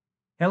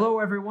Hello,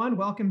 everyone.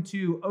 Welcome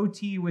to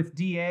OT with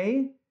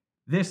DA.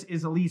 This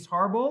is Elise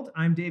Harbold.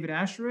 I'm David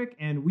Asherick,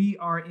 and we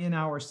are in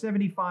our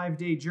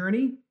 75-day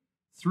journey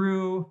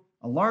through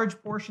a large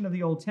portion of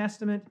the Old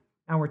Testament.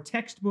 Our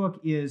textbook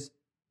is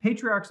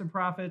Patriarchs and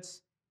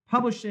Prophets,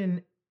 published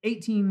in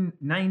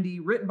 1890,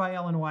 written by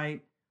Ellen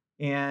White.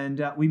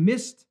 And we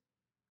missed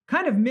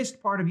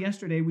part of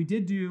yesterday. We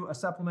did do a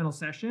supplemental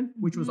session,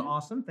 which was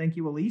awesome. Thank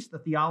you, Elise, the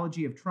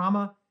theology of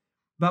trauma.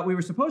 But we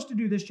were supposed to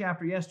do this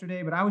chapter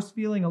yesterday, but I was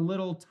feeling a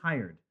little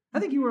tired. I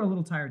think you were a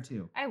little tired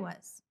too. I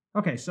was.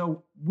 Okay,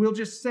 so we'll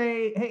just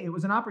say, hey, it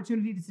was an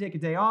opportunity to take a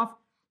day off.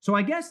 So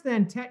I guess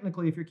then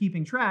technically, if you're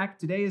keeping track,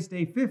 today is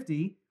day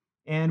 50,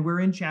 and we're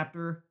in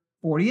chapter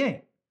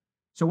 48.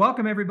 So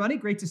welcome, everybody.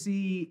 Great to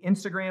see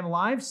Instagram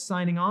Live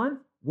signing on.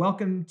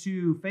 Welcome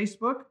to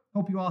Facebook.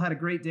 Hope you all had a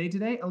great day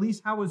today.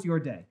 Elise, how was your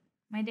day?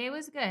 My day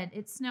was good.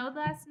 It snowed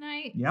last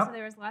night, Yep. so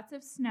there was lots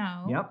of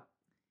snow. Yep.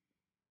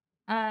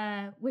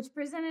 Which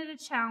presented a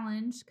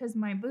challenge because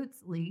my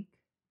boots leak.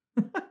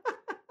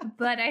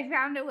 But I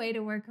found a way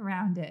to work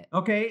around it.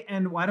 Okay,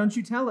 and why don't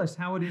you tell us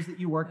how it is that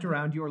you worked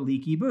around your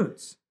leaky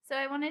boots? So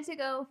I wanted to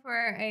go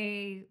for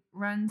a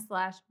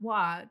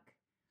run/walk.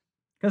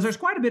 Because there's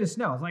quite a bit of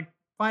snow. It's like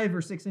 5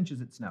 or 6 inches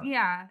it snowed.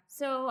 Yeah.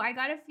 So I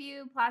got a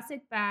few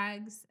plastic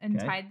bags and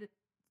Okay. tied the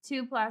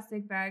 2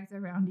 plastic bags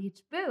around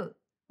each boot.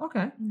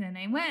 Okay. And then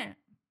I went.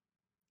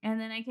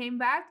 And then I came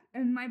back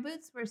and my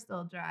boots were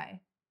still dry.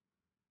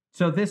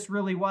 So this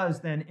really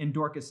was then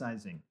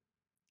endorchisizing.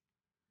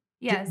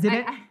 Yes.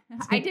 Did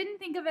I didn't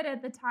think of it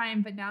at the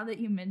time, but now that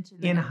you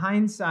mentioned In it.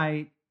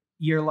 hindsight,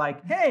 you're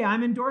like, hey,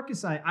 I'm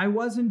endorchisizing. I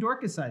was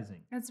endorchisizing.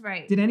 That's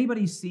right. Did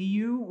anybody see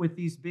you with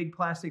these big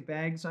plastic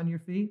bags on your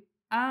feet?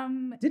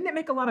 Didn't it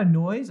make a lot of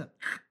noise?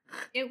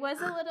 It was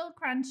a little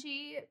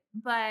crunchy,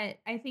 but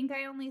I think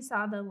I only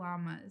saw the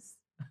llamas.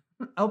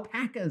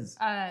 Alpacas.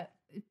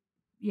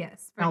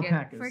 Yes.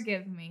 Alpacas.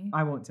 Forgive me.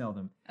 I won't tell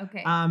them.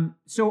 Okay.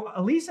 So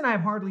Elise and I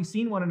have hardly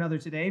seen one another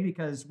today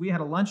because we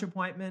had a lunch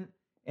appointment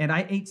and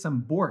I ate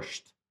some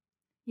borscht.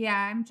 Yeah,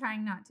 I'm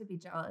trying not to be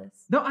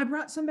jealous. No, I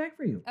brought some back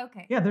for you.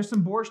 Okay. Yeah, there's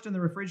some borscht in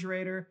the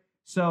refrigerator.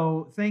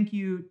 So thank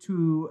you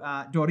to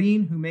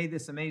Doreen, who made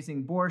this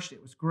amazing borscht.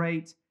 It was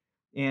great.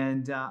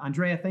 And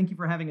Andrea, thank you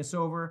for having us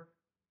over.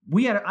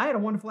 I had a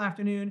wonderful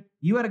afternoon.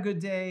 You had a good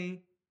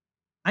day.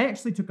 I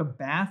actually took a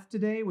bath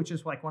today, which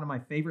is like one of my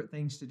favorite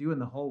things to do in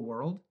the whole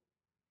world.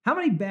 How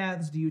many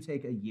baths do you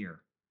take a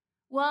year?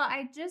 Well,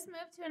 I just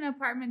moved to an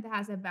apartment that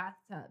has a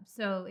bathtub,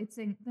 so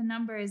the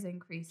number is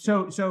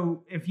increasing.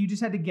 So if you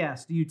just had to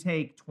guess, do you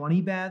take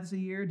 20 baths a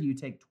year? Do you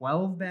take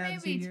 12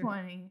 baths a year? Maybe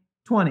 20.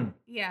 20.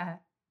 Yeah.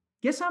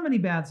 Guess how many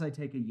baths I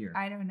take a year?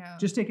 I don't know.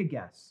 Just take a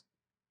guess.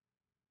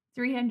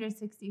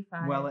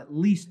 365. Well, at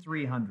least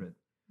 300.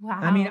 Wow.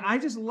 I mean, I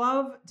just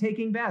love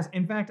taking baths.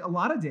 In fact, a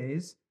lot of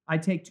days I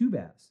take 2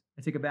 baths.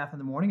 I take a bath in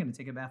the morning and I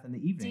take a bath in the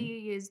evening. Do you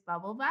use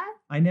bubble bath?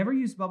 I never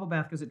use bubble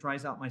bath because it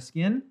dries out my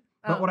skin.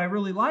 But what I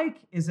really like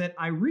is that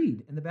I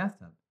read in the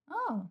bathtub.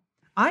 Oh.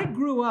 I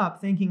grew up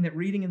thinking that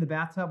reading in the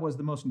bathtub was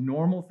the most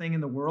normal thing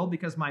in the world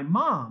because my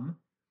mom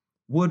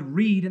would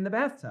read in the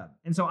bathtub.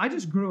 And so I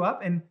just grew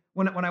up, and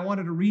when I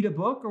wanted to read a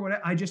book or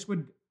whatever, I just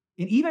would,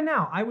 and even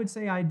now, I would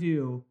say I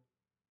do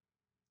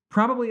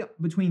probably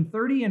between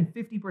 30 and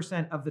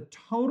 50% of the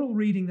total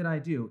reading that I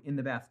do in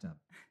the bathtub.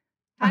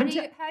 How do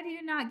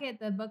you not get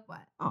the book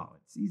wet? Oh,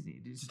 it's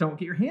easy. You just don't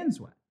get your hands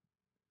wet.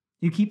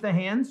 You keep the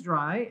hands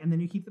dry, and then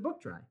you keep the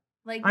book dry.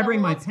 Like I the bring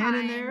my whole pen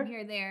in time there.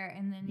 You're there,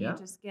 and then Yeah. you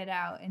just get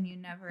out, and you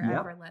never Yep.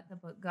 ever let the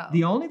book go.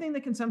 The only thing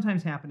that can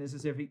sometimes happen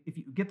is if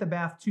you get the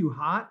bath too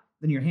hot,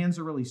 then your hands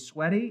are really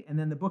sweaty, and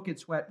then the book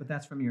gets wet, but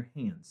that's from your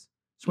hands.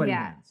 Sweaty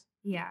hands.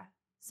 Yeah.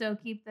 So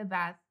keep the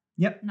bath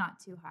not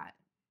too hot.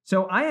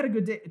 So I had a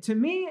good day. To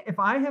me, if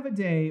I have a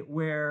day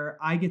where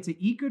I get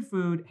to eat good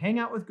food, hang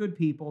out with good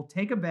people,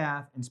 take a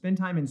bath, and spend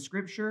time in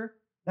scripture,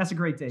 that's a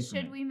great day for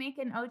me. Should we make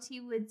an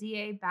OT with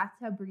DA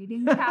bathtub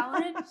reading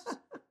challenge?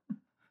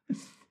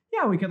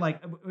 Yeah, we could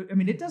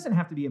it doesn't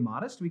have to be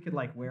immodest. We could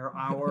wear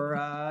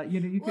our, you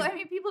could. Well, I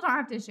mean, people don't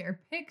have to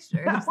share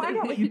pictures. Why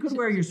not? You could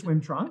wear your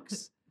swim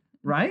trunks,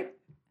 right?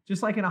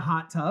 Just like in a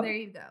hot tub. There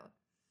you go.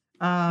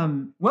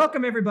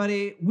 Welcome,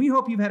 everybody. We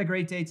hope you've had a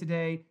great day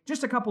today.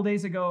 Just a couple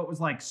days ago, it was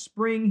like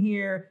spring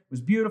here. It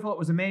was beautiful. It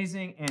was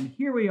amazing. And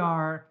here we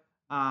are,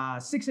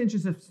 6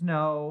 inches of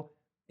snow.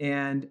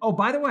 And, oh,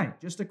 by the way,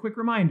 just a quick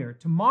reminder,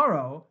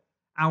 tomorrow,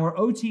 our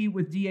OT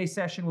with DA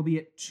session will be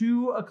at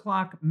 2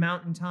 o'clock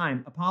Mountain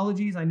Time.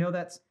 Apologies. I know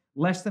that's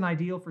less than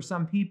ideal for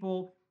some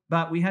people,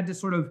 but we had to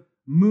sort of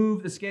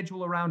move the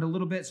schedule around a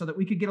little bit so that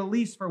we could get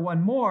Elise for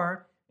one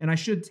more. And I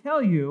should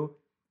tell you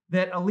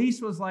that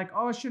Elise was like,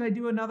 oh, should I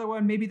do another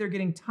one? Maybe they're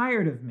getting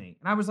tired of me.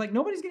 And I was like,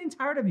 nobody's getting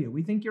tired of you.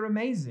 We think you're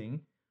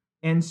amazing.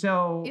 And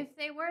so If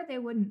they were, they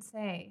wouldn't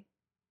say.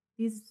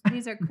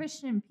 These are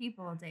Christian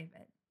people,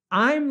 David.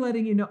 I'm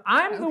letting you know,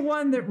 I'm the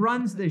one that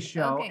runs this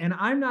show, Okay. and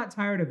I'm not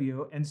tired of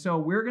you. And so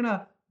we're going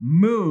to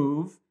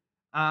move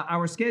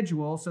our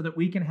schedule so that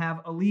we can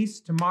have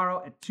Elise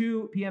tomorrow at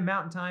 2 p.m.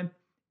 Mountain Time.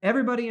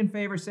 Everybody in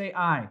favor say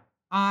aye.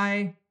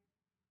 Aye.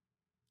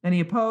 Any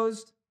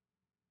opposed?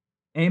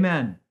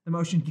 Amen. The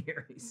motion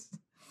carries.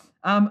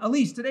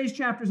 Elise, today's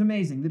chapter is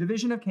amazing. The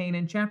division of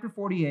Canaan, chapter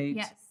 48.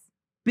 Yes.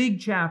 Big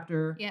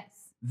chapter. Yes.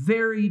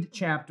 Varied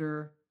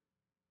chapter.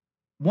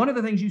 One of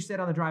the things you said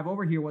on the drive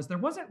over here was there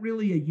wasn't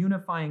really a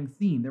unifying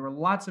theme. There were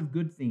lots of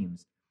good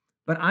themes.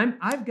 But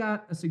I've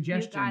got a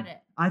suggestion. You got it.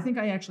 I think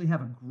I actually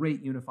have a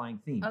great unifying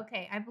theme.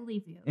 Okay, I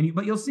believe you.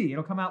 But you'll see.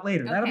 It'll come out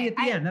later. Okay, That'll be at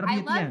the end. I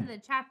loved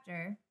the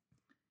chapter.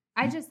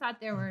 I just thought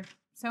there were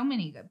so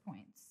many good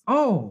points.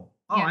 Oh,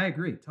 Yeah. I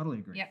agree. Totally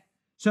agree. Yep.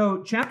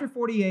 So chapter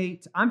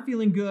 48, I'm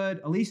feeling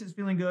good. Elise is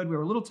feeling good. We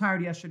were a little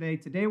tired yesterday.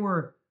 Today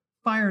we're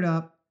fired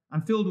up.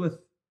 I'm filled with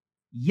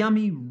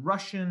yummy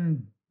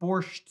Russian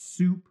borscht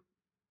soup.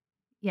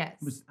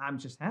 Yes. I'm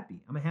just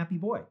happy. I'm a happy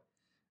boy.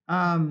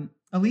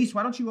 Elise,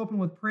 why don't you open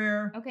with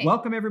prayer? Okay.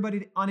 Welcome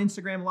everybody on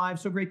Instagram Live.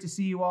 So great to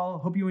see you all.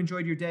 Hope you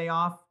enjoyed your day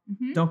off.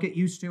 Mm-hmm. Don't get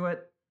used to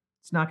it.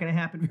 It's not going to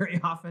happen very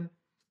often.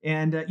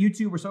 And you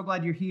too, we're so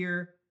glad you're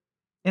here.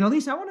 And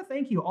Elise, I want to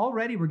thank you.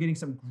 Already we're getting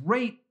some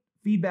great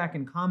feedback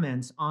and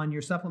comments on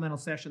your supplemental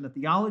session, The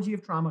Theology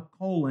of Trauma,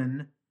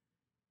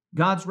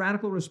 God's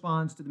Radical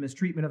Response to the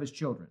Mistreatment of His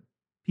Children.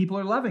 People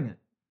are loving it.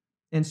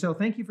 And so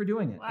thank you for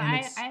doing it. Well,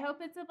 and I hope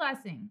it's a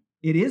blessing.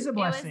 It is a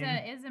blessing.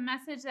 It was a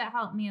message that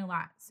helped me a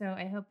lot. So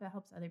I hope it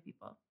helps other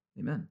people.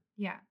 Amen.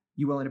 Yeah.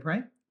 You willing to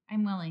pray?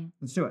 I'm willing.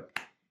 Let's do it.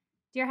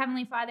 Dear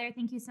Heavenly Father,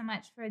 thank you so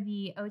much for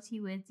the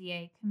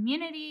OTwithDA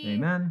community.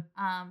 Amen.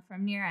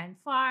 From near and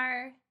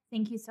far.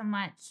 Thank you so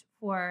much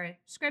for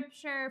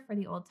Scripture, for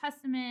the Old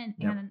Testament.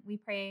 Yep. And we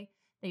pray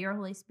that your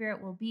Holy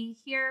Spirit will be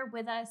here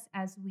with us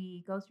as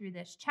we go through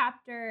this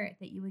chapter,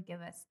 that you would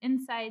give us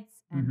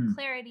insights and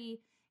clarity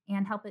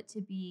and help it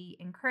to be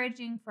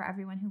encouraging for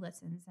everyone who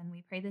listens. And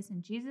we pray this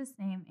in Jesus'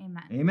 name.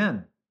 Amen.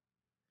 Amen.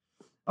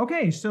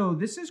 Okay, so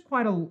this is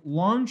quite a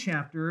long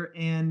chapter,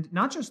 and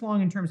not just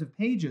long in terms of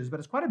pages, but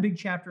it's quite a big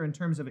chapter in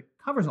terms of it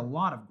covers a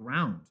lot of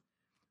ground,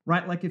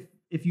 right? Like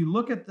if you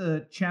look at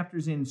the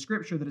chapters in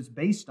Scripture that it's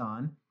based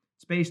on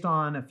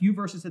a few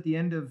verses at the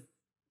end of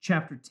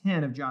chapter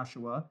 10 of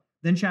Joshua,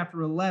 then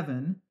chapter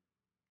 11,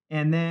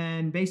 and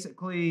then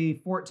basically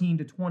 14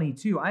 to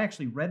 22. I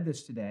actually read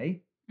this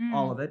today,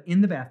 all of it,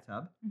 in the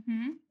bathtub.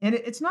 Mm-hmm. And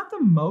it's not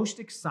the most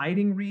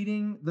exciting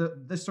reading,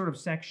 this sort of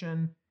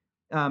section.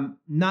 I'm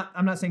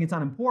not saying it's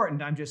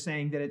unimportant. I'm just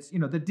saying that it's,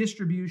 the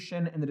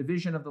distribution and the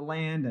division of the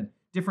land and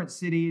different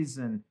cities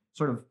and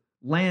sort of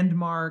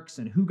landmarks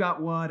and who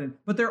got what.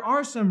 But there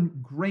are some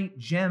great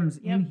gems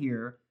in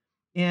here.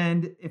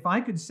 And if I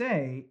could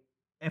say,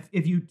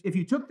 if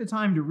you took the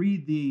time to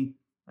read the,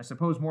 I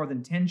suppose, more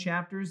than 10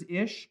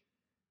 chapters-ish,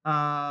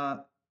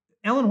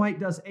 Ellen White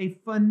does a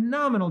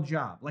phenomenal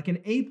job, like an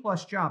A+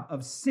 job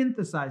of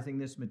synthesizing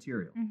this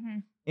material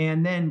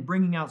and then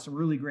bringing out some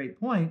really great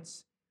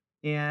points.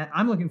 And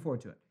I'm looking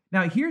forward to it.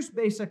 Now, here's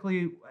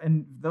basically,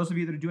 and those of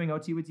you that are doing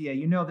OT with DA,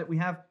 you know that we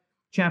have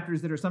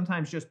chapters that are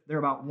sometimes they're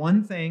about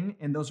one thing,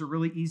 and those are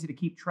really easy to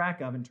keep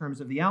track of in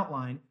terms of the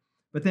outline.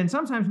 But then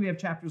sometimes we have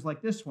chapters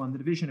like this one, the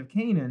division of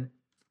Canaan,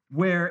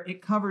 where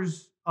it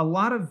covers a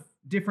lot of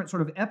different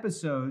sort of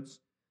episodes.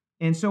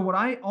 And so what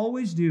I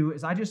always do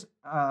is I just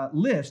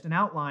list and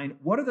outline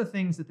what are the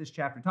things that this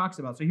chapter talks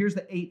about. So here's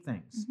the 8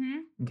 things,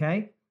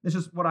 okay? This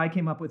is what I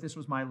came up with. This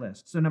was my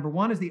list. So number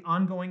 1 is the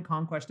ongoing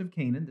conquest of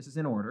Canaan. This is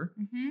in order.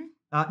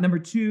 Number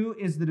 2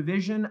 is the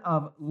division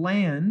of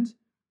land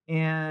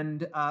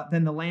and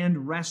then the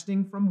land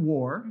resting from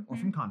war or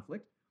from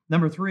conflict.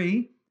 Number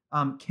 3,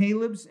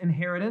 Caleb's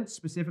inheritance,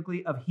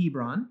 specifically of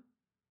Hebron,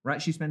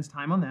 right? She spends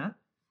time on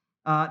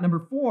that. Number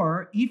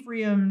 4,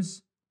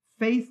 Ephraim's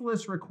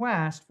faithless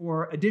request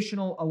for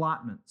additional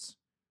allotments,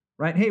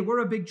 right? Hey, we're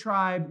a big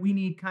tribe. We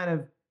need kind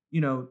of,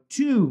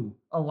 2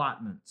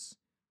 allotments.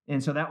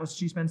 And so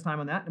she spends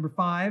time on that. Number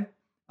 5,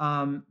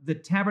 the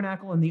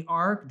tabernacle and the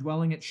ark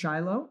dwelling at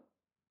Shiloh.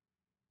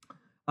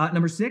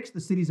 Number 6,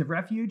 the cities of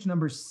refuge.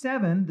 Number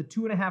 7, the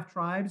 2.5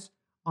 tribes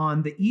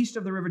on the east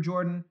of the River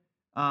Jordan.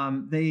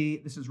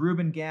 This is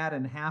Reuben, Gad,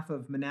 and half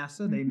of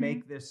Manasseh. They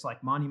make this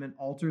like monument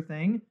altar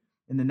thing.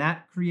 And then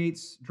that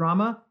creates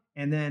drama.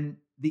 And then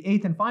the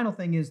 8th and final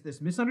thing is this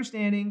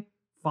misunderstanding,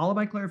 followed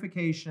by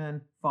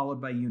clarification,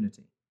 followed by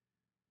unity.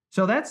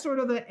 So that's sort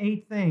of the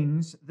 8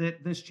 things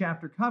that this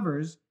chapter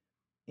covers.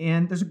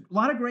 And there's a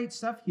lot of great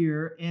stuff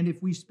here. And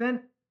if we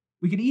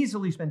could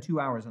easily spend 2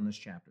 hours on this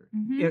chapter.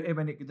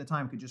 The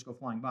time could just go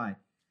flying by.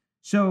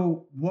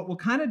 So what we'll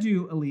kind of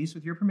do, Elise,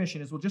 with your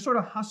permission, is we'll just sort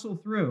of hustle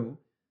through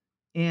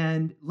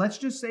and let's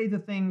just say the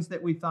things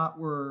that we thought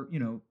were,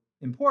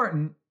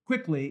 important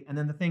quickly. And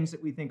then the things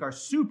that we think are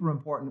super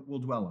important, we'll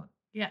dwell on.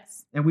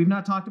 Yes. And we've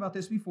not talked about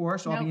this before,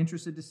 so Nope. I'll be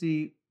interested to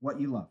see what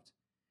you loved.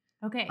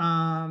 Okay.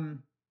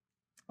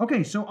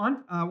 Okay, so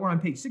we're on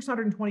page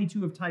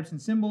 622 of Types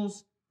and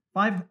Symbols,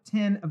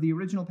 510 of the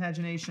original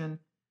pagination,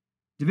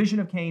 Division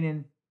of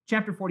Canaan,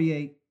 chapter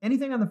 48.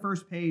 Anything on the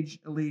first page,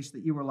 Elise,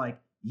 that you were like,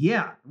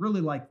 yeah,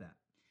 really like that?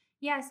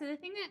 Yeah, so the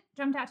thing that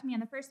jumped out to me on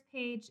the first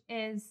page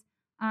is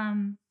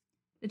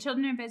the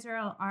children of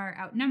Israel are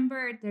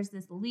outnumbered. There's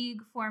this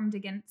league formed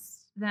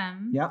against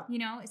them. Yep.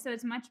 So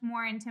it's much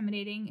more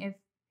intimidating if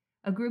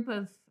a group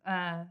of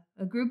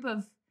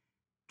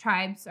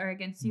tribes are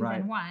against you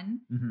than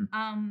one.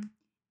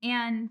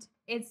 And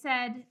it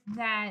says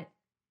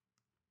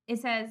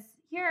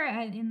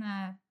here in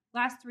the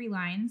last 3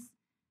 lines,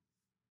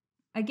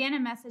 again, a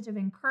message of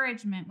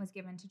encouragement was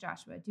given to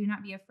Joshua. Do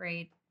not be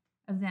afraid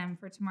of them,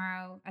 for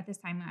tomorrow at this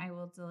time I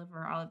will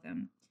deliver all of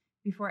them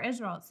before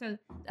Israel. So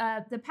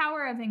the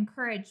power of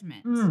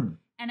encouragement.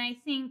 And I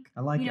think,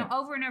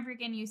 over and over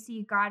again, you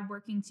see God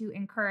working to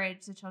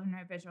encourage the children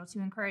of Israel, to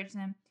encourage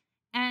them.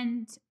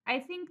 And I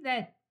think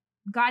that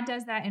God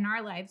does that in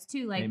our lives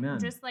too. Like, Amen.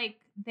 Just like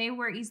they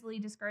were easily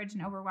discouraged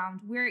and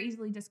overwhelmed, we're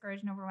easily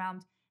discouraged and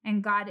overwhelmed.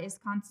 And God is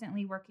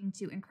constantly working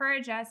to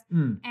encourage us.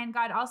 And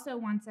God also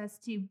wants us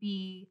to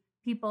be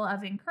people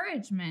of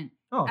encouragement.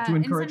 To encourage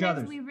and sometimes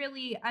others. We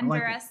really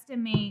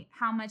underestimate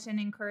how much an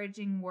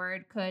encouraging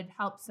word could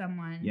help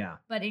someone. Yeah.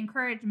 But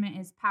encouragement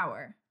is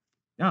power.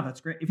 Yeah,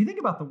 that's great. If you think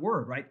about the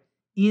word, right?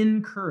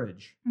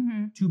 Encourage.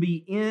 To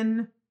be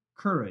in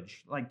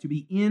courage, like to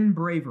be in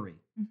bravery.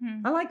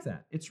 I like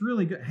that. It's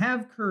really good.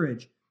 Have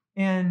courage.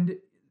 And,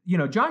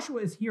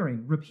 Joshua is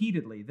hearing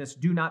repeatedly this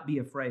do not be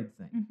afraid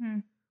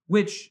thing,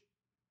 which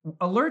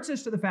alerts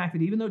us to the fact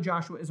that even though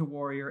Joshua is a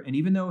warrior, and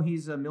even though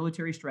he's a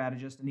military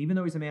strategist, and even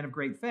though he's a man of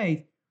great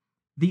faith,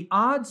 the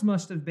odds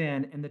must have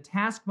been, and the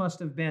task must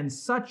have been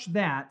such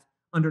that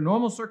under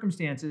normal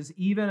circumstances,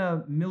 even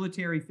a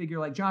military figure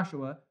like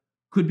Joshua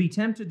could be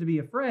tempted to be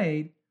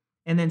afraid.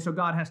 And then so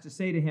God has to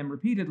say to him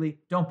repeatedly,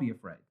 don't be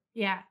afraid.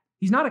 Yeah.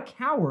 He's not a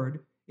coward.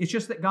 It's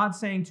just that God's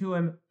saying to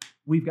him,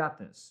 we've got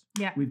this.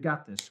 Yeah. We've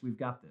got this. We've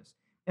got this.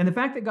 And the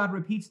fact that God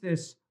repeats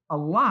this a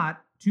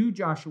lot to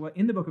Joshua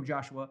in the book of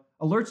Joshua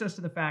alerts us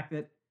to the fact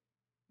that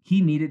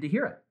he needed to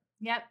hear it.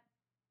 Yep.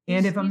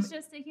 And he's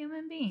just a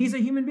human being. He's a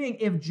human being.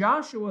 If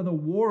Joshua, the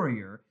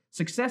warrior,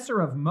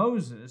 successor of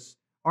Moses,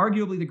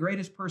 arguably the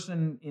greatest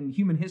person in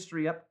human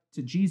history up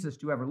to Jesus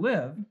to ever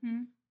live,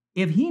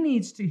 if he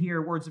needs to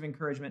hear words of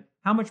encouragement,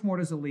 how much more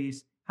does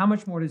Elise? How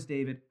much more does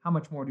David? How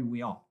much more do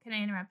we all? Can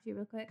I interrupt you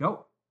real quick?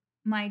 Go.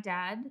 My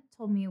dad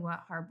told me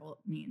what Harbolt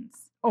means.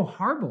 Oh,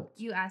 Harbolt.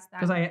 You asked that.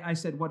 Because I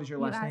said, what is your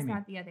last name? You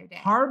asked that the other day.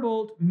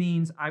 Harbolt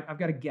means, I've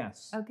got a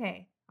guess.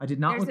 Okay. I did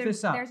not look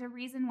this up. There's a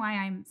reason why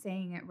I'm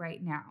saying it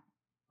right now.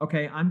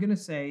 Okay, I'm going to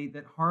say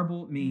that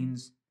Harbolt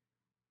means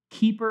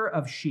keeper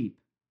of sheep.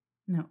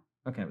 No.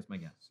 Okay, that was my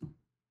guess.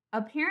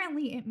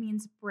 Apparently it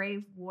means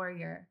brave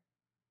warrior.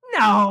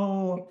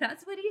 No.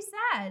 That's what he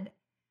said.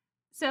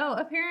 So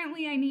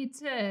apparently I need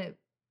to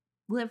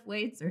lift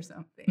weights or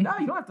something. No,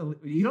 you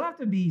don't have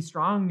to be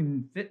strong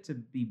and fit to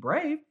be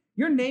brave.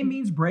 Your name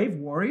means brave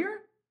warrior?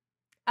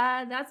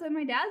 That's what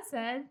my dad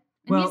said.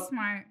 And he's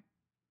smart.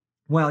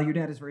 Well, your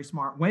dad is very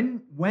smart.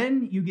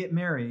 When you get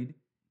married,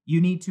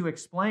 you need to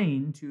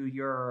explain to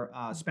your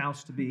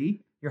spouse to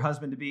be, your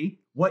husband to be,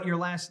 what your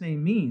last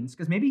name means,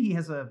 because maybe he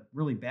has a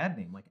really bad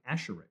name, like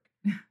Asherik,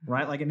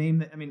 right? Like a name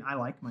that, I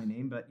like my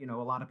name, but a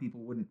lot of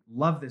people wouldn't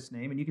love this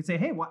name. And you could say,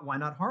 hey, why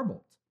not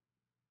Harbolt?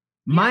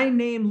 Yeah. My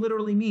name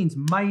literally means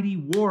mighty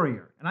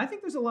warrior. And I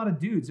think there's a lot of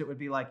dudes that would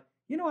be like,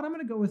 you know what, I'm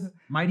going to go with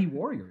mighty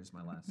warrior as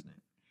my last name.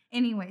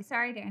 Anyway,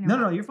 sorry to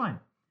interrupt. No, you're fine.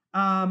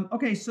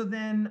 Okay, so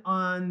then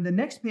on the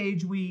next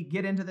page, we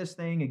get into this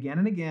thing again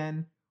and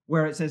again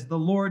where it says the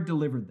Lord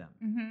delivered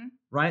them,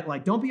 right?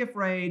 Like, don't be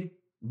afraid.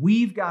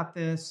 We've got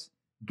this.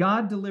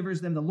 God delivers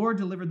them. The Lord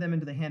delivered them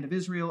into the hand of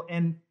Israel.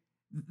 And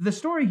the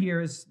story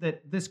here is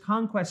that this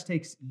conquest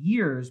takes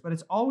years, but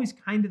it's always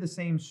kind of the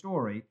same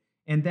story.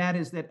 And that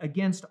is that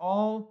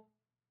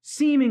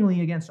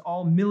seemingly against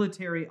all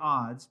military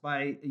odds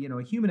by,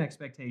 a human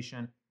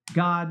expectation,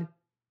 God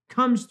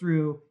comes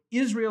through,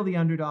 Israel, the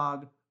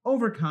underdog,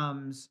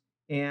 overcomes,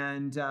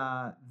 and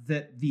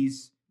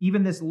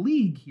even this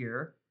league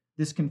here,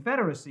 this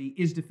confederacy,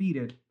 is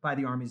defeated by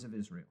the armies of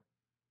Israel.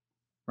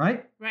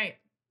 Right? Right.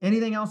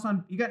 Anything else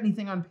you got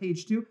anything on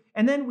page 2?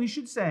 And then we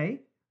should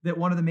say that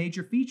one of the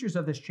major features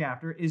of this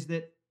chapter is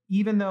that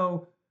even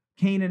though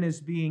Canaan is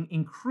being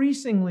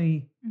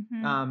increasingly,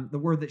 the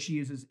word that she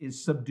uses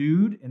is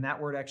subdued, and that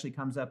word actually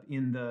comes up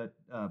in the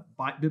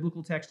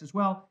biblical text as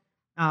well.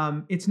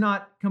 It's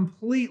not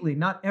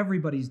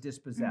everybody's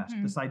dispossessed.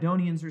 The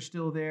Sidonians are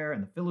still there,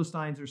 and the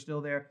Philistines are still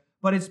there,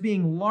 but it's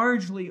being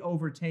largely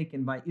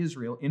overtaken by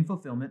Israel in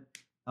fulfillment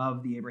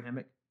of the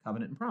Abrahamic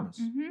covenant and promise.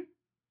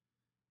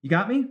 You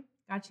got me?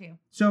 Got you.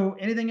 So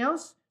anything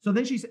else? So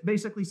then she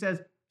basically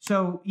says,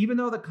 so even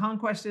though the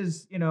conquest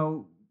is,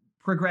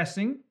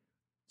 progressing,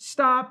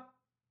 stop.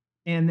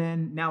 And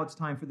then now it's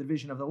time for the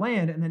division of the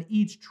land. And then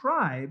each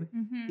tribe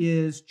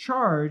is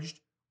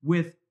charged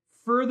with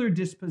further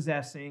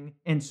dispossessing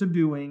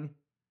the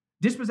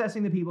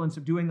people and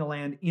subduing the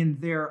land in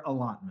their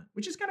allotment,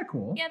 which is kind of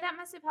cool. Yeah, that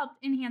must have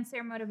helped enhance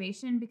their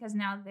motivation because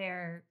now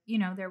they're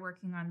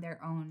working on their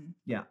own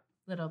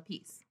little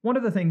piece. One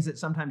of the things that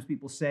sometimes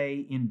people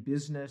say in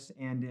business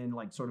and in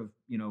like sort of,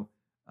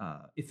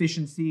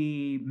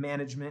 efficiency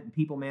management and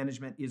people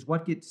management is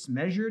what gets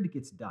measured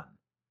gets done.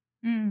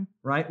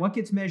 Right? What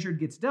gets measured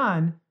gets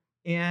done.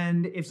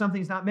 And if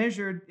something's not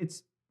measured,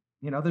 it's,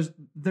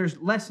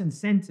 there's less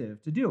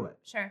incentive to do it.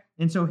 Sure.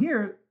 And so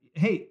here,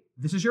 hey,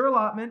 this is your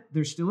allotment.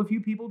 There's still a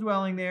few people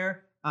dwelling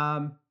there.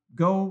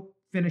 Go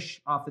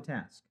finish off the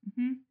task.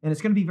 Mm-hmm. And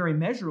it's going to be very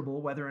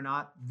measurable whether or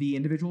not the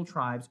individual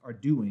tribes are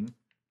doing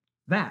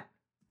that.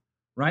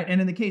 Right?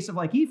 And in the case of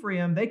like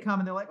Ephraim, they come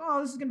and they're like,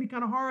 oh, this is going to be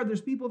kind of hard. There's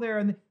people there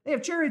and they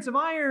have chariots of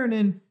iron.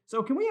 And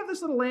so can we have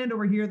this little land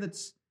over here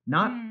that's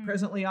not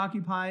presently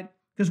occupied?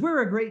 Because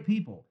we're a great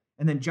people.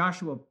 And then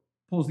Joshua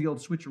pulls the old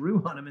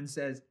switcheroo on him and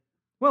says,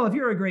 well, if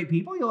you're a great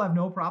people, you'll have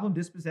no problem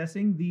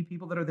dispossessing the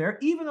people that are there,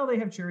 even though they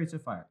have chariots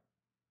of fire.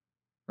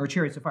 Or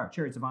chariots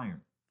of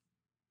iron.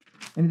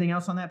 Anything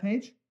else on that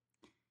page?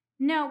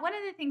 No, one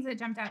of the things that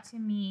jumped out to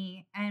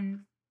me, and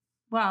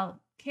well,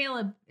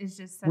 Caleb is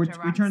just such a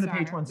rock we turn to star.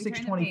 page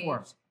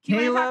 624. Do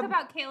you want to talk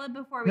about Caleb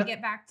before we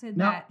get back to that?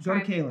 No, go to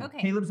tribe? Caleb.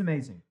 Okay. Caleb's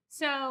amazing.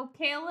 So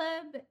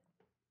Caleb,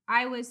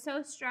 I was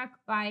so struck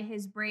by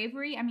his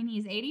bravery. I mean,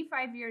 he's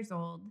 85 years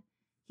old.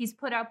 He's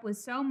put up with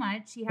so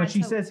much. But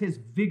she says his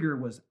vigor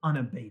was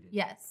unabated.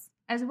 Yes,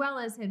 as well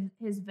as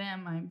his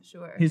vim, I'm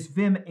sure. His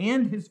vim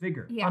and his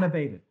vigor,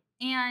 unabated.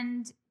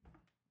 And,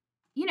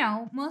 you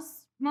know,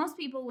 most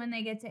people when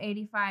they get to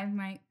 85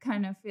 might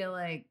kind of feel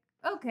like,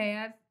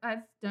 okay,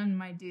 I've done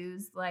my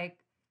dues. Like,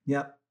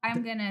 yep,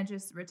 I'm gonna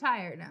just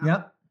retire now.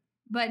 Yep.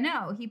 But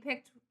no, he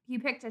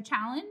picked a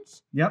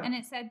challenge. Yep. And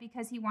it said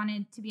because he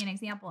wanted to be an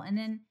example. And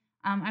then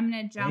I'm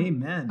gonna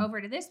jump over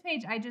to this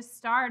page. I just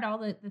starred all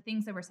the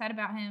things that were said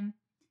about him.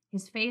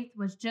 His faith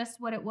was just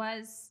what it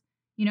was,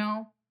 you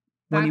know.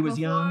 When he was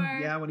young,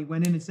 when he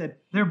went in and said,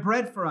 they're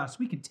bred for us.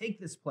 We can take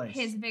this place.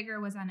 His vigor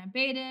was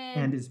unabated.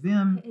 And his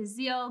vim. His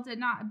zeal did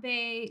not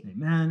abate.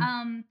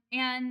 Amen.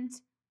 And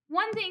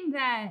one thing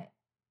that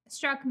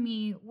struck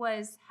me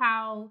was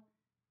how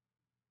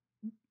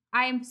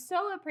I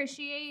so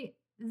appreciate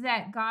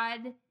that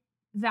God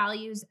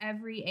values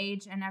every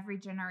age and every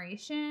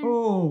generation.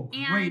 Oh,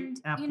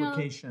 great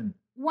application. You know,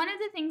 one of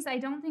the things I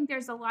don't think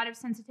there's a lot of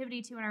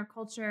sensitivity to in our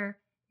culture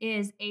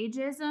is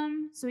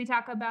ageism. So we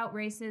talk about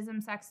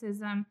racism,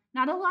 sexism.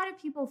 Not a lot of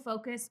people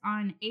focus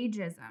on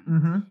ageism.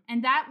 Mm-hmm.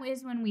 And that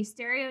is when we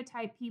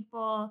stereotype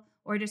people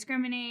or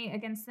discriminate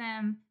against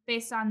them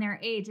based on their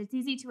age. It's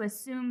easy to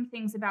assume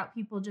things about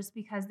people just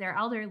because they're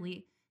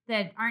elderly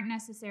that aren't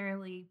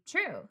necessarily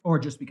true. Or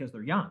just because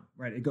they're young,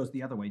 right? It goes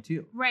the other way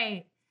too.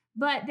 Right.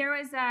 But there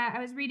was, I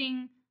was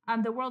reading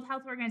the World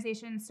Health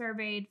Organization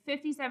surveyed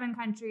 57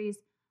 countries,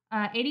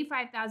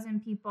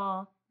 85,000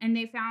 people, and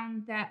they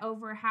found that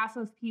over half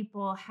of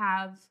people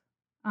have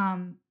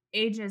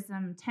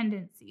ageism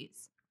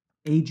tendencies.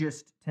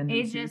 Ageist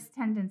tendencies? Ageist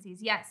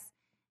tendencies, yes.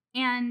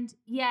 And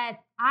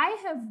yet I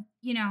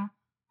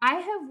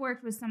have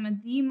worked with some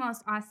of the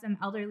most awesome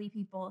elderly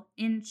people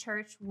in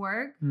church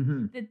work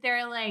that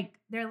they're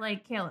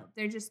like Caleb.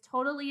 They're just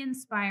totally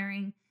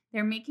inspiring.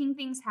 They're making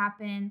things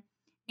happen.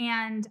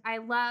 And I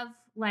love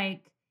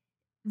like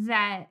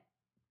that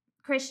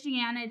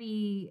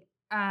Christianity,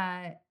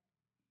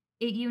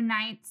 it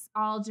unites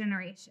all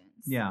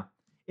generations. Yeah.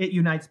 It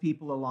unites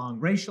people along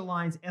racial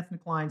lines,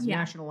 ethnic lines,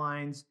 national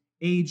lines,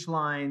 age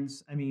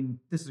lines. I mean,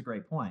 this is a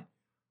great point.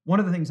 One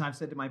of the things I've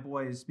said to my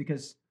boys,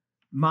 because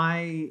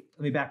let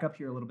me back up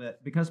here a little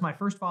bit, because my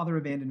first father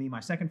abandoned me, my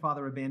second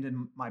father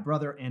abandoned my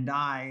brother and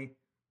I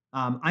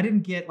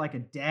didn't get like a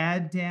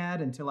dad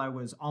until I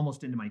was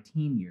almost into my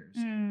teen years.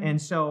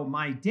 And so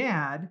my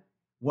dad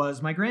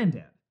was my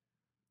granddad.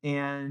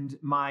 And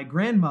my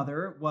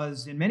grandmother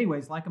was in many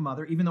ways like a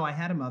mother. Even though I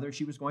had a mother,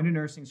 she was going to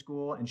nursing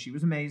school and she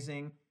was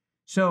amazing.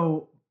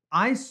 So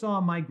I saw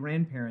my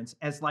grandparents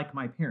as like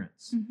my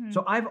parents.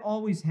 So I've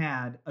always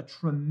had a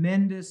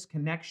tremendous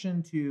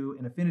connection to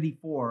an affinity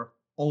for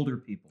older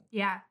people.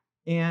 Yeah.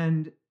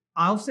 And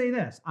I'll say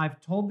this.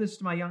 I've told this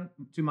to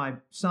my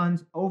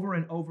sons over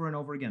and over and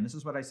over again. This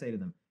is what I say to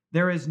them.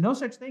 There is no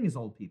such thing as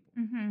old people.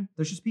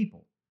 There's just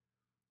people.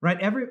 Right?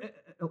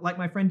 Like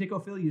my friend Dick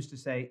O'Phil used to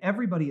say,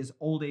 everybody is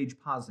old age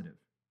positive.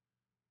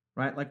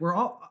 Right? Like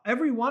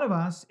every one of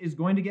us is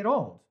going to get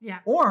old. Yeah.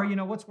 Or,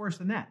 what's worse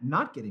than that?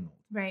 Not getting old.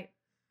 Right.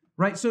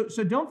 Right? So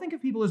don't think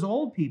of people as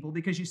old people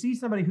because you see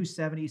somebody who's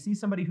 70, you see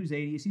somebody who's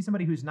 80, you see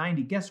somebody who's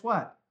 90. Guess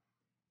what?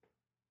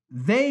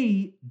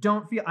 They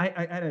don't feel... I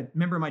had a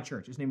member of my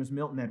church. His name was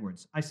Milton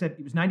Edwards. I said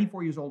he was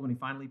 94 years old when he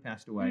finally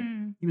passed away.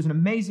 He was an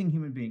amazing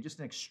human being, just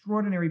an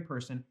extraordinary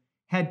person.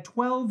 Had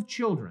 12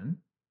 children.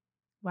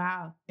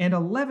 Wow. And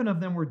 11 of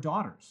them were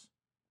daughters.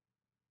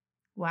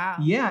 Wow.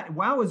 Yeah,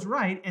 wow is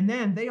right. And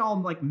then they all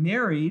like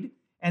married.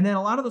 And then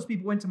a lot of those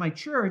people went to my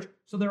church.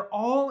 So they're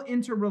all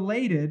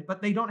interrelated,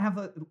 but they don't have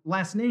the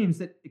last names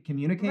that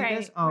communicate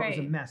this. Oh, it was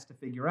a mess to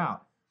figure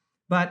out.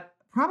 But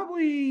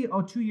probably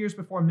 2 years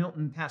before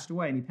Milton passed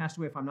away, and he passed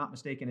away, if I'm not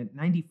mistaken, at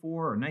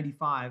 94 or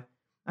 95,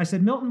 I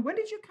said, Milton, when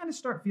did you kind of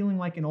start feeling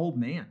like an old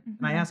man?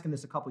 And I asked him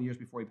this a couple years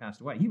before he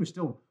passed away. He was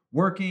still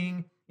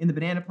working in the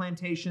banana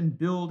plantation,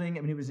 building.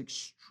 I mean, he was an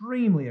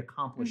extremely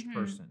accomplished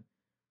person.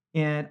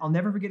 And I'll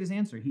never forget his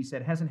answer. He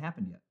said, hasn't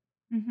happened yet.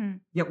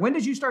 Yeah, when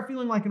did you start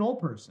feeling like an old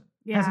person?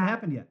 Hasn't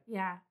happened yet.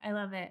 Yeah, I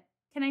love it.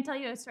 Can I tell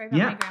you a story about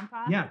my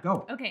grandpa? Yeah,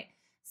 go. Okay,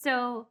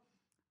 so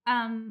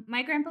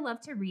my grandpa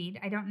loved to read.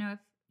 I don't know if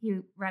he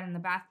read in the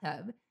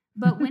bathtub,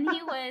 But when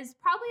he was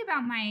probably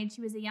about my age,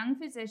 he was a young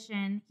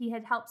physician. He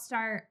had helped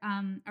start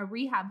a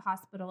rehab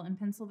hospital in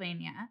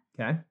Pennsylvania.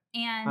 Okay.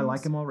 And I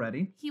like him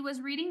already. He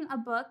was reading a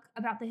book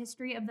about the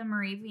history of the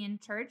Moravian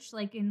Church,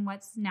 like in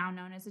what's now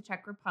known as the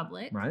Czech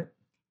Republic. Right.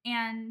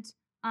 And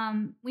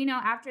we know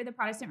after the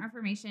Protestant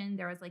Reformation,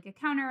 there was like a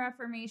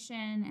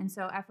counter-reformation. And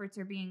so efforts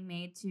are being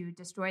made to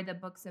destroy the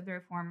books of the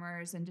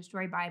reformers and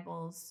destroy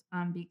Bibles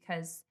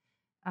because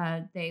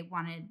they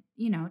wanted,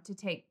 to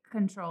take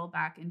control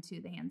back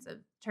into the hands of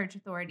church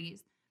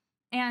authorities.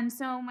 And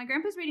so my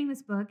grandpa's reading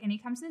this book, and he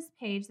comes to this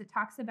page that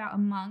talks about a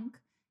monk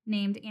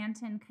named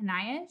Anton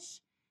Kaniash.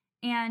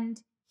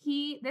 And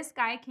this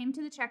guy came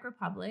to the Czech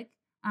Republic.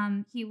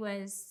 He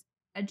was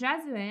a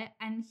Jesuit,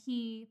 and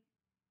he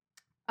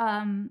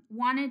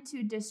wanted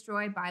to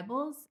destroy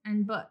Bibles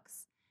and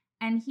books.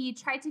 And he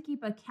tried to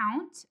keep a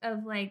count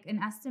of like an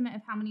estimate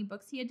of how many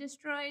books he had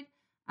destroyed.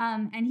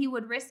 And he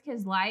would risk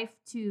his life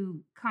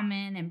to come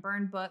in and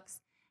burn books.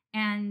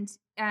 And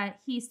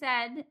he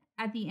said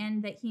at the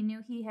end that he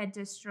knew he had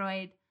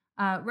destroyed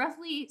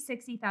roughly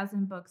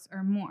 60,000 books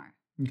or more.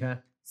 Okay.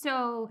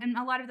 So, and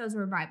a lot of those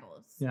were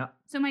Bibles. Yeah.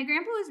 So my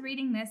grandpa was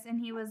reading this, and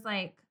he was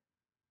like,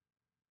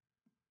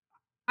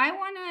 I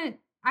want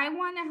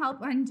to help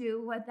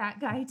undo what that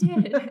guy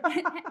did.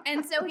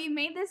 And so he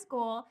made this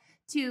goal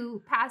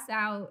to pass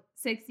out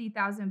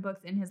 60,000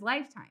 books in his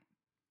lifetime.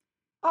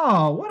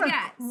 Oh,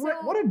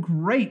 what a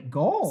great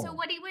goal. So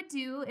what he would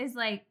do is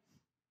like,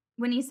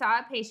 when he saw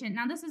a patient,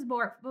 now this is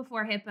before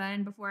HIPAA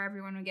and before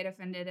everyone would get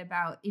offended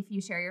about if you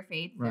share your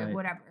faith or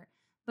whatever,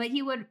 but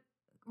he would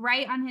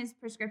write on his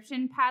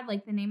prescription pad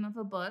like the name of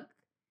a book,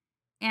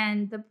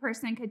 and the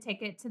person could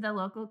take it to the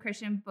local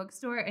Christian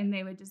bookstore and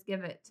they would just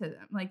give it to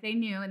them. Like they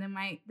knew, and then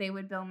they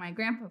would bill my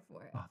grandpa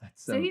for it. Oh,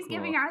 that's so he's cool.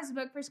 giving out his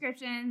book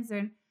prescriptions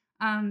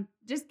and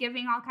just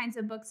giving all kinds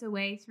of books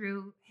away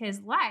through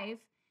his life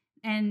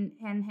and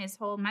his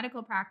whole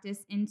medical practice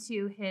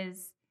into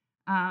his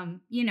 40s,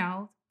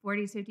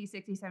 50s,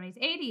 60s,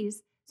 70s, 80s.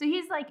 So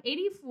he's like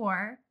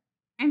 84,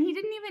 and he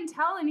didn't even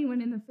tell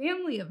anyone in the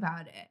family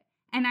about it.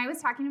 And I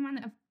was talking to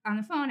him on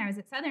the phone. I was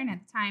at Southern at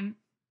the time,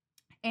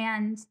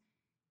 and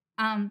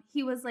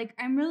he was like,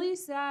 I'm really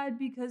sad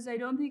because I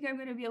don't think I'm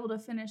going to be able to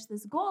finish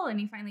this goal. And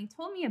he finally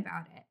told me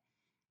about it.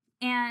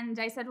 And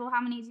I said, well,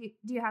 how many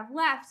do you have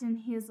left? And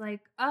he was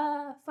like,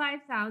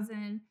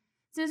 5,000.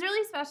 So it was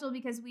really special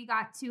because we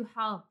got to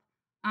help,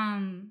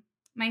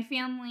 my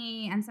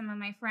family and some of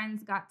my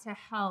friends got to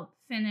help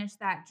finish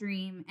that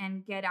dream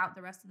and get out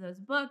the rest of those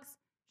books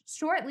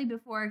shortly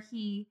before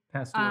he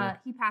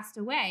passed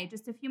away,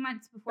 just a few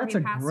months before he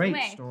passed away.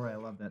 That's a great story. I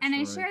love that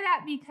and story. I share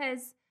that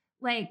because,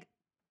 like,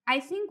 I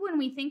think when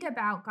we think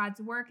about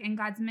God's work and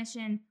God's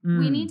mission,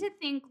 we need to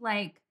think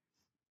like,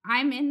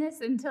 I'm in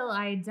this until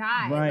I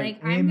die.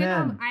 Right. Like,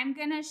 I'm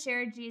gonna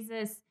share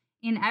Jesus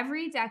in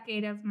every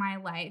decade of my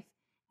life.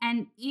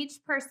 And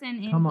each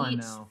person in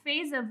each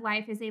phase of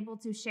life is able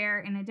to share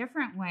in a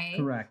different way.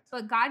 Correct.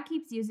 But God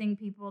keeps using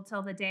people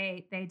till the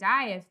day they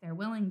die if they're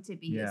willing to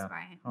be used by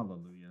him.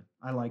 Hallelujah.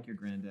 I like your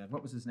granddad.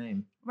 What was his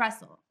name?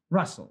 Russell.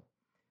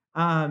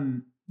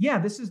 Yeah,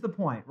 this is the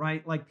point,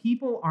 right? Like,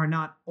 people are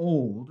not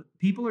old.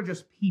 People are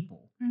just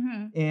people.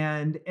 Mm-hmm.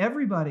 And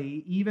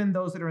everybody, even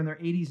those that are in their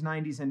 80s,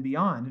 90s, and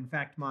beyond. In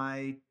fact,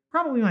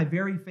 probably my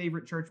very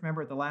favorite church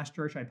member at the last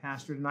church I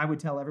pastored, and I would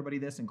tell everybody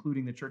this,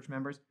 including the church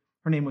members,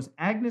 her name was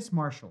Agnes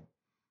Marshall.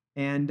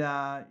 And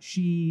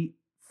she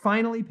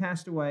finally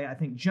passed away, I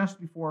think, just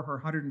before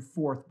her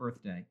 104th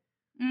birthday.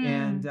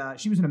 And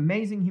she was an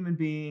amazing human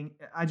being.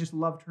 I just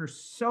loved her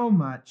so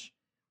much.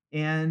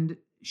 And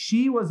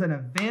she was an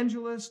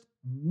evangelist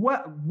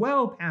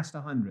well past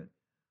 100.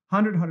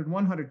 100, 101,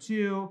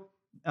 102.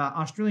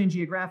 Australian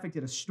Geographic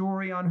did a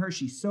story on her.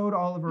 She sewed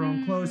all of her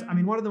own clothes. I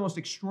mean, one of the most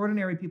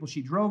extraordinary people.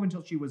 She drove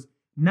until she was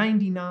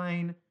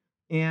 99.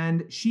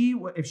 And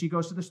if she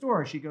goes to the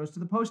store, she goes to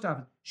the post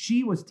office,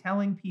 she was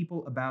telling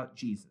people about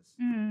Jesus.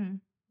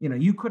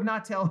 You could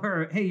not tell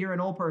her, hey, you're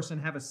an old person,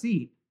 have a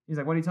seat. He's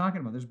like, what are you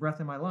talking about? There's breath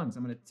in my lungs.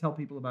 I'm going to tell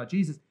people about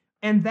Jesus.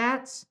 And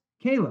that's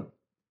Caleb.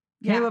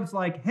 Yeah. Caleb's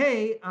like,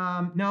 hey,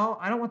 no,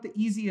 I don't want the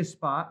easiest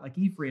spot like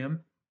Ephraim.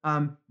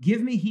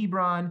 Give me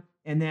Hebron,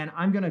 and then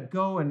I'm going to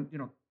go and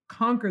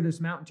conquer this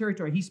mountain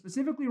territory. He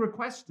specifically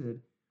requested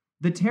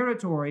the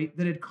territory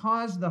that had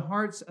caused the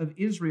hearts of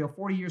Israel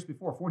 40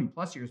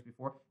 plus years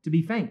before, to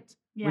be faint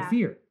with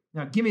fear.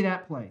 Now, give me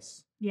that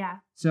place. Yeah.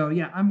 So,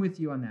 I'm with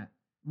you on that.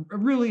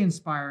 Really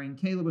inspiring.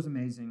 Caleb was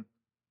amazing.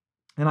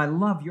 And I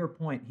love your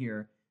point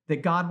here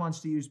that God wants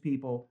to use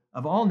people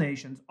of all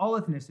nations, all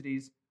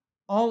ethnicities,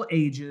 all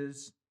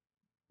ages,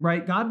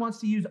 right? God wants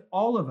to use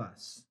all of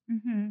us.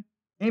 Mm-hmm.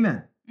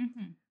 Amen.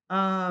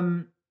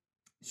 Mm-hmm.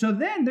 So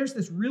then there's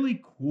this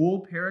really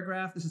cool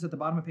paragraph. This is at the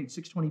bottom of page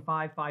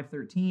 625,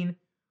 513,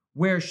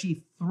 where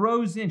she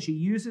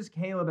uses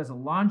Caleb as a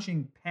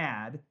launching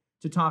pad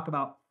to talk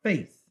about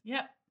faith.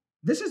 Yep.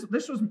 This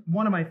was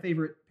one of my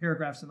favorite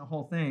paragraphs in the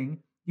whole thing.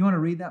 You want to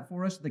read that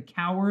for us? The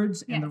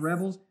cowards and the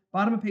rebels.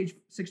 Bottom of page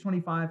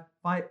 625,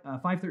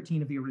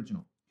 513 of the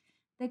original.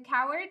 The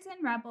cowards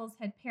and rebels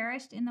had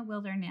perished in the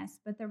wilderness,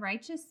 but the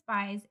righteous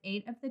spies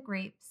ate of the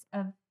grapes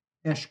of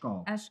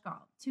Eshcol.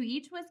 To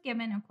each was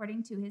given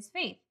according to his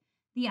faith.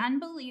 The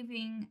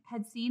unbelieving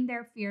had seen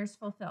their fears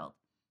fulfilled.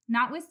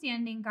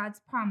 Notwithstanding God's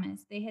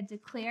promise, they had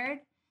declared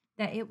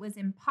that it was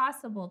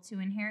impossible to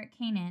inherit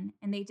Canaan,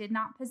 and they did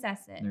not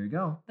possess it. There you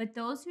go. But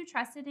those who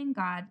trusted in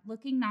God,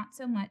 looking not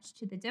so much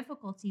to the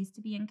difficulties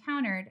to be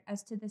encountered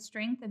as to the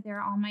strength of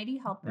their almighty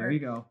helper, There you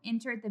go.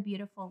 entered the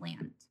beautiful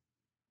land.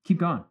 Keep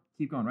going.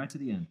 Keep going right to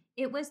the end.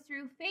 It was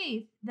through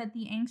faith that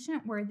the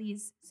ancient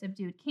worthies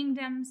subdued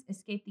kingdoms,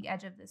 escaped the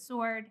edge of the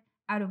sword,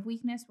 out of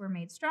weakness were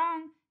made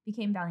strong,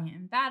 became valiant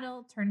in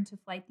battle, turned to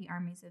flight the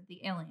armies of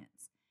the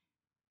aliens.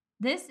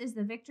 This is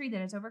the victory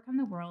that has overcome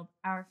the world,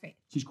 our faith.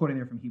 She's quoting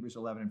there from Hebrews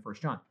 11 and 1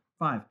 John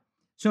 5.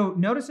 So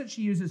notice that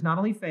she uses not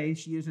only faith,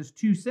 she uses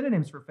two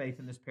synonyms for faith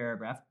in this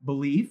paragraph,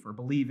 belief or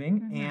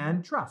believing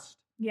and trust.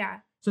 Yeah.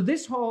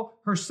 So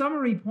her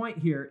summary point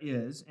here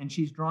is, and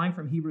she's drawing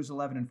from Hebrews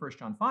 11 and 1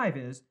 John 5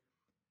 is,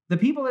 the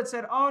people that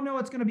said, oh no,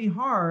 it's going to be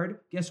hard,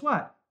 guess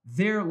what?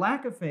 Their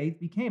lack of faith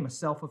became a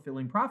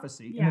self-fulfilling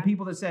prophecy. Yeah. And the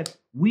people that said,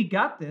 we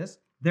got this,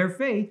 their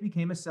faith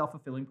became a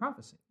self-fulfilling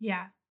prophecy.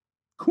 Yeah.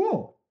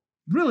 Cool.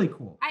 Really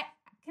cool.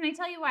 Can I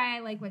tell you why I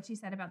like what she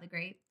said about the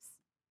grapes?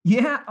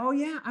 Yeah. Oh,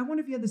 yeah. I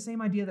wonder if you had the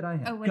same idea that I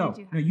had. Oh, what go. did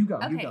you have? No, you go.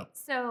 Okay, You go.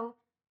 so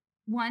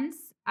once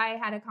I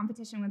had a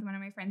competition with one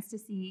of my friends to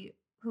see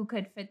who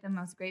could fit the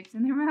most grapes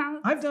in their mouth.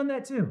 I've done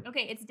that too.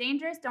 Okay, it's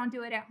dangerous. Don't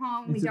do it at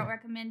home. We don't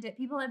recommend it.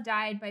 People have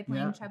died by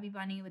playing Chubby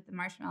Bunny with the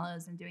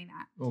marshmallows and doing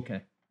that.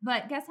 Okay.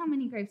 But guess how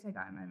many grapes I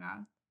got in my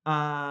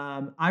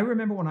mouth? I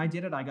remember when I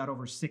did it, I got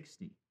over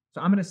 60.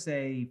 So I'm going to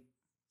say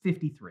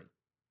 53.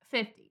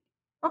 50.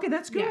 Okay,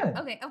 that's good.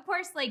 Yeah. Okay, of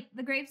course, like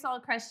the grapes all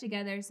crushed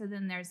together, so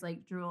then there's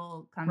like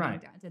drool coming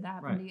down. Did that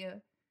happen to you?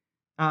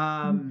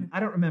 I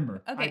don't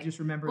remember. Okay. I just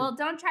remember. Well,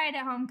 don't try it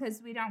at home because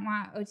we don't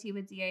want OT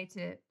with DA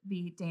to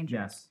be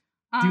dangerous.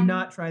 Yes. Do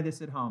not try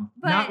this at home.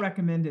 but- Not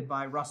recommended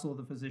by Russell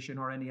the physician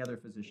or any other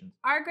physician.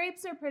 Our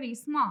grapes are pretty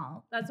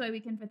small. That's why we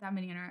can fit that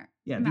many in our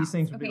Yeah, mouths. these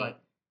things would be like.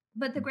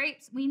 But the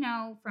grapes we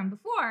know from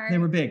before, They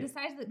were big. The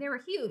size that they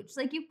were huge.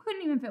 Like you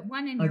couldn't even fit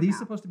one in Are your these mouth.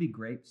 supposed to be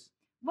grapes?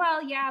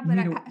 Well, yeah, but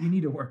You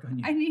need to work on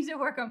your. I need to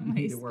work on you my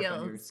need to skills. work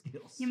on your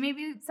skills. Yeah,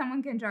 maybe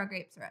someone can draw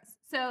grapes for us.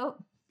 So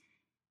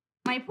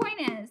my point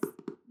is,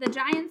 the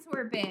giants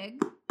were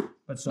big,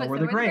 But so were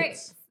the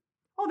grapes.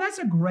 Oh, that's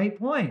a great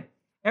point.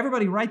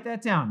 Everybody, write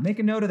that down. Make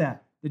a note of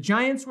that. The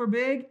giants were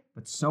big,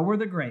 but so were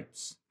the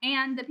grapes.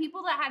 And the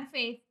people that had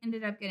faith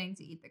ended up getting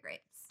to eat the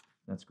grapes.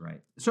 That's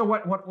great. So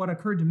what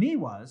occurred to me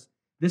was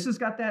this has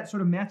got that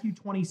sort of Matthew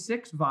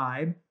 26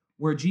 vibe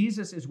where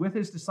Jesus is with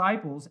his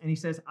disciples and he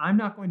says, I'm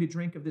not going to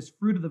drink of this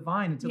fruit of the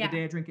vine until the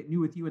day I drink it new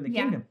with you in the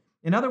kingdom.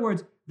 In other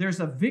words, there's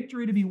a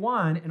victory to be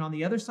won, and on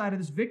the other side of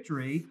this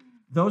victory,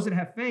 those that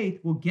have faith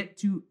will get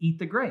to eat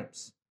the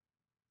grapes.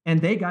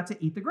 And they got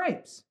to eat the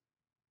grapes.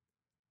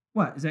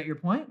 What? Is that your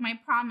point? My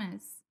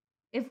promise.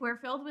 If we're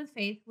filled with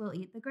faith, we'll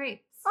eat the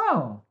grapes.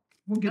 Oh,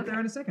 we'll get there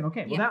in a second.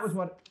 Okay, well, that was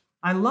what...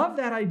 I love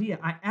that idea.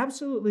 I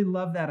absolutely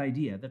love that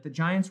idea that the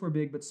giants were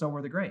big, but so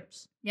were the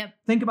grapes. Yep.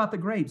 Think about the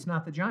grapes,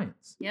 not the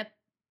giants. Yep.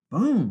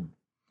 Boom.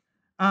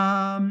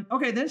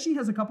 Okay, then she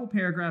has a couple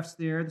paragraphs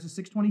there. This is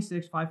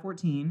 626,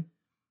 514,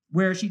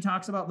 where she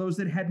talks about those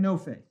that had no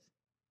faith.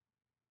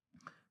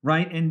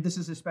 Right? And this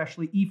is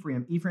especially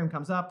Ephraim. Ephraim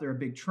comes up. They're a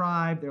big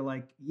tribe. They're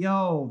like,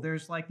 yo,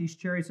 there's like these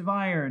chariots of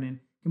iron. And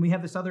can we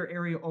have this other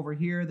area over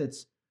here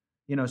that's,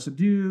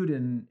 subdued?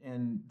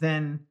 And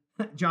then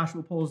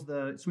Joshua pulls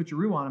the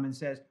switcheroo on him and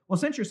says, well,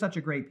 since you're such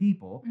a great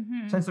people,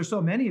 since there's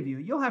so many of you,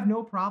 you'll have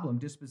no problem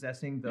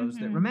dispossessing those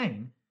that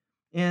remain.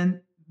 And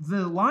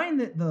the line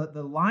that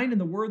the line and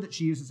the word that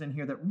she uses in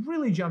here that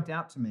really jumped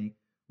out to me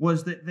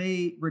was that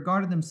they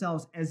regarded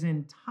themselves as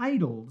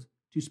entitled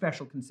to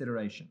special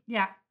consideration.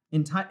 Yeah.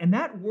 And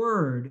that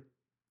word,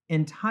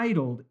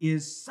 entitled,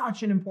 is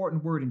such an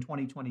important word in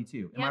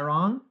 2022. Am I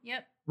wrong?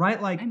 Yep. Right?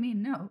 Like, I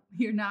mean, no,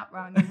 you're not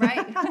wrong. You're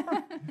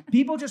right.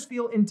 People just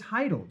feel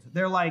entitled.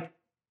 They're like,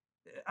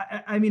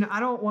 I mean,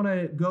 I don't want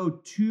to go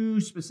too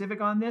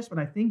specific on this, but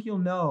I think you'll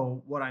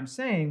know what I'm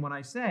saying when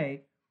I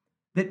say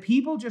that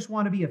people just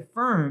want to be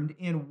affirmed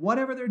in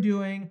whatever they're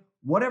doing,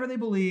 whatever they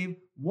believe,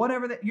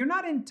 you're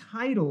not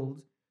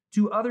entitled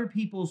to other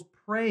people's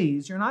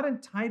praise. You're not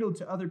entitled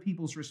to other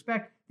people's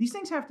respect. These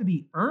things have to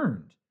be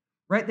earned,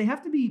 right? They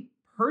have to be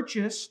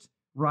purchased,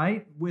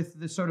 right, with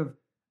the sort of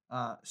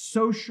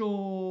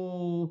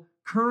social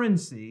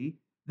currency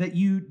that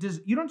you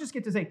don't just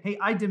get to say, hey,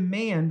 I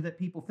demand that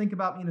people think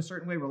about me in a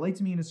certain way, relate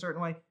to me in a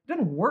certain way. It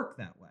doesn't work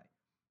that way.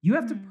 You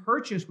have to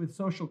purchase with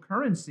social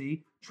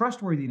currency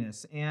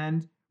trustworthiness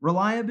and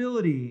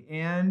reliability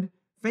and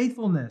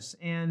faithfulness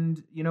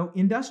and,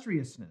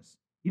 industriousness.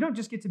 You don't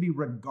just get to be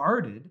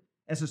regarded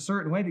as a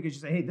certain way because you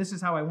say, hey, this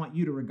is how I want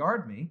you to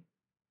regard me.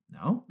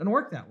 No, it doesn't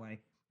work that way.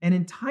 And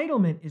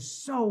entitlement is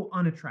so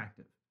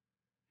unattractive.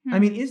 I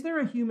mean, is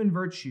there a human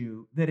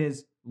virtue that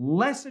is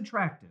less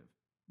attractive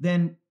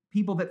than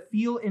people that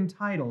feel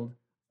entitled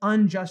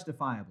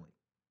unjustifiably?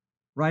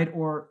 right?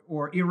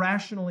 Or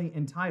irrationally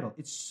entitled.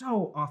 It's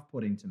so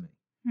off-putting to me.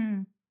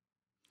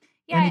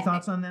 Yeah. Any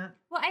thoughts on that?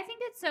 Well, I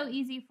think it's so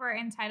easy for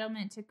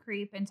entitlement to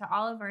creep into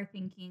all of our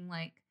thinking.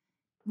 Like,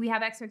 we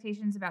have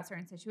expectations about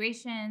certain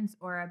situations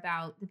or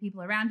about the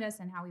people around us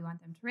and how we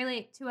want them to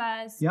relate to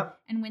us. Yep.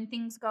 And when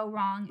things go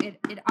wrong,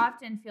 it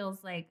often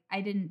feels like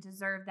I didn't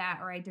deserve that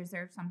or I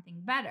deserve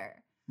something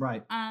better.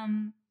 Right.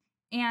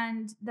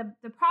 And the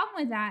problem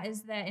with that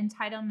is that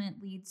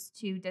entitlement leads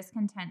to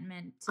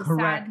discontentment, to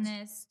Correct.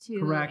 sadness, to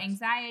Correct.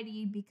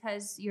 anxiety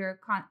because you're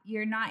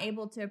not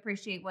able to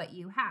appreciate what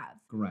you have.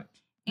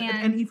 Correct.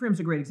 And Ephraim's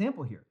a great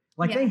example here.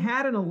 Like they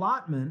had an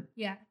allotment,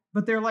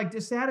 but they're like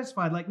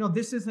dissatisfied. Like, no,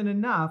 this isn't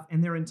enough.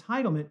 And their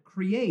entitlement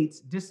creates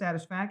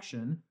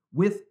dissatisfaction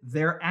with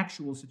their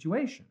actual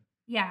situation.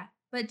 Yeah.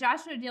 But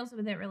Joshua deals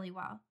with it really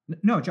well.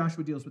 No,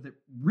 Joshua deals with it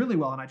really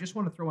well. And I just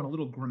want to throw in a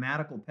little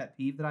grammatical pet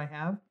peeve that I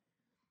have.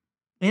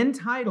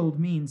 Entitled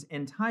means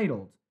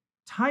entitled.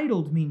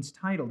 Titled means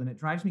titled. And it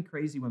drives me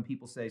crazy when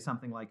people say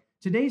something like,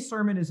 today's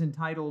sermon is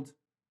entitled,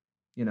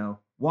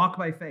 Walk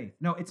by Faith.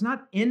 No, it's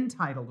not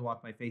entitled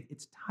Walk by Faith.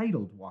 It's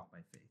titled Walk by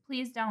Faith.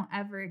 Please don't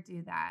ever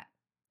do that,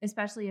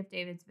 especially if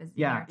David's visiting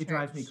Yeah, our church. it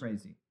drives me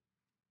crazy.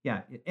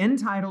 Yeah,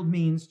 entitled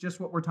means just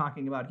what we're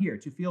talking about here,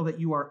 to feel that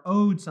you are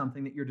owed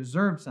something, that you're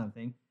deserved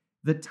something.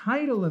 The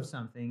title of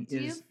something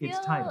is its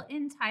title. Do you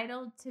feel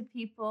entitled to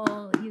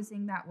people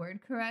using that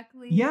word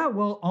correctly? Yeah,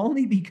 well,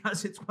 only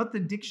because it's what the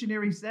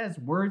dictionary says.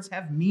 Words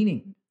have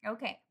meaning.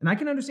 Okay. And I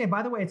can understand,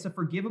 by the way, it's a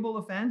forgivable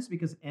offense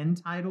because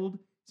entitled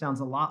sounds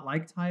a lot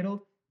like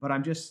titled, but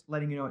I'm just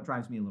letting you know it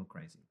drives me a little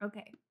crazy.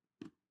 Okay.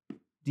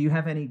 Do you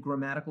have any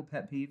grammatical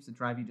pet peeves that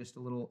drive you just a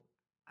little?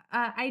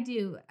 I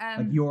do.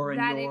 Like your and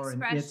that your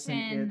and it's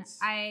and it's.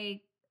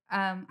 I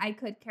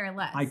could care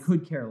less. I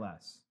could care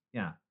less.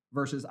 Yeah.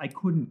 Versus I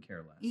couldn't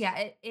care less.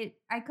 Yeah,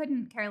 I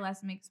couldn't care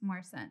less makes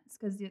more sense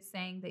because it's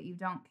saying that you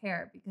don't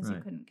care because you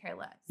couldn't care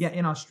less. Yeah,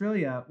 in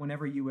Australia,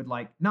 whenever you would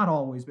not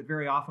always, but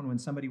very often when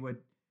somebody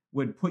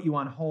would put you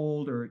on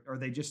hold or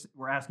they just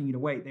were asking you to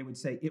wait, they would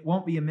say, it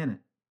won't be a minute.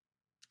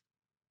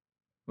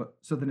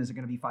 So then is it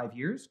going to be 5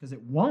 years? Because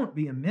it won't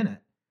be a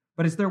minute.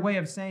 But it's their way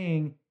of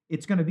saying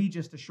it's going to be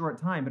just a short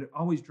time, but it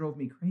always drove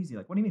me crazy.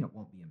 Like, what do you mean it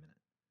won't be a minute?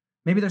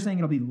 Maybe they're saying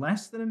it'll be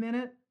less than a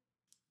minute?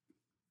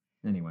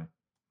 Anyway.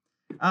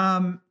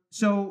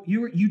 So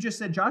you just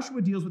said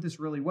Joshua deals with this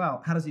really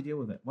well. How does he deal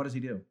with it? What does he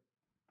do?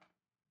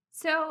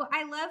 So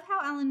I love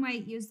how Ellen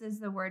White uses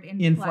the word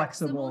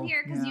inflexible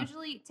here because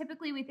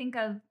typically we think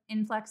of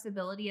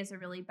inflexibility as a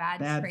really bad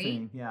trait.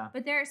 Thing, yeah.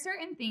 But there are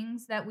certain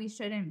things that we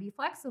shouldn't be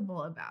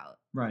flexible about.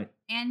 Right.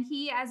 And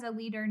he, as a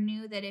leader,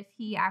 knew that if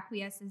he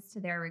acquiesces to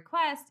their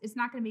request, it's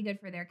not going to be good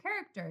for their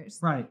characters.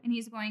 Right. And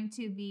he's going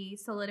to be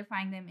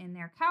solidifying them in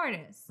their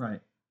cowardice.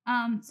 Right.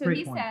 So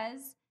Great point.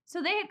 Says,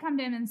 so they had come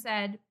to him and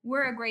said,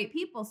 we're a great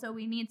people, so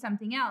we need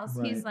something else.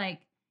 Right. He's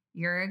like,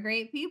 you're a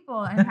great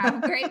people and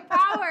have great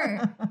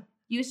power.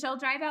 You shall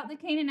drive out the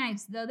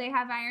Canaanites, though they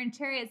have iron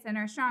chariots and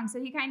are strong. So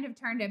he kind of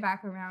turned it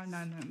back around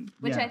on them,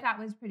 which I thought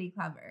was pretty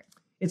clever.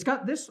 It's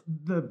got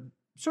the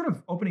sort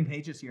of opening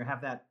pages here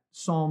have that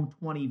Psalm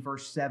 20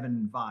 verse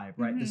 7 vibe,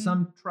 right? Mm-hmm.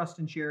 Some trust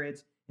in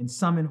chariots and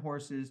some in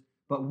horses,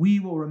 but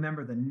we will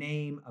remember the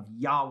name of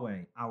Yahweh,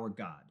 our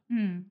God,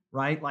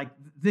 right? Like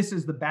this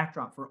is the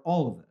backdrop for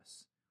all of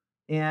this.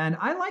 And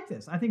I like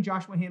this. I think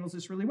Joshua handles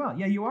this really well.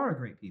 Yeah, you are a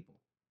great people.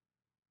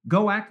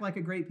 Go act like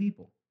a great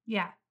people.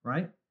 Yeah.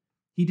 Right?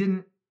 He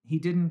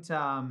didn't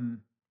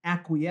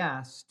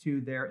acquiesce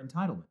to their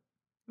entitlement.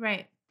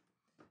 Right.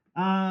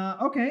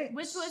 Okay.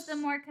 Which was the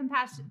more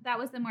compassionate. That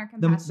was the more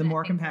compassionate. The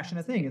more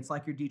compassionate thing. It's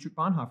like your Dietrich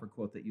Bonhoeffer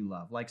quote that you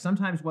love. Like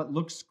sometimes what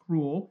looks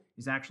cruel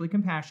is actually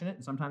compassionate,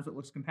 and sometimes what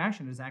looks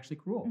compassionate is actually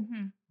cruel.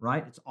 Mm-hmm.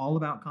 Right? It's all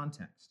about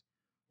context.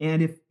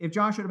 And if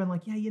Joshua would have been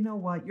like, yeah, you know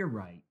what, you're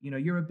right.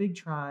 You're a big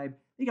tribe.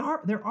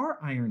 There are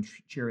iron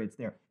chariots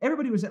there.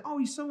 Everybody was like, oh,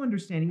 he's so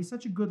understanding. He's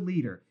such a good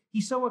leader.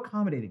 He's so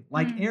accommodating,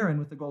 like Aaron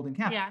with the golden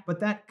calf. Yeah. But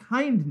that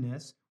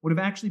kindness would have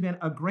actually been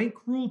a great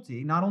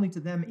cruelty, not only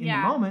to them in the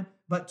moment,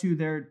 but to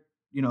their,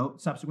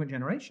 subsequent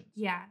generations.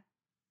 Yeah.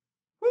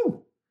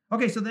 Woo.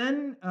 Okay, so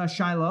then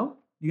Shiloh.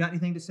 You got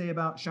anything to say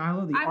about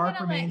Shiloh? The ark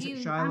remains at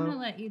Shiloh. I'm going to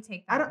let you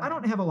take that. I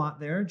don't have a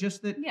lot there.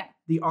 Just that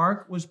the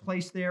ark was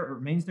placed there, or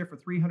remains there for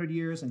 300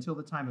 years until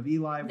the time of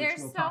Eli.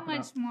 There's so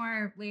much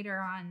more later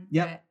on.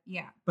 Yep.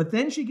 But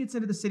then she gets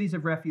into the cities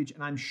of refuge,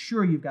 and I'm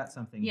sure you've got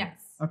something. Yes.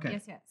 Here.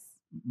 Okay. Yes.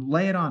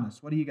 Lay it on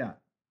us. What do you got?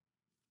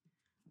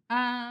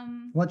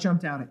 What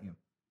jumped out at you?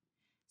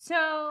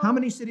 So how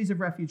many cities of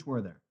refuge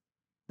were there?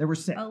 There were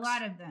 6. A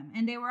lot of them.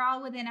 And they were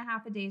all within a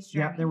half a day's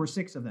journey. Yeah, there were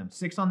 6 of them.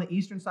 6 on the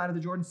eastern side of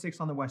the Jordan, 6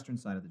 on the western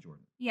side of the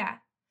Jordan. Yeah.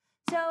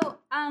 So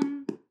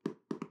one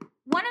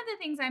of the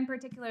things I'm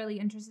particularly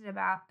interested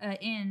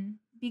in,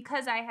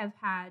 because I have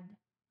had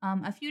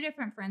a few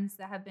different friends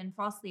that have been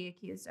falsely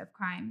accused of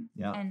crime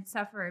and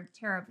suffered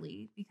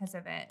terribly because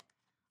of it.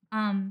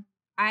 I'm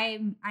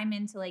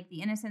into like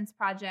the Innocence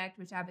Project,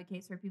 which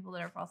advocates for people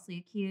that are falsely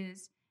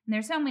accused. And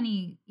there's so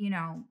many,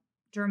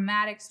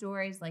 dramatic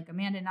stories like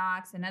Amanda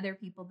Knox and other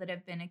people that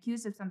have been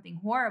accused of something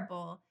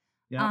horrible.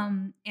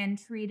 and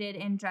treated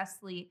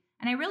unjustly.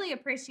 And I really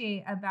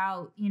appreciate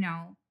about,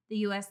 the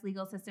U.S.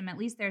 legal system, at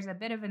least there's a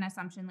bit of an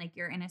assumption like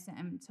you're innocent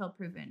until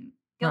proven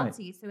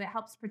guilty. Right. So it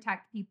helps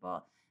protect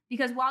people.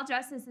 Because while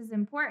justice is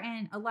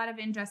important, a lot of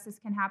injustice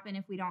can happen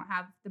if we don't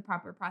have the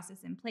proper process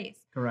in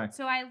place. Correct.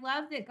 So I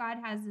love that God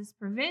has this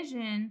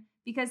provision,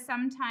 because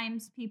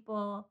sometimes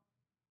people,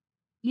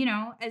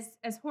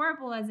 as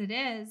horrible as it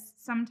is,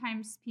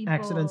 sometimes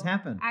accidents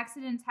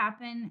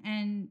happen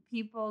and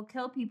people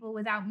kill people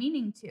without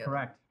meaning to.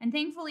 Correct. And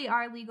thankfully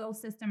our legal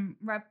system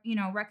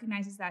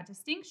recognizes that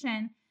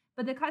distinction.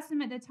 But the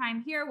custom at the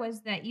time here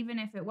was that even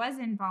if it was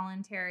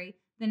involuntary,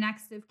 the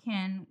next of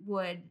kin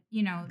would,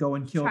 go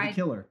and kill the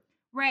killer.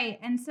 Right.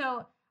 And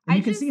so and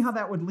you can see how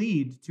that would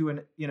lead to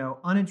an,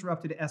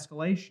 uninterrupted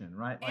escalation,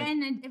 right?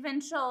 And an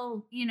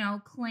eventual,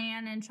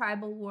 clan and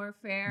tribal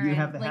warfare. You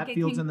have the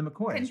Hatfields and the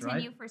McCoys,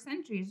 continue right? For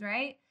centuries,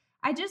 right?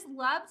 I just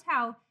loved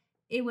how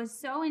it was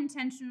so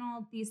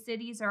intentional. These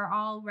cities are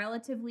all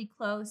relatively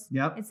close.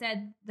 Yep. It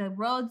said the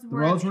roads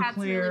were kept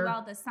clear. Really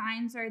well. The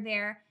signs are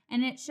there.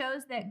 And it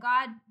shows that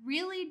God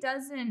really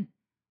doesn't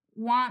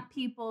want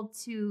people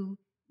to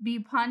be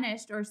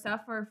punished or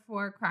suffer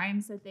for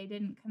crimes that they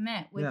didn't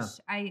commit, which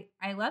I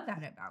love that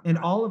about And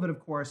God. all of it, of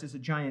course, is a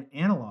giant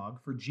analog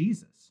for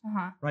Jesus,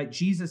 right?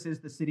 Jesus is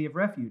the city of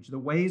refuge. The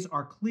ways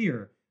are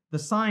clear. The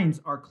signs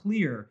are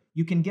clear.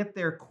 You can get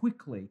there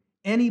quickly.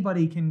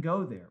 Anybody can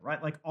go there,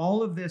 right? Like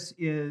all of this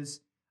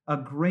is a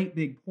great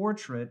big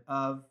portrait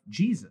of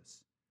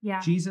Jesus. Yeah.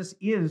 Jesus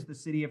is the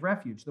city of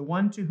refuge, the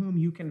one to whom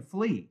you can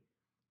flee,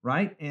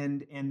 right?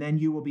 And then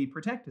you will be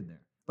protected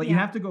there. But you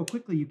have to go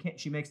quickly. You can't.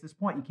 She makes this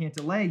point. You can't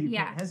delay. You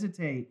can't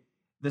hesitate.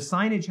 The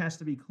signage has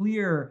to be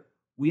clear.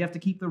 We have to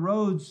keep the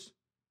roads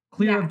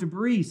clear of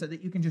debris so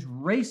that you can just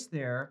race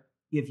there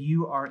if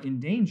you are in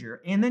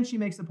danger. And then she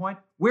makes the point,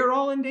 we're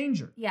all in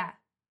danger. Yeah.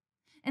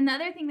 And the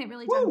other thing that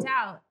really jumped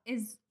out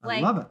is I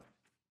love it.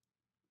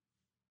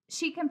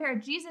 She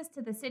compared Jesus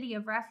to the city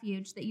of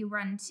refuge that you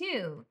run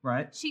to.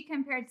 Right. She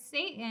compared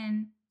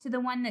Satan to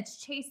the one that's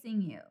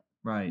chasing you.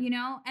 Right.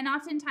 And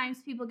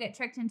oftentimes people get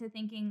tricked into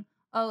thinking,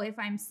 oh, if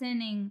I'm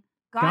sinning,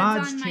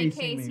 God's on my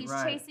case. He's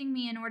chasing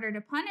me in order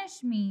to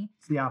punish me.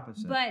 It's the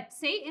opposite. But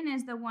Satan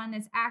is the one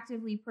that's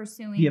actively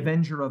pursuing. The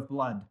avenger of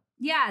blood.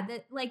 Yeah,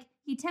 that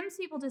he tempts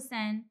people to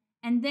sin,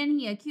 and then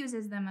he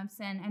accuses them of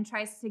sin and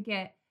tries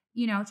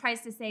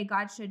to say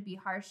God should be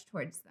harsh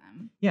towards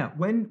them. Yeah,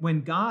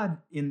 when God,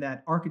 in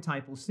that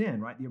archetypal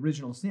sin, right, the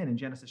original sin in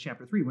Genesis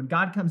chapter 3, when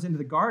God comes into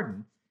the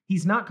garden,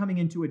 he's not coming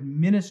in to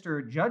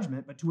administer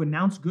judgment, but to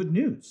announce good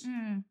news.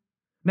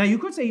 Now, you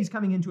could say he's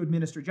coming in to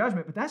administer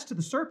judgment, but that's to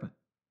the serpent,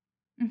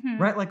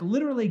 right? Like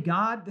literally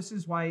God, this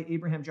is why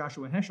Abraham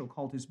Joshua Heschel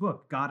called his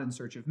book God in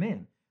Search of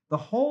Man. The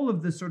whole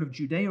of the sort of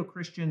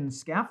Judeo-Christian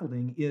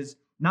scaffolding is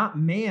not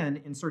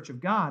man in search of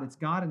God, it's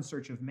God in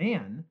search of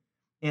man.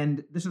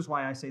 And this is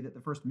why I say that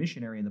the first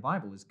missionary in the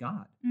Bible is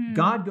God.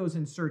 God goes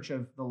in search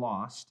of the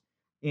lost,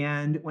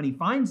 and when he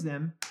finds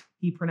them,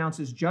 he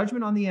pronounces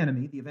judgment on the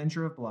enemy, the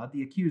avenger of blood,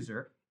 the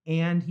accuser,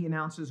 and he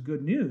announces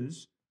good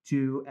news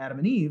to Adam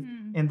and Eve.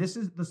 And this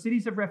is the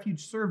cities of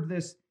refuge served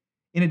this,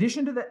 in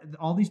addition to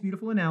all these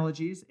beautiful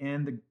analogies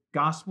and the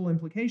gospel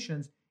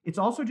implications, it's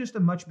also just a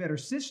much better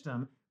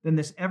system than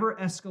this ever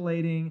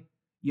escalating,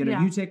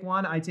 you take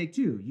one, I take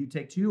two, you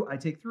take two, I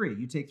take three,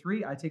 you take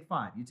three, I take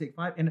five, you take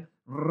five, and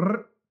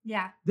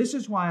this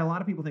is why a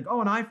lot of people think,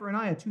 oh, an eye for an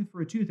eye, a tooth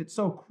for a tooth, it's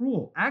so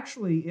cruel.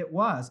 Actually, it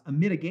was a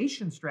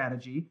mitigation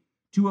strategy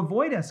to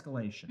avoid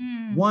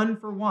escalation. One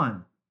for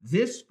one,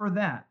 this for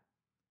that.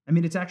 I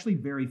mean, it's actually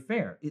very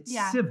fair. It's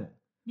civil.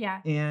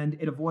 Yeah. And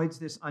it avoids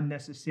this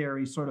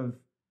unnecessary sort of,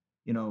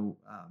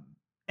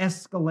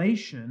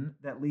 escalation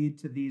that lead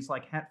to these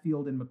like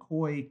Hatfield and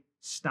McCoy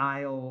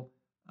style,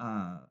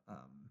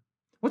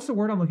 what's the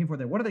word I'm looking for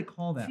there? What do they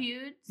call that?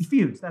 Feuds.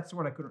 Feuds. That's the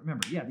word I couldn't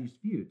remember. Yeah, these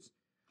feuds.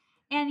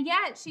 And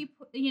yet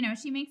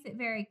she makes it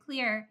very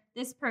clear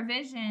this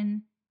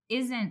provision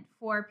isn't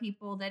for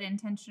people that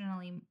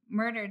intentionally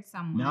murdered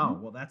someone. No,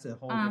 well, that's a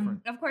whole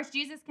different. Of course,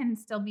 Jesus can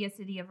still be a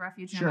city of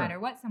refuge no matter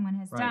what someone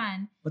has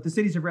done. But the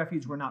cities of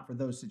refuge were not for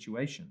those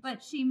situations.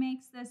 But she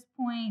makes this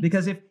point.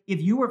 Because if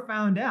you were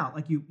found out,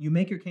 like you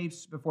make your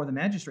case before the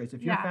magistrates,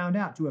 if you're found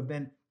out to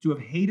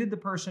have hated the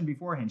person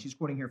beforehand, she's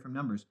quoting here from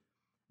Numbers,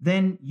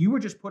 then you were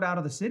just put out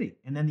of the city,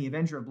 and then the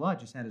avenger of blood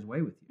just had his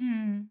way with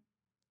you.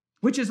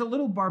 Which is a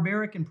little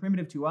barbaric and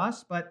primitive to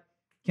us, but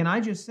can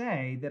I just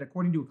say that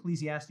according to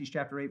Ecclesiastes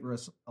chapter 8,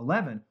 verse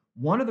 11,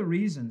 one of the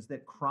reasons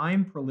that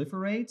crime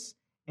proliferates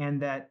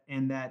and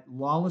that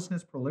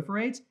lawlessness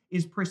proliferates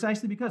is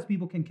precisely because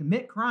people can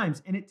commit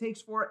crimes and it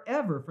takes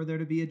forever for there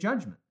to be a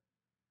judgment.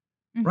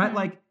 Right?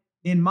 Like,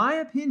 in my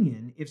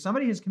opinion, if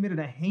somebody has committed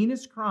a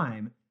heinous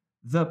crime,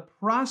 the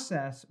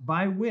process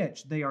by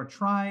which they are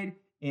tried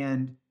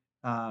and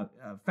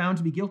found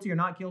to be guilty or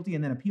not guilty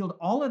and then appealed,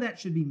 all of that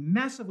should be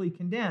massively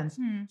condensed.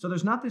 So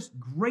there's not this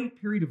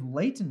great period of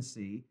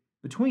latency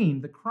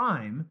between the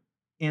crime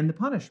and the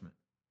punishment.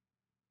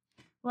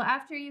 Well,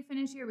 after you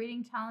finish your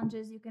reading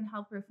challenges, you can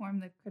help reform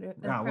the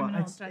criminal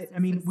justice I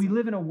mean, system. we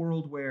live in a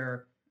world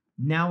where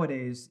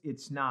nowadays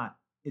it's not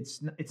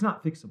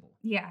fixable.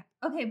 Yeah.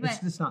 Okay, but It's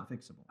just not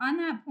fixable. on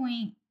that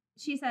point,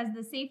 she says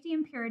the safety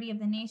and purity of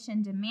the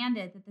nation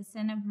demanded that the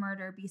sin of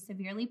murder be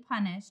severely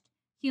punished.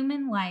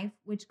 Human life,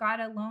 which God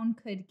alone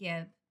could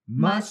give,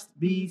 must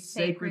be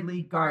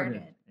sacredly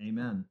guarded.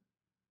 Amen.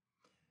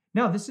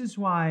 Now, this is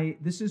why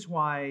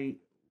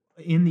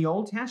in the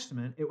Old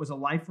Testament, it was a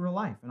life for a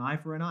life, an eye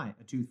for an eye,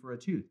 a tooth for a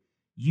tooth.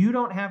 You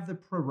don't have the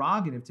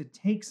prerogative to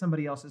take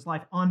somebody else's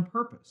life on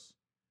purpose,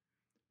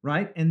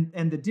 right?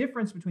 And the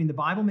difference between the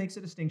Bible makes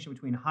a distinction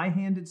between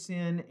high-handed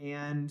sin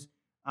and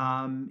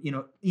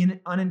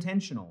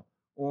unintentional,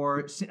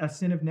 or a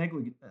sin of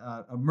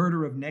a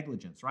murder of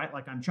negligence, right?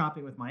 Like I'm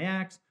chopping with my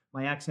axe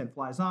head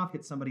flies off,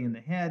 hits somebody in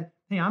the head.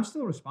 Hey, I'm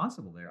still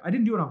responsible there. I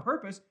didn't do it on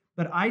purpose,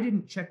 but I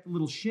didn't check the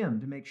little shim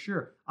to make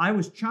sure. I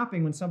was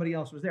chopping when somebody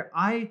else was there.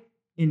 I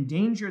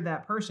endangered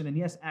that person, and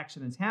yes,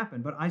 accidents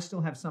happen, but I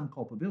still have some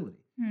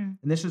culpability. And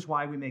this is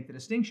why we make the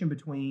distinction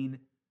between,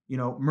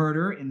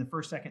 murder in the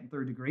first, second, and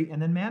third degree,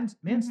 and then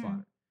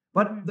manslaughter.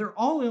 But they're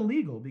all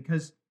illegal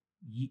because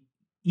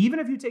even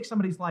if you take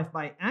somebody's life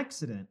by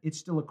accident, it's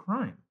still a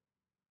crime.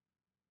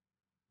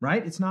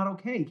 Right? It's not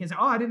okay. You can't say,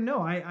 I didn't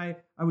know. I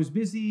was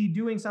busy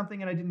doing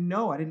something and I didn't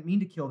know. I didn't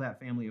mean to kill that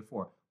family of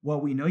 4. Well,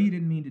 we know you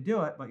didn't mean to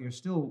do it, but you're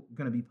still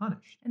going to be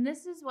punished. And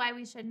this is why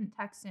we shouldn't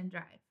text and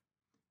drive.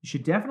 You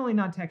should definitely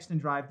not text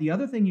and drive. The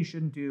other thing you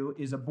shouldn't do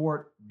is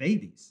abort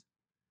babies.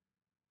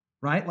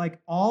 Right? Like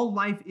all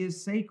life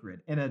is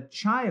sacred, and a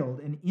child,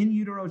 an in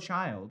utero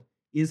child,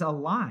 is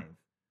alive.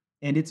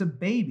 And it's a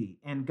baby,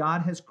 and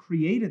God has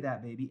created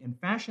that baby and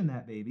fashioned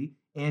that baby,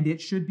 and it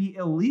should be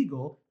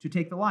illegal to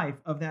take the life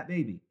of that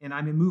baby. And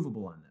I'm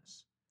immovable on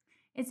this.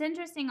 It's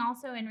interesting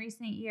also in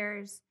recent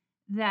years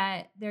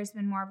that there's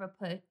been more of a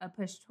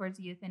push towards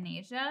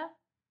euthanasia.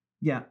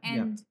 Yeah.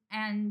 And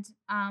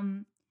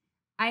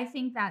I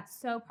think that's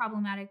so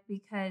problematic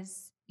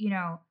because,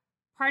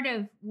 part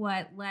of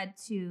what led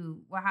to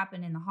what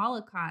happened in the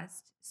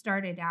Holocaust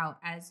started out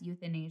as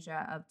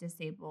euthanasia of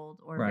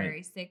disabled or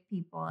very sick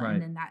people. Right.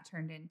 And then that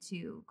turned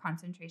into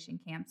concentration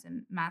camps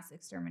and mass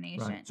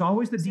extermination. Right. It's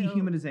always the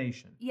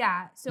dehumanization.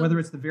 Yeah. So whether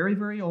it's the very,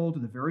 very old or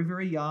the very,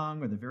 very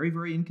young or the very,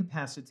 very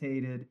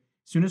incapacitated,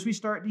 as soon as we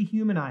start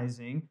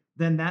dehumanizing,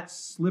 then that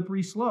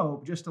slippery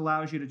slope just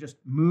allows you to just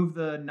move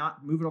it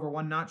over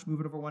one notch,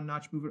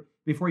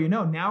 before you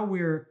know, now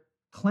we're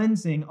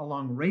cleansing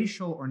along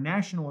racial or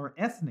national or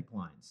ethnic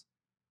lines.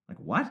 Like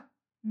what?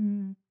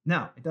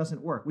 No, it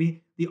doesn't work.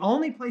 The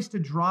only place to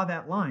draw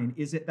that line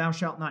is that thou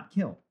shalt not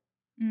kill.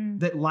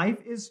 That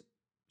life is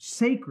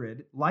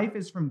sacred, life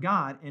is from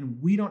God,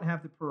 and we don't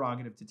have the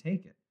prerogative to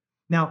take it.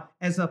 Now,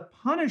 as a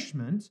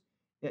punishment,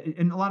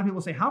 and a lot of people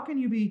say, how can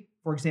you be,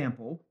 for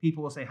example,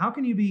 people will say, how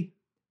can you be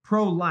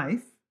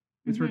pro-life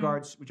with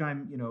regards, which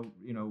I'm,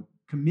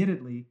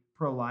 committedly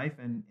pro-life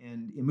and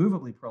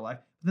immovably pro-life.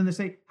 But then they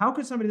say, how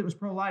could somebody that was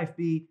pro-life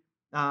be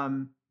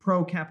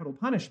pro-capital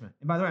punishment?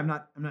 And by the way, I'm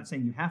not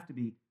saying you have to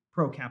be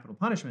pro-capital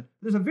punishment.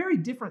 But there's a very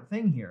different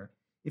thing here.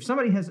 If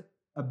somebody has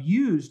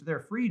abused their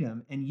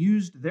freedom and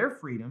used their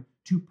freedom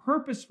to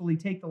purposefully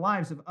take the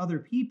lives of other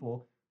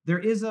people, there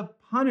is a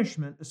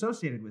punishment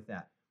associated with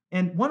that.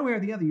 And one way or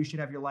the other, you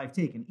should have your life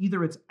taken.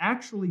 Either it's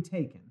actually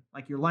taken,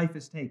 like your life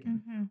is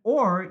taken,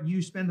 or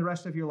you spend the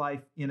rest of your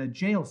life in a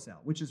jail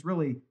cell, which is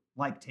really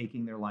like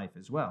taking their life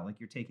as well. Like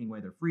you're taking away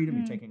their freedom,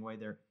 you're taking away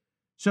their...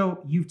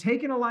 So you've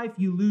taken a life,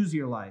 you lose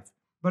your life.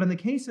 But in the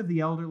case of the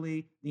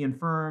elderly, the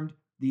infirmed,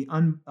 the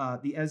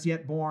as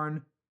yet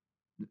born,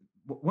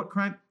 what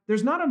crime?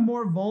 There's not a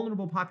more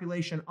vulnerable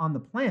population on the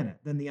planet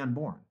than the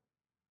unborn.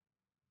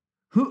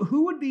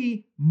 Who would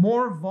be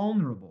more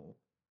vulnerable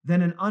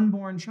than an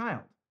unborn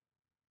child?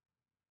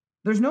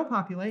 There's no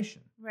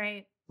population.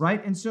 Right.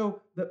 Right? And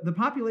so the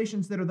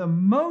populations that are the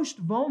most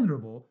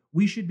vulnerable,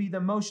 we should be the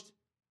most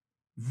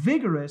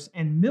vigorous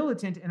and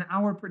militant in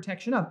our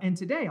protection of. And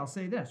today, I'll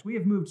say this, we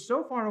have moved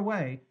so far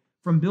away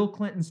from Bill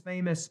Clinton's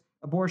famous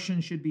abortion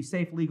should be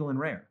safe, legal, and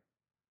rare.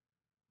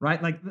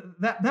 Right? Like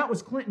that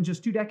was Clinton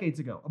just 2 decades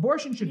ago.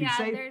 Abortion should be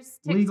safe, there's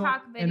legal,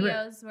 TikTok and rare.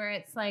 videos where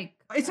it's like...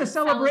 It's a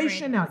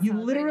celebration now. You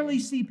literally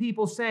see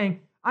people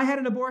saying, I had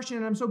an abortion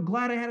and I'm so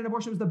glad I had an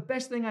abortion. It was the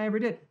best thing I ever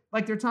did.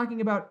 Like they're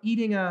talking about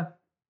eating a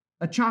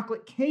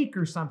chocolate cake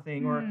or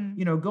something, or,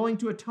 going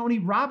to a Tony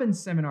Robbins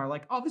seminar.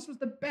 Like, oh, this was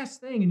the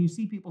best thing. And you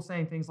see people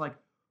saying things like,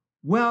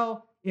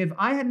 well, if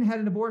I hadn't had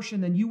an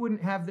abortion, then you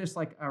wouldn't have this.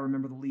 Like, I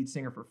remember the lead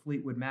singer for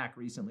Fleetwood Mac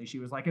recently. She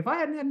was like, if I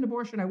hadn't had an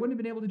abortion, I wouldn't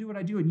have been able to do what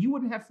I do. And you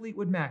wouldn't have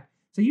Fleetwood Mac.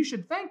 So you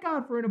should thank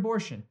God for an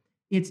abortion.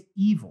 It's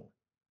evil.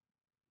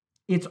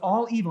 It's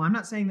all evil. I'm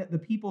not saying that the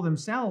people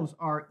themselves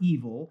are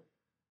evil,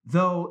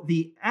 though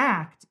the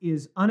act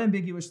is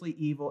unambiguously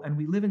evil. And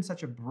we live in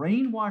such a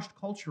brainwashed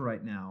culture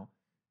right now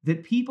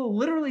that people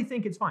literally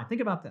think it's fine. Think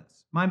about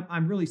this.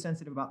 I'm really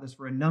sensitive about this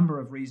for a number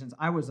of reasons.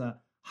 I was a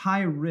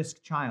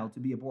high-risk child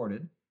to be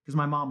aborted because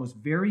my mom was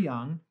very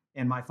young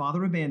and my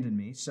father abandoned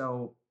me.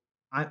 So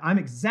I'm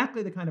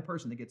exactly the kind of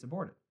person that gets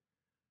aborted,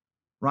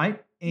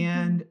 right?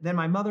 And then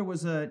my mother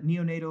was a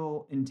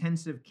neonatal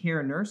intensive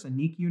care nurse, a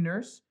NICU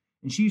nurse,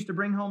 And she used to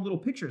bring home little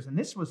pictures. And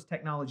this was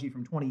technology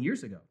from 20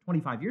 years ago,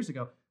 25 years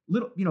ago,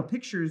 little,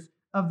 pictures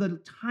of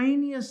the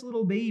tiniest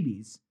little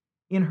babies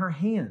in her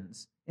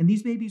hands. And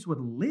these babies would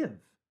live,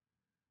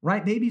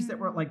 right? Babies that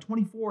were like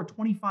 24,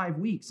 25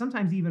 weeks,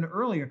 sometimes even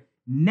earlier.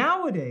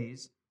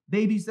 Nowadays,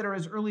 babies that are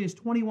as early as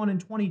 21 and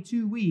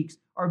 22 weeks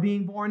are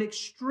being born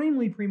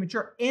extremely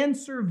premature and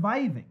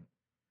surviving.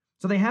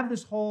 So they have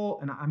this whole,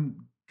 and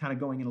I'm kind of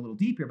going in a little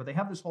deep here, but they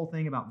have this whole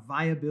thing about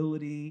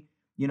viability,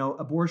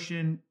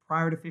 abortion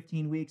prior to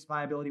 15 weeks,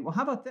 viability. Well,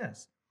 how about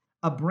this?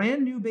 A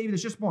brand new baby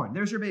that's just born.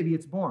 There's your baby,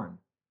 it's born.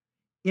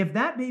 If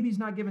that baby's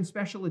not given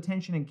special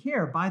attention and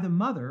care by the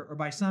mother or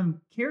by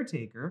some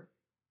caretaker,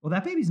 well,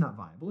 that baby's not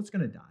viable. It's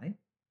going to die.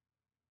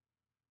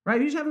 Right?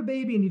 You just have a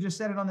baby and you just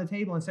set it on the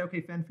table and say,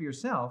 okay, fend for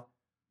yourself.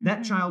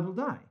 That child will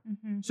die.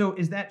 So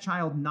is that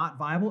child not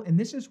viable? And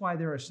this is why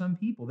there are some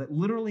people that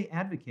literally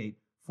advocate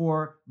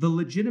for the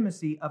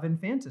legitimacy of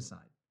infanticide.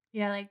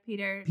 Yeah, like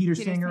Peter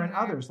Singer and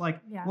others.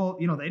 Like, well,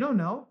 they don't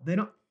know.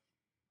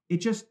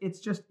 It's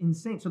just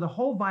insane. So the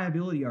whole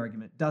viability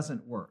argument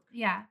doesn't work.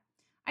 Yeah.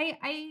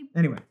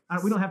 Anyway,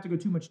 we don't have to go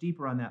too much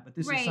deeper on that, but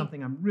this is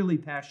something I'm really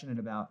passionate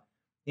about.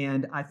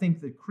 And I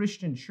think the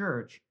Christian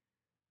church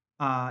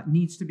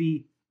needs to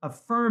be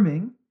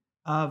affirming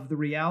of the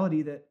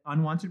reality that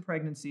unwanted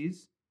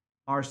pregnancies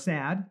are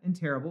sad and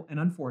terrible and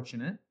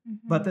unfortunate,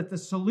 but that the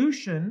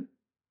solution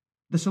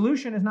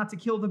is not to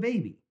kill the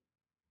baby.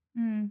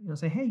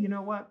 Say, hey, you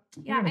know what?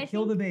 You're going to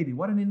kill the baby.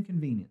 What an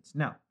inconvenience.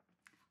 No.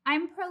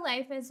 I'm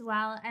pro-life as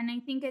well, and I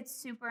think it's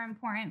super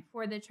important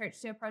for the church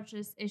to approach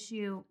this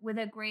issue with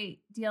a great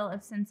deal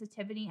of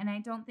sensitivity, and I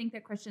don't think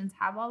that Christians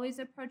have always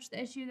approached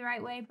the issue the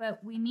right way, but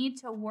we need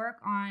to work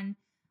on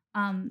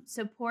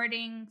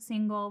supporting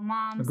single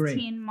moms,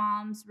 teen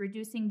moms,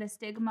 reducing the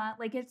stigma.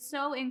 Like, it's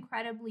so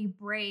incredibly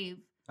brave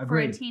for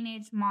a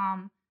teenage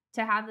mom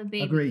to have a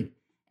baby. Agreed.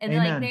 And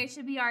Amen. Like, they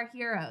should be our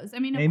heroes. I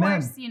mean, of Amen.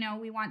 course,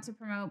 we want to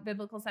promote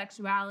biblical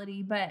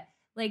sexuality, but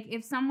like,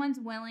 if someone's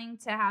willing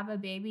to have a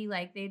baby,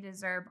 like, they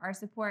deserve our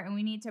support, and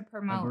we need to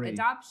promote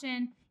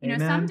adoption.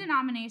 Amen. Some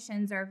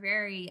denominations are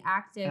very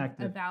active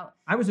about.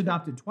 I was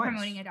adopted twice.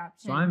 Promoting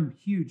adoption. So I'm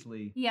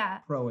hugely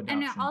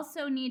pro-adoption. And I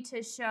also need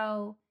to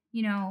show,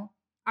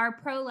 our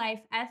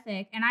pro-life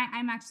ethic. And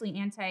I'm actually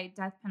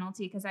anti-death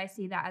penalty because I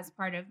see that as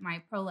part of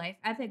my pro-life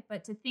ethic.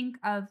 But to think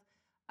of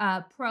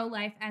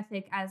pro-life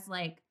ethic as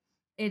like,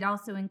 it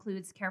also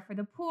includes care for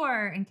the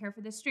poor and care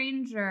for the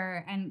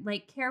stranger and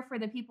like care for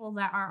the people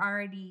that are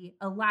already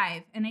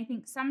alive. And I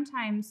think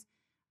sometimes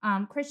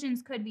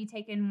Christians could be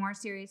taken more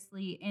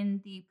seriously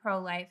in the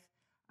pro-life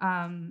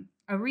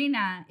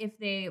arena if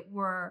they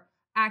were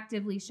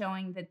actively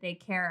showing that they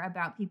care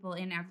about people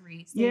in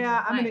every stage of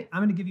life.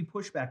 I'm gonna give you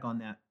pushback on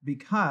that,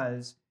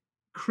 because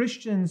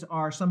Christians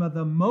are some of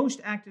the most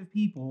active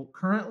people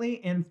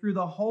currently and through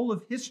the whole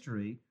of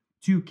history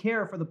to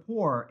care for the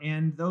poor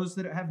and those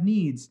that have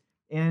needs.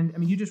 And I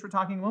mean, you just were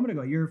talking a moment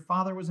ago, your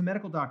father was a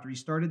medical doctor. He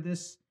started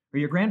this, or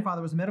your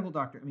grandfather was a medical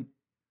doctor. I mean,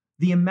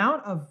 the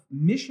amount of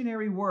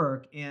missionary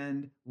work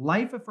and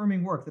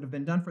life-affirming work that have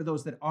been done for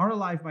those that are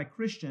alive by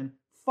Christian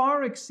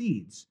far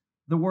exceeds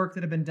the work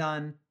that have been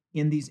done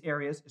in these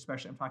areas,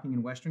 especially I'm talking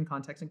in Western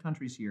contexts and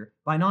countries here,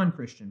 by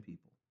non-Christian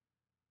people.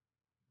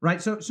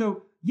 Right?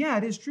 So yeah,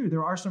 it is true.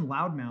 There are some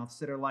loudmouths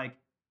that are like,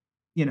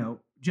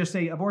 just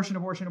say abortion,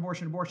 abortion,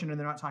 abortion, abortion, and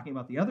they're not talking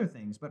about the other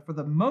things. But for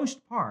the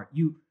most part,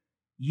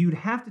 you'd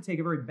have to take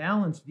a very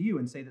balanced view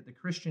and say that the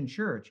Christian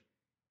church,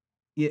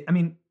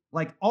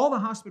 like all the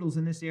hospitals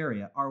in this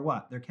area are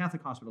what? They're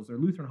Catholic hospitals, they're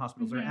Lutheran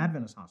hospitals, they're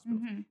Adventist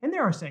hospitals, and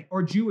there are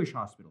or Jewish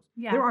hospitals.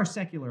 Yeah. There are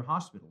secular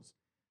hospitals.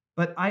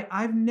 But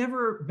I've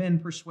never been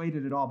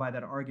persuaded at all by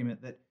that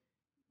argument that,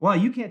 well,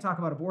 you can't talk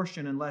about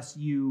abortion unless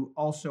you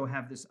also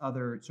have this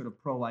other sort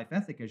of pro-life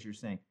ethic, as you're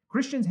saying.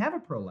 Christians have a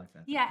pro-life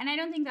ethic. Yeah, and I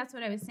don't think that's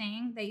what I was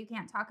saying, that you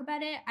can't talk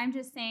about it. I'm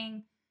just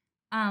saying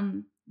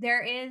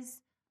there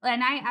is,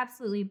 and I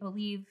absolutely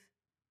believe,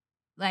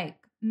 like,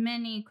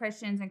 many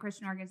Christians and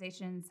Christian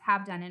organizations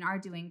have done and are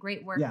doing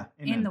great work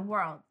in the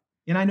world.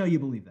 And I know you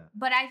believe that.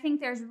 But I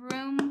think there's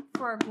room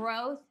for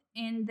growth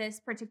in this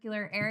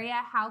particular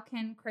area. How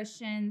can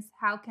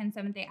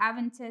Seventh-day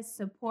Adventists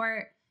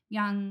support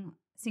young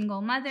single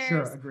mothers?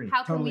 Sure, agree.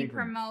 How can we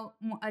promote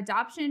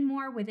adoption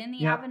more within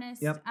the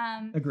Adventist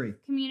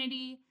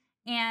community?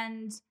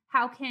 And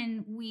how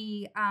can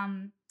we,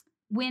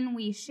 when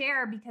we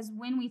share, because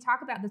when we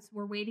talk about this,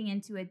 we're wading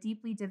into a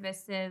deeply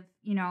divisive,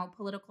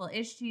 political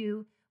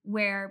issue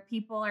where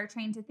people are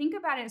trained to think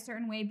about it a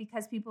certain way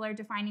because people are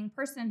defining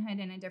personhood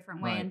in a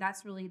different way. Right. And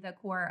that's really the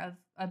core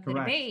of the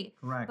debate.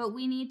 Correct. But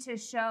we need to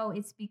show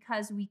it's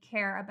because we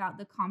care about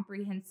the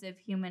comprehensive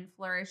human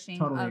flourishing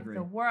of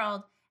the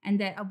world, and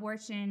that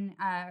abortion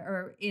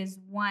is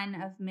one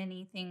of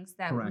many things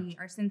that we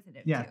are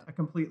sensitive to. Yeah, I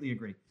completely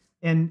agree.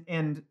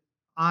 And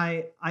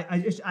I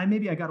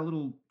maybe I got a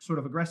little sort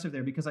of aggressive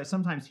there because I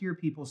sometimes hear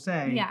people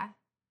say,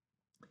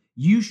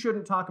 you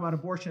shouldn't talk about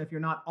abortion if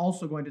you're not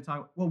also going to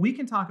talk. Well, we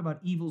can talk about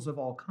evils of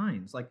all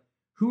kinds. Like,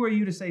 who are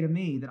you to say to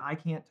me that I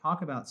can't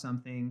talk about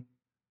something?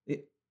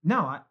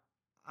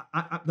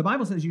 the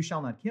Bible says you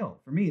shall not kill.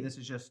 For me, this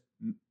is just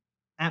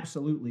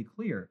absolutely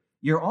clear.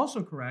 You're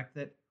also correct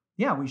that,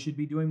 yeah, we should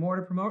be doing more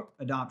to promote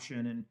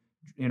adoption and,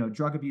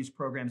 drug abuse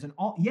programs and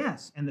all.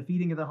 Yes. And the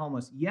feeding of the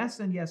homeless.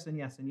 Yes. And yes. And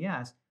yes. And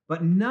yes.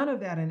 But none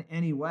of that in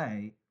any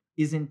way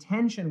is in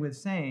tension with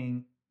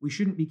saying we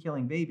shouldn't be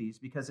killing babies,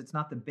 because it's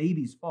not the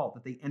baby's fault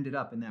that they ended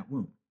up in that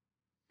womb.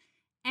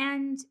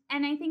 And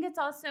I think it's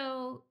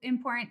also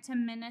important to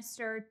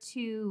minister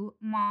to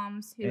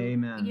moms who,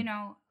 Amen.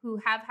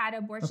 Who have had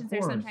abortions.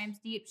 There's sometimes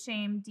deep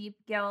shame, deep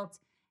guilt.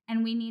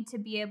 And we need to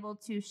be able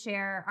to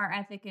share our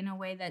ethic in a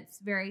way that's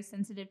very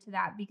sensitive to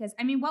that. Because,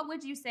 what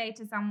would you say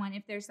to someone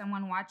if there's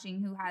someone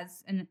watching who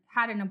has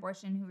had an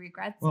abortion who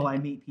regrets it? Well, I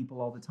meet people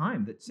all the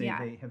time that say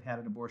they have had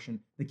an abortion.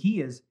 The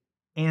key is,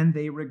 and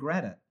they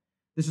regret it.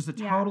 This is a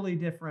totally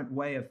different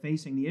way of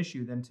facing the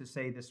issue than to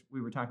say this, we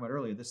were talking about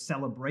earlier, the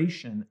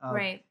celebration of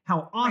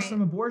how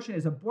awesome abortion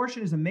is.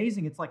 Abortion is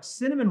amazing. It's like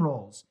cinnamon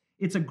rolls.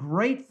 It's a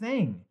great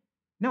thing.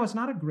 No, it's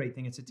not a great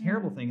thing. It's a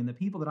terrible thing. And the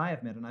people that I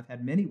have met, and I've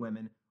had many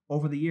women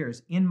over the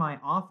years in my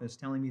office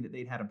telling me that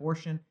they'd had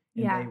abortion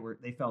and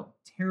they felt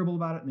terrible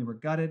about it and they were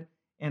gutted.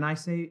 And I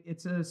say,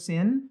 it's a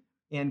sin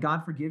and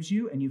God forgives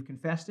you and you've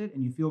confessed it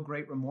and you feel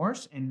great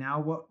remorse. And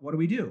now what do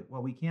we do?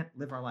 Well, we can't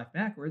live our life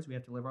backwards. We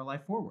have to live our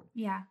life forward.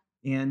 Yeah.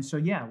 And so,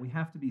 we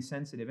have to be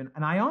sensitive.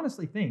 And I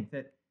honestly think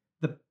that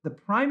the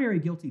primary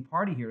guilty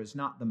party here is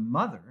not the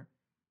mother.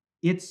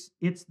 It's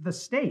the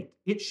state.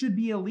 It should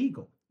be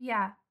illegal.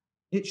 Yeah.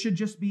 It should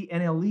just be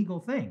an illegal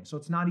thing. So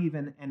it's not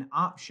even an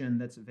option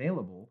that's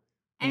available.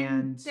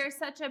 And there's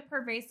such a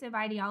pervasive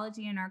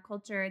ideology in our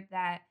culture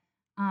that,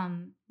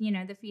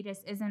 the fetus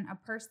isn't a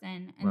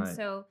person. And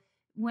so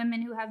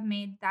women who have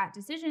made that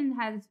decision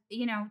have,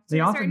 to they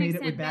a often certain made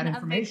extent, it with bad been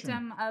information. A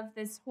victim of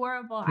this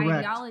horrible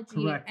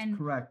ideology.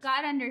 Correct.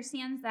 God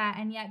understands that.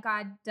 And yet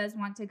God does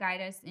want to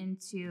guide us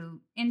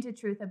into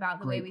truth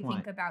about the way we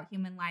think about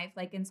human life.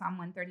 Like in Psalm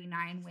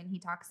 139, when he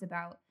talks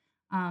about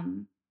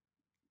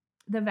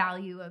the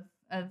value of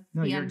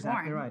the you're unborn.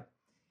 Exactly right.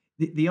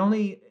 The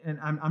only, and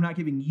I'm not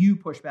giving you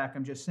pushback,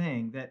 I'm just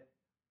saying that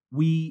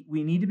we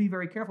need to be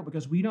very careful,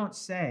 because we don't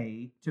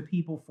say to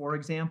people, for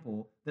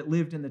example, that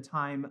lived in the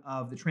time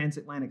of the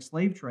transatlantic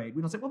slave trade,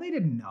 we don't say, well, they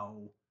didn't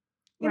know.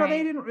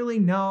 They didn't really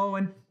know,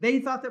 and they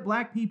thought that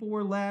black people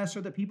were less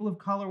or that people of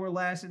color were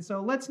less, and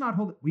so let's not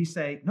hold it. We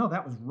say, no,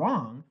 that was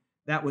wrong,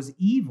 that was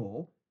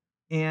evil,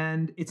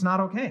 and it's not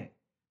okay.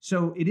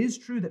 So it is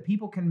true that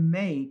people can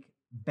make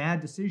bad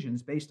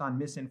decisions based on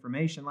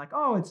misinformation, like,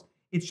 oh,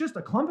 it's just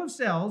a clump of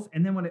cells,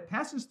 and then when it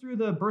passes through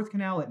the birth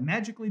canal, it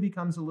magically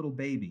becomes a little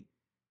baby.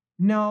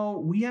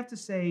 No, we have to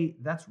say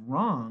that's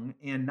wrong,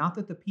 and not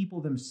that the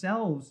people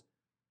themselves,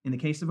 in the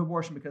case of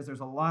abortion, because there's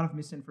a lot of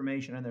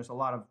misinformation and there's a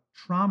lot of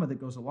trauma that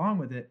goes along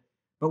with it,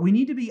 but we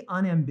need to be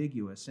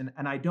unambiguous, and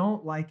I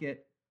don't like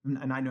it,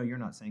 and I know you're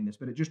not saying this,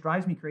 but it just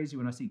drives me crazy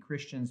when I see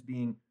Christians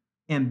being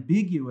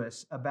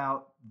ambiguous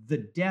about the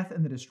death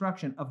and the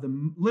destruction of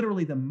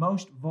literally the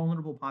most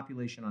vulnerable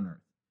population on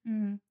earth.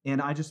 Mm-hmm.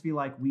 And I just feel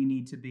like we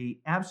need to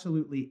be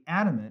absolutely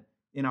adamant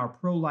in our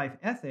pro-life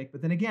ethic.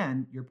 But then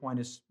again, your point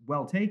is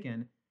well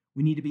taken.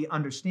 We need to be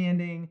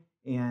understanding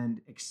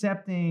and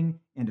accepting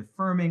and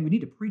affirming. We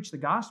need to preach the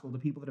gospel to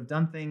people that have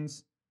done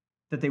things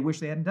that they wish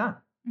they hadn't done.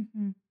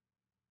 Mm-hmm.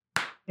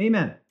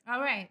 Amen.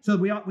 All right. So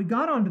we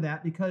got onto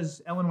that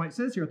because Ellen White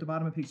says here at the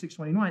bottom of page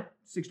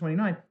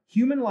 629,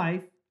 human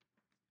life,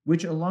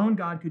 which alone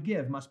God could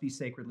give, must be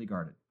sacredly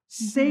guarded.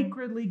 Mm-hmm.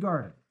 Sacredly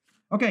guarded.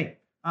 Okay,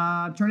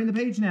 turning the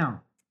page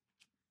now.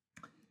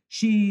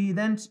 She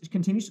then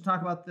continues to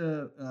talk about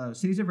the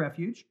cities of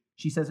refuge.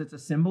 She says it's a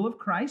symbol of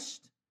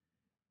Christ.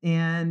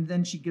 And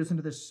then she goes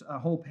into this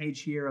whole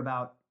page here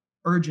about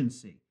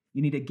urgency.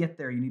 You need to get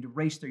there. You need to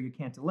race there. You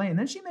can't delay. And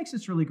then she makes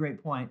this really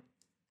great point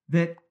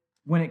that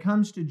when it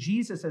comes to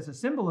Jesus as a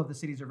symbol of the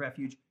cities of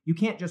refuge, you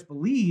can't just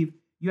believe.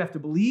 You have to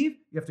believe,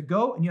 you have to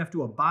go, and you have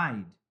to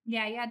abide.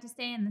 Yeah, you had to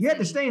stay in the city. You had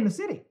to stay in the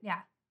city. Yeah.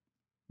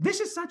 This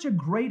is such a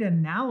great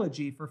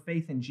analogy for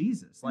faith in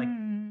Jesus. Like,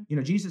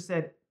 Jesus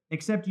said,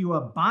 except you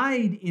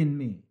abide in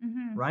me,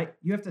 right?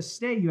 You have to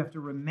stay, you have to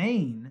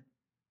remain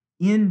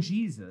in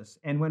Jesus.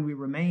 And when we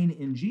remain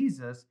in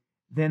Jesus,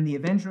 then the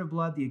avenger of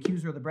blood, the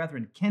accuser of the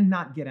brethren,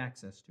 cannot get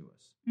access to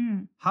us.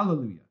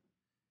 Hallelujah.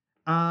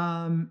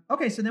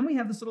 Okay, so then we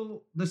have this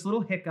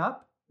little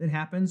hiccup that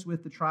happens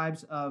with the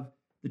tribes of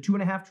the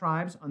 2.5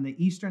 tribes on the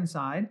eastern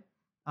side.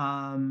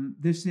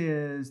 This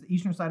is the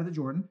eastern side of the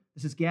Jordan.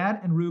 This is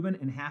Gad and Reuben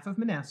and half of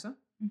Manasseh.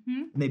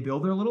 And they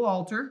build their little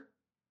altar.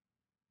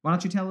 Why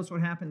don't you tell us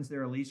what happens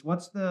there, Elise?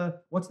 What's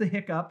the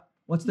hiccup?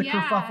 What's the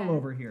kerfuffle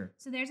over here?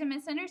 So there's a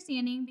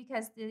misunderstanding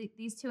because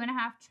these 2.5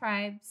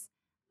 tribes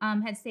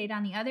had stayed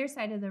on the other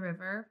side of the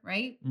river,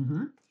 right?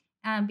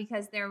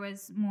 Because there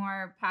was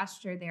more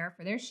pasture there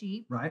for their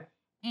sheep. Right.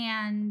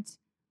 And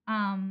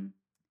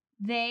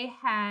they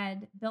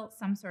had built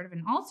some sort of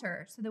an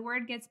altar. So the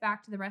word gets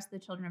back to the rest of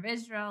the children of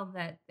Israel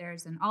that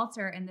there's an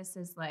altar, and this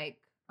is like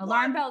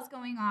alarm bells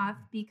going off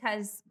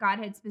because God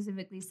had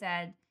specifically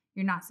said,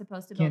 you're not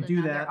supposed to build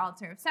another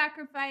altar of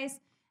sacrifice.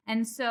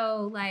 And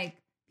so,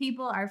 like,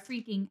 people are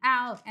freaking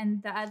out,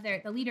 and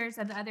the leaders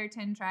of the other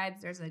 10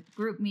 tribes, there's a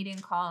group meeting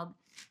called,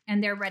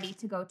 and they're ready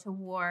to go to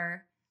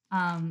war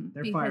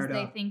because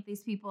they think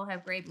these people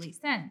have gravely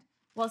sinned.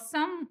 Well,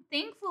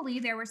 thankfully,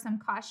 there were some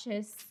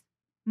cautious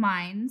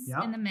minds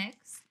in the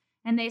mix,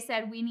 and they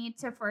said, we need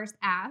to first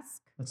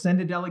ask. Let's send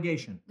a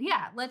delegation.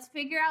 Yeah, let's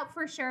figure out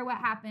for sure what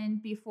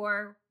happened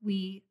before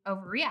we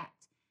overreact.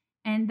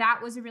 And that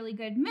was a really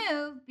good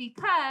move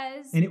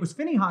because... And it was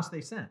Phinehas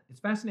they sent. It's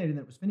fascinating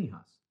that it was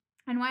Phinehas.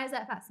 And why is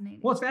that fascinating?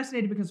 Well, it's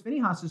fascinating because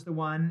Phinehas is the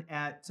one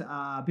at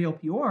Baal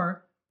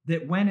Peor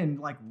that went and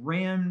like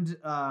rammed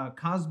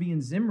Cosby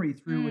and Zimri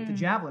through with the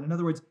javelin. In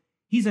other words,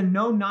 he's a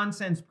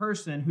no-nonsense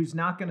person who's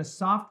not going to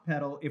soft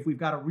pedal if we've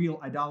got a real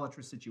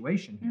idolatrous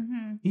situation here.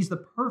 Mm-hmm. He's the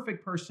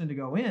perfect person to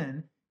go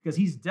in because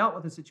he's dealt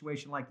with a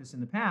situation like this in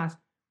the past.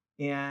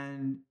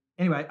 And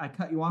anyway, I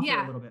cut you off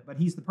there a little bit, but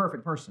he's the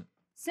perfect person.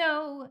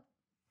 So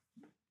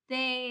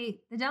the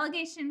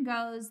delegation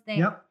goes,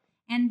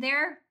 and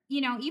they're,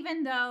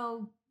 even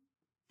though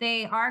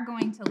they are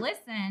going to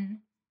listen,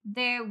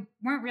 they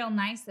weren't real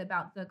nice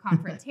about the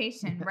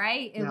confrontation,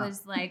 right? It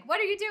was like, what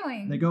are you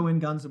doing? They go in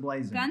guns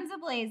a-blazing. Guns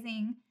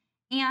a-blazing.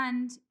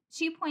 And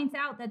she points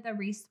out that the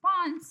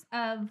response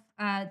of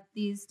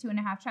these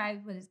 2.5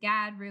 tribes was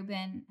Gad,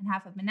 Reuben, and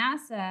half of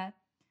Manasseh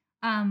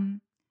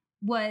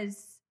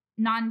was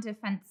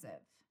non-defensive.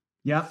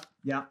 Yep.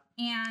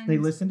 And they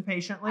listened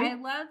patiently.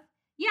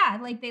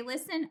 They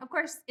listen. Of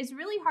course, it's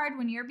really hard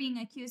when you're being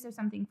accused of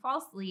something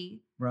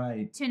falsely.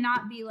 Right. To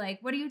not be like,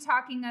 what are you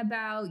talking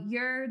about?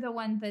 You're the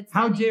one that's...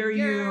 How dare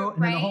you?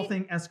 And then the whole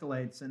thing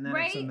escalates and then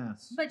it's a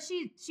mess. But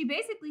she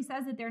basically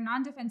says that their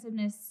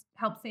non-defensiveness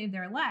helped save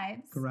their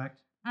lives.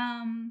 Correct.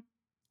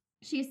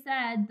 She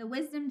said, the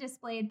wisdom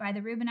displayed by the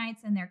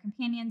Reubenites and their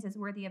companions is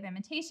worthy of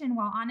imitation.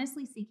 While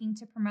honestly seeking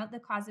to promote the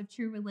cause of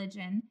true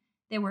religion,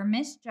 they were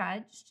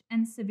misjudged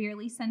and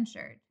severely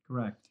censured.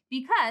 Correct.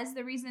 Because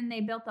the reason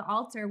they built the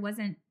altar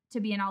wasn't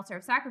to be an altar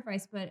of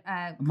sacrifice, but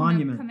a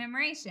monument.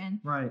 Commemoration.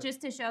 Right.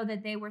 Just to show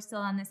that they were still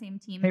on the same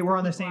team. Hey, we're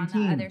on the same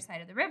team. On the other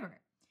side of the river.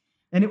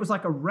 And it was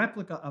like a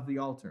replica of the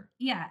altar.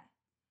 Yeah.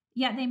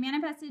 Yeah, they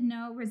manifested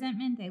no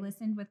resentment. They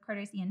listened with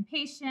courtesy and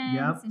patience.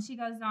 Yep. And she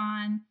goes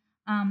on.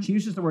 She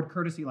uses the word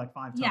courtesy like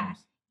 5 times. Yeah.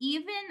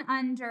 Even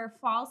under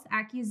false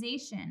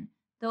accusation,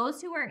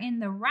 those who are in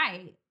the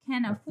right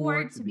can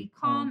afford to be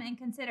calm and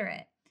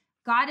considerate.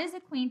 God is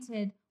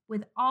acquainted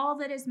with all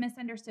that is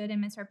misunderstood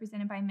and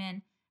misrepresented by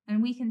men,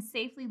 and we can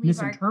safely leave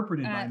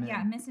misinterpreted by men.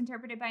 Yeah,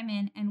 misinterpreted by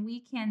men, and we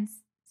can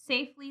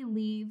safely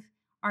leave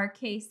our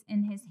case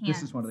in his hands.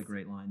 This is one of the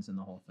great lines in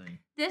the whole thing.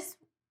 This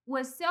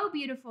was so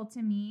beautiful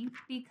to me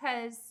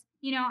because,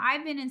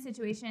 I've been in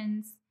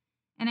situations,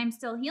 and I'm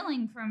still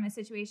healing from a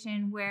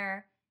situation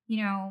where,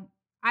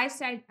 I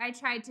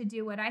tried to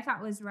do what I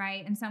thought was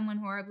right, and someone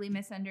horribly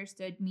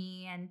misunderstood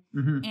me, and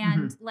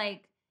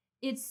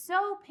it's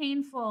so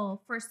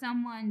painful for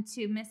someone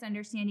to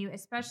misunderstand you,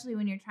 especially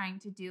when you're trying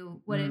to do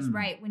what is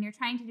right, when you're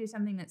trying to do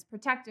something that's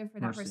protective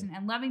for that person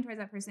and loving towards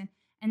that person,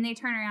 and they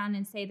turn around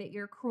and say that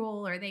you're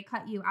cruel or they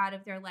cut you out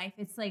of their life.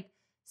 It's like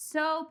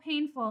so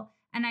painful.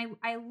 And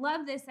I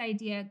love this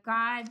idea.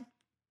 God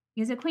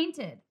is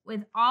acquainted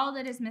with all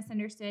that is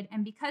misunderstood.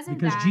 And because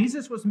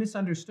Jesus was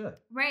misunderstood.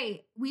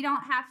 Right. We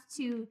don't have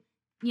to,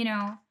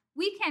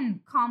 we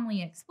can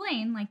calmly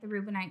explain like the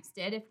Reubenites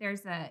did. If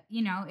there's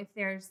if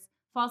there's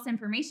false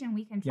information,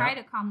 we can try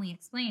to calmly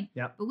explain,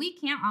 but we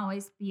can't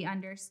always be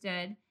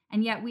understood.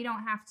 And yet we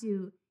don't have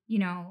to,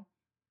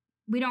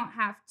 we don't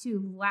have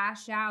to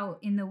lash out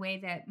in the way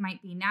that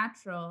might be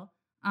natural,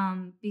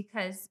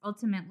 because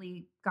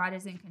ultimately God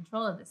is in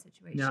control of the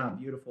situation. Yeah,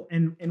 beautiful.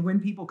 And when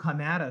people come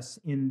at us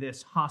in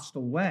this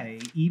hostile way,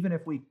 even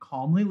if we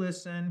calmly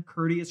listen,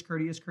 courteous,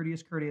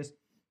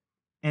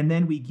 and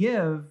then we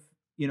give,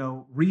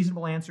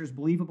 reasonable answers,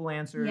 believable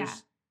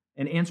answers,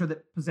 an answer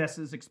that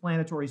possesses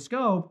explanatory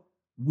scope,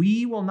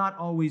 we will not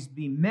always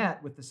be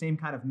met with the same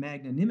kind of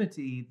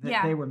magnanimity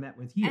that they were met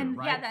with here, and,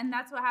 right? Yeah, and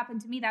that's what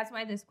happened to me. That's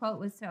why this quote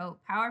was so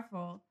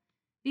powerful,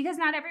 because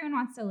not everyone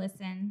wants to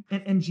listen.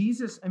 And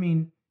Jesus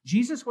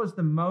was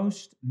the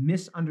most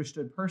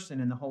misunderstood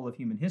person in the whole of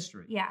human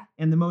history. Yeah.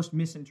 And the most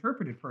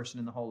misinterpreted person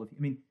in the whole of,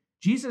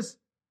 Jesus,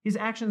 his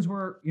actions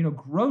were,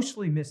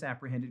 grossly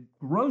misapprehended,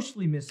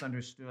 grossly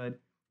misunderstood,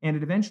 and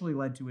it eventually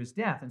led to his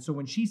death. And so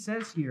when she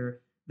says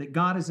here that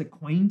God is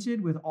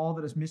acquainted with all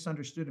that is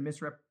misunderstood and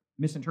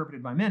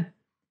misinterpreted by men,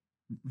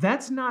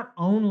 that's not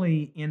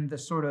only in the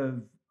sort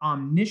of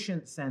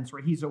omniscient sense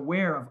where he's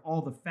aware of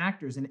all the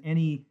factors in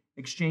any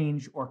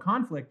exchange or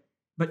conflict,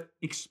 but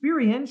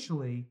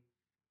experientially,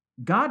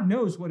 God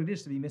knows what it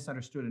is to be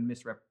misunderstood and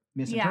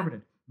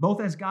misinterpreted,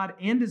 both as God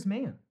and as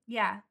man.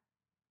 Yeah.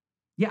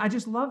 Yeah, I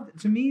just loved,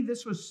 to me,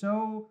 this was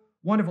so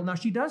wonderful. Now,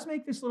 she does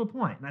make this little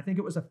point, and I think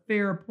it was a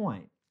fair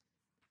point,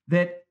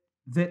 that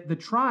the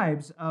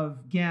tribes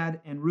of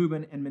Gad and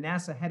Reuben and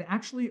Manasseh had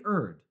actually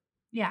erred.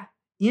 Yeah.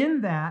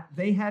 In that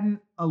they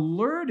hadn't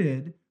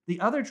alerted the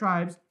other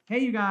tribes, hey,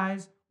 you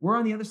guys, we're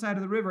on the other side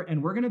of the river,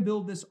 and we're going to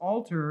build this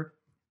altar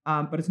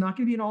but it's not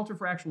going to be an altar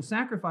for actual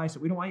sacrifice. So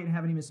we don't want you to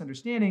have any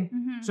misunderstanding.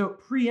 So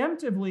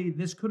preemptively,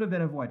 this could have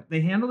been avoided.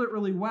 They handled it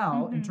really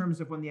well in terms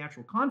of when the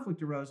actual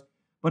conflict arose.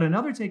 But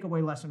another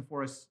takeaway lesson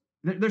for us,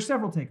 there's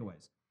several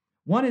takeaways.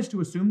 One is to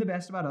assume the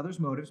best about others'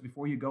 motives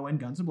before you go in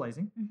guns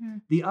a-blazing.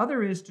 The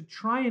other is to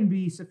try and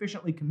be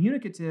sufficiently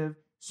communicative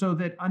so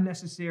that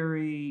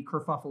unnecessary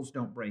kerfuffles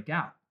don't break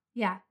out.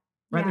 Yeah.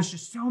 Right? There's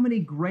just so many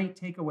great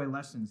takeaway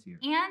lessons here.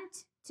 And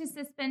to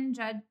suspend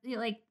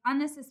on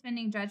the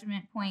suspending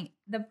judgment point,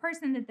 the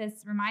person that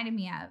this reminded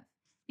me of,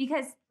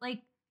 because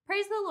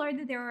praise the Lord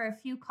that there were a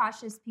few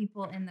cautious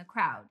people in the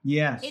crowd.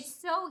 Yes.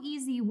 It's so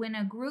easy when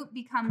a group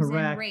becomes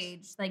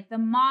enraged, like the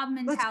mob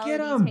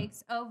mentality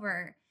takes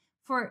over,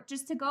 for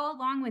just to go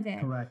along with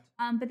it. Correct.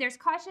 But there's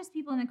cautious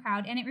people in the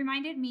crowd, and it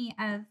reminded me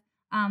of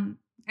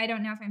I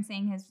don't know if I'm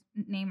saying his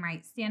name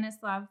right,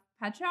 Stanislav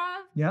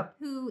Petrov. Yep.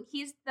 Who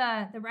he's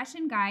the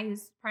Russian guy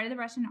who's part of the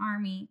Russian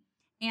army,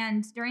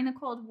 and during the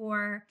Cold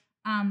War,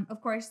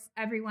 of course,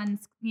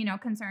 everyone's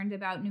concerned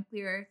about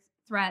nuclear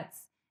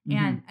threats,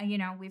 and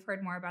we've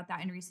heard more about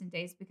that in recent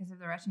days because of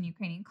the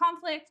Russian-Ukrainian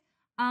conflict.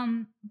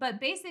 But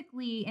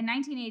basically, in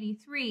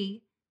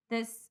 1983,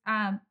 this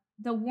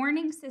the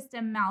warning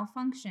system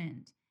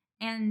malfunctioned,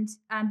 and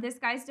this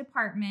guy's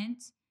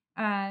department,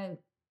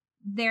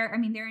 they're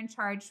in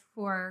charge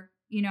for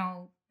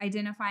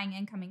identifying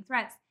incoming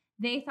threats.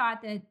 They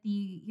thought that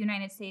the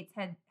United States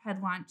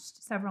had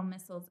launched several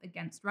missiles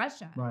against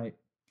Russia. Right.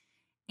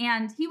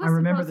 And he was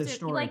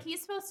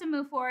he's supposed to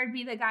move forward,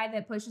 be the guy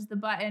that pushes the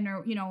button,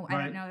 or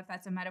I don't know if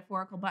that's a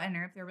metaphorical button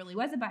or if there really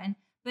was a button.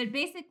 But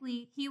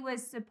basically, he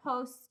was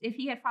supposed, if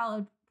he had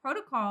followed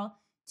protocol,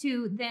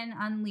 to then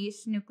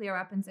unleash nuclear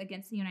weapons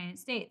against the United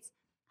States.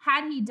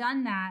 Had he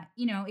done that,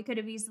 it could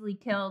have easily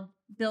killed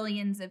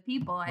billions of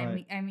people.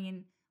 Right. I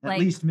mean, at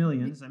least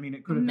millions. I mean,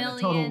 it could have been a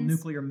total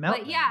nuclear meltdown.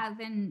 But yeah,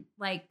 then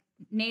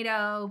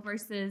NATO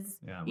versus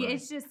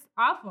it's just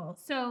awful.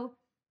 So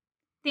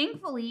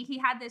thankfully, he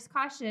had this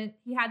caution.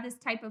 He had this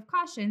type of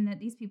caution that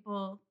these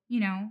people,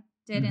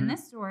 did in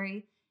this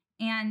story,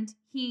 and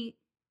he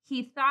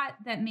thought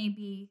that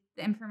maybe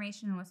the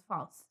information was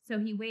false, so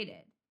he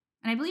waited.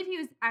 And I believe he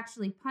was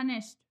actually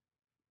punished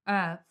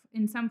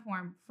in some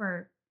form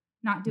for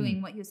not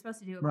doing what he was supposed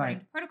to do according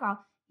to protocol.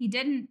 He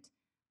didn't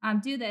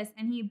do this,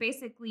 and he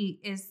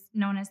basically is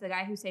known as the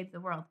guy who saved the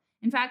world.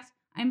 In fact,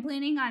 I'm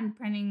planning on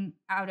printing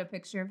out a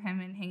picture of him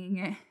and hanging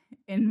it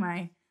in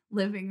my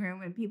living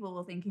room, and people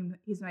will think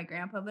he's my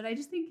grandpa, but I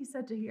just think he's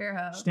such a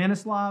hero.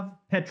 Stanislav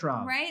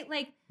Petrov. Right?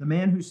 The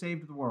man who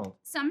saved the world.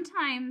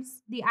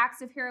 Sometimes the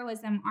acts of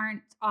heroism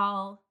aren't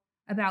all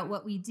about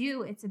what we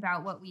do, it's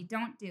about what we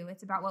don't do.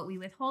 It's about what we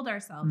withhold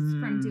ourselves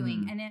from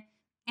doing.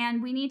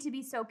 And we need to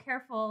be so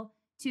careful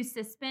to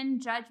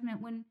suspend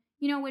judgment when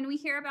we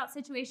hear about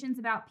situations,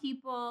 about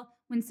people,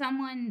 when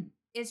someone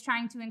is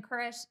trying to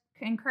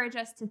encourage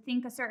us to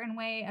think a certain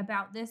way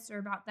about this or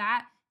about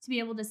that, to be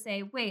able to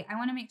say, wait, I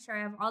want to make sure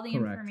I have all the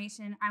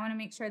information. I want to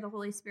make sure the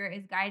Holy Spirit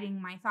is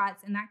guiding my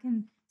thoughts, and that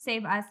can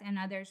save us and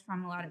others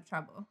from a lot of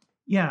trouble.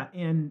 Yeah,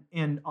 and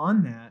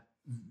on that,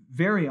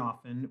 very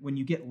often when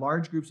you get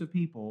large groups of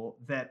people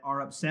that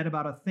are upset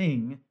about a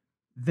thing,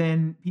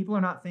 then people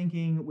are not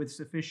thinking with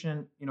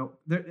sufficient,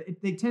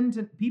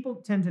 people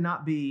tend to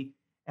not be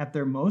at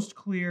their most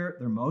clear,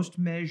 their most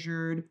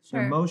measured,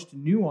 their most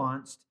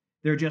nuanced.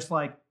 They're just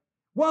like,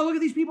 well, look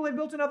at these people. They've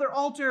built another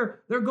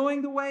altar. They're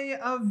going the way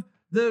of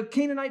the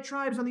Canaanite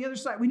tribes on the other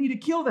side. We need to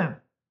kill them.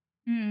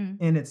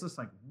 And it's just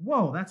like,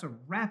 whoa, that's a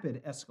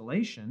rapid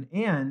escalation.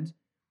 And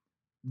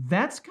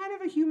that's kind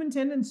of a human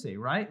tendency,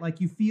 right?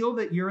 Like you feel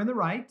that you're in the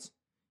right.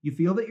 You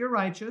feel that you're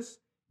righteous.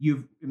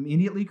 You've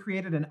immediately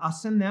created an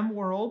us and them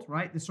world,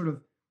 right? This sort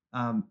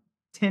of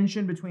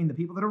tension between the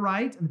people that are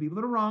right and the people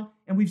that are wrong.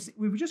 And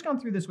we've just gone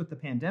through this with the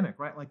pandemic,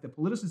 right? Like the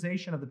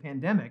politicization of the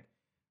pandemic,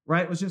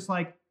 right? It was just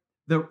like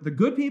the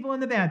good people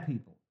and the bad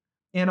people.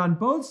 And on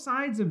both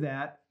sides of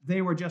that,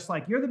 they were just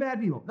like, you're the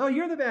bad people. No,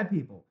 you're the bad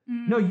people.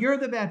 No, you're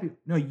the bad people.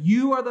 No,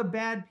 you are the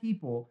bad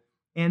people.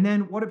 And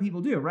then what do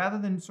people do? Rather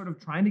than sort of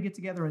trying to get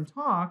together and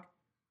talk,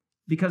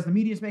 because the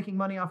media is making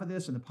money off of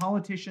this and the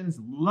politicians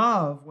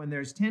love when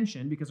there's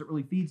tension because it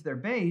really feeds their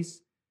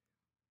base,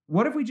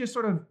 what if we just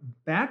sort of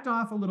backed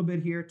off a little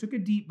bit here, took a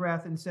deep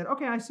breath and said,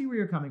 okay, I see where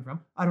you're coming from.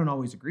 I don't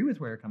always agree with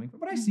where you're coming from,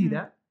 but I see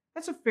that.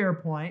 That's a fair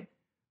point.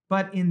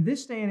 But in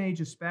this day and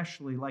age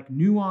especially, like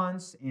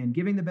nuance and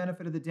giving the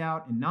benefit of the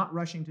doubt and not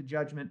rushing to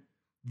judgment,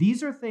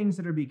 these are things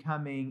that are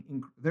becoming,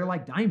 they're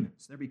like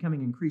diamonds. They're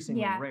becoming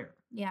increasingly rare.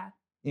 Yeah.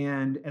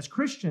 And as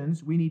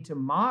Christians, we need to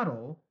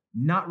model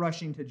not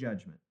rushing to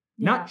judgment,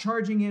 not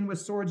charging in with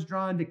swords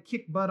drawn to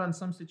kick butt on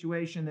some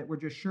situation that we're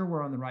just sure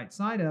we're on the right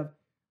side of.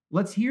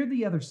 Let's hear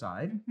the other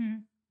side.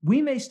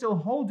 We may still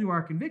hold to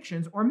our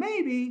convictions, or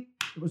maybe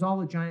it was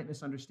all a giant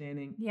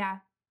misunderstanding. Yeah.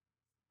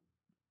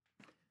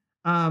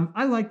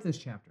 I liked this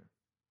chapter.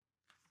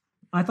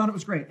 I thought it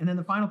was great. And then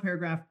the final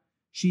paragraph,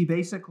 she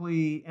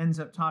basically ends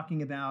up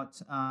talking about,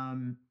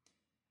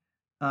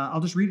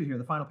 I'll just read it here,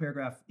 the final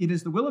paragraph. It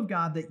is the will of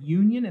God that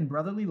union and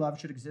brotherly love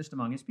should exist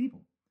among his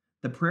people.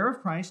 The prayer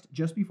of Christ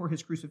just before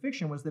his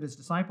crucifixion was that his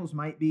disciples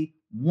might be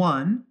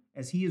one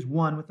as he is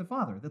one with the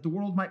Father, that the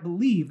world might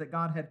believe that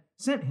God had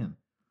sent him.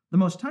 The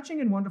most touching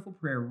and wonderful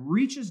prayer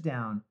reaches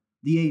down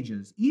the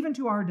ages, even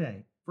to our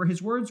day. For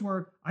his words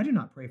were, I do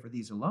not pray for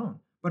these alone,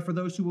 but for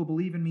those who will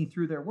believe in me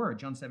through their word,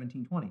 John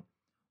 17:20.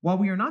 While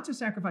we are not to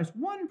sacrifice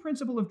one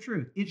principle of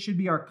truth, it should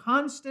be our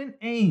constant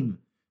aim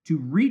to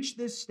reach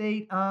this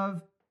state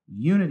of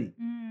unity.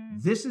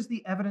 This is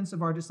the evidence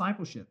of our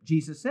discipleship.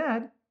 Jesus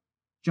said,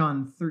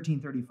 John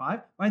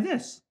 13:35, by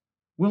this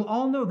will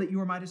all know that you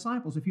are my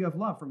disciples if you have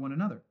love for one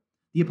another.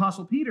 The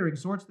Apostle Peter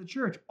exhorts the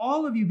church,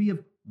 all of you be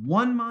of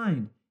one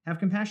mind, have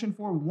compassion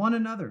for one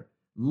another,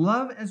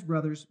 love as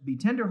brothers, be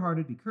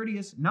tenderhearted, be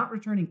courteous, not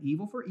returning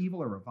evil for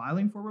evil or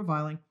reviling for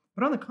reviling,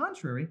 but on the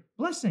contrary,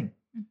 blessing,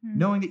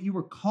 knowing that you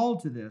were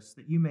called to this,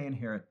 that you may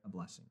inherit a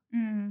blessing.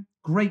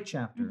 Great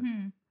chapter.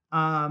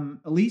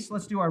 Elise,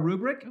 let's do our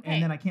rubric,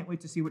 and then I can't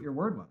wait to see what your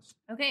word was.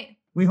 Okay.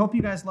 We hope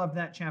you guys loved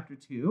that chapter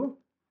too.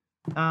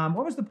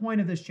 What was the point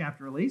of this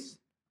chapter, Elise?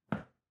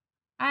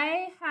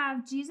 I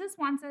have Jesus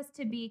wants us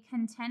to be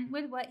content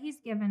with what he's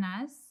given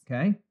us.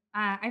 Okay.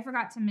 I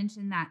forgot to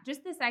mention that.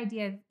 Just this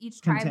idea of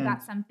each tribe Content.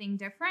 got something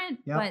different,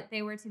 but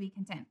they were to be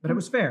content. But it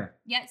was fair.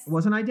 Yes. It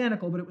wasn't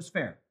identical, but it was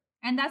fair.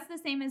 And that's the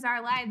same as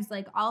our lives.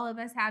 Like all of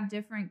us have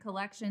different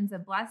collections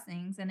of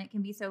blessings, and it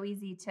can be so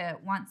easy to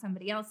want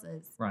somebody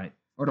else's. Right.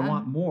 Or to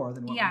want more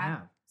than what we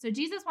have. So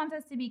Jesus wants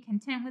us to be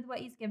content with what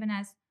he's given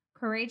us,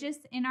 courageous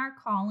in our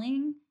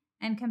calling,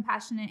 and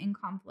compassionate in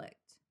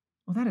conflict.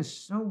 Well, that is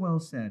so well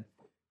said.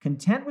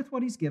 Content with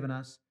what he's given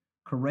us,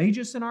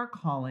 courageous in our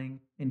calling,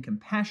 and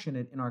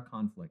compassionate in our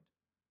conflict.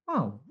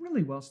 Oh,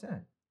 really well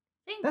said.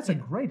 That's a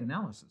great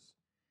analysis.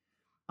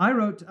 I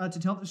wrote to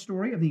tell the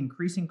story of the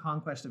increasing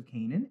conquest of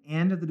Canaan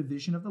and of the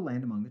division of the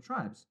land among the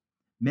tribes.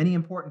 Many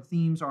important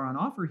themes are on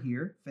offer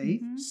here: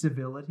 faith,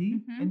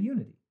 civility, and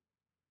unity.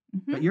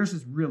 But yours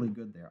is really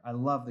good there. I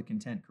love the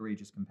content,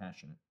 courageous,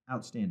 compassionate.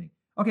 Outstanding.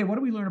 Okay, what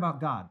do we learn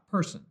about God?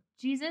 Person.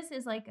 Jesus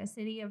is like a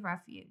city of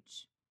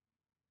refuge.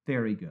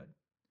 Very good.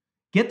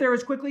 Get there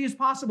as quickly as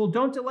possible.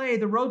 Don't delay.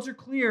 The roads are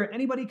clear.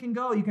 Anybody can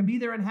go. You can be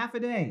there in half a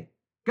day.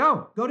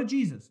 Go to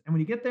Jesus. And when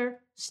you get there,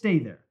 stay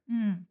there.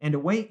 And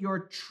await your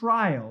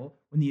trial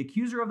when the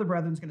accuser of the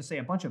brethren is going to say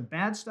a bunch of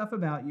bad stuff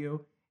about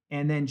you.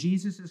 And then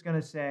Jesus is going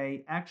to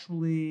say,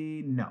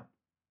 actually, no.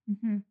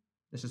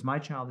 This is my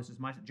child. This is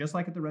my, just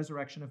like at the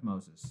resurrection of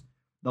Moses.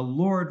 The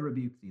Lord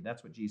rebuke thee.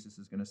 That's what Jesus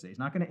is going to say. He's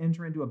not going to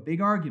enter into a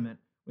big argument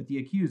with the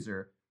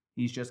accuser.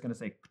 He's just going to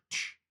say,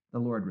 the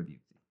Lord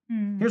rebuke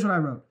thee. Here's what I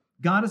wrote.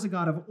 God is a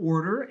God of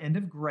order and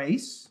of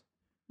grace,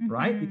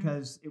 right?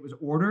 Because it was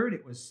ordered,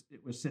 it was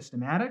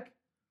systematic.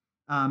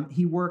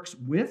 He works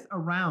with,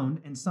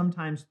 around, and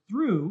sometimes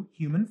through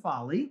human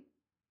folly,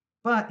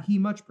 but he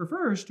much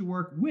prefers to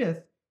work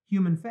with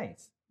human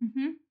faith,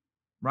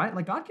 right?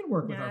 Like God can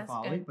work with our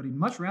folly, but he'd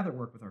much rather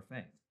work with our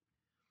faith.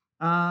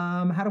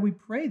 How do we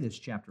pray this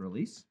chapter,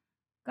 Elise?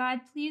 God,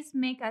 please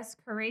make us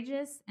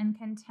courageous and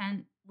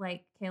content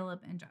like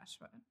Caleb and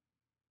Joshua.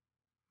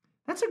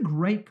 That's a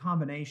great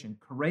combination,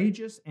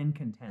 courageous and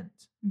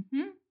content.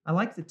 I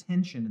like the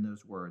tension in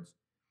those words.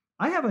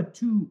 I have a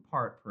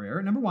two-part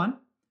prayer. Number one,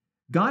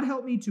 God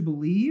help me to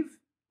believe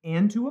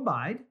and to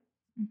abide,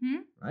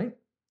 right?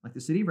 Like the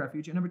city of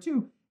refuge. And number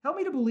two, help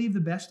me to believe the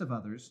best of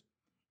others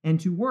and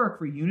to work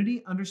for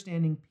unity,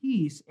 understanding,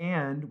 peace,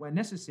 and, when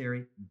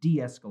necessary,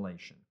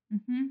 de-escalation.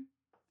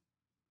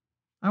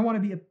 I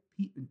want to be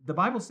the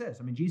Bible says,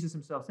 Jesus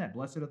himself said,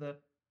 blessed are the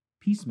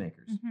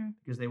peacemakers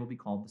because they will be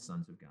called the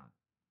sons of God.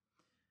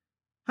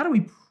 How do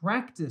we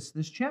practice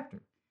this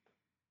chapter?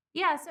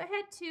 Yeah, so I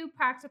had two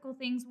practical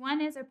things.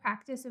 One is a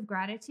practice of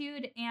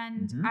gratitude,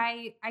 and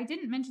I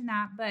didn't mention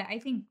that, but I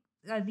think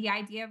the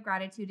idea of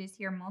gratitude is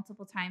here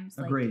multiple times.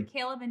 Agreed. Like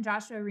Caleb and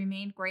Joshua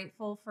remained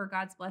grateful for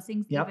God's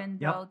blessings, even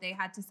though they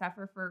had to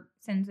suffer for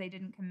sins they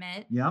didn't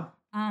commit.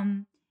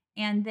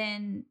 And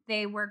then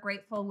they were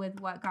grateful with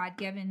what God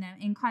given them,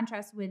 in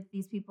contrast with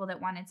these people that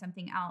wanted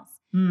something else.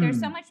 There's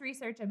so much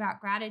research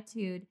about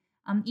gratitude.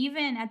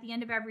 Even at the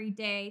end of every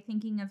day,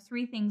 thinking of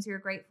 3 things you're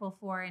grateful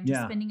for and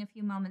just spending a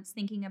few moments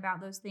thinking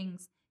about those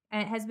things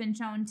has been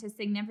shown to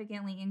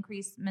significantly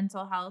increase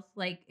mental health,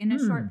 like in a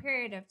short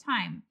period of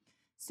time.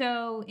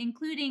 So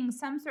including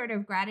some sort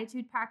of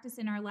gratitude practice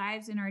in our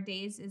lives, in our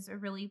days, is a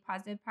really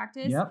positive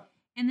practice.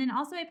 And then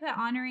also I put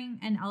honoring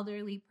an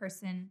elderly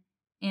person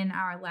in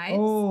our lives.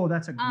 Oh,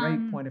 that's a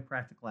great point of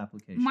practical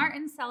application.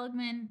 Martin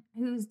Seligman,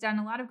 who's done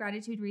a lot of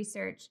gratitude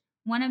research,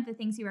 one of the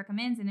things he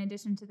recommends, in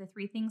addition to the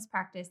 3 things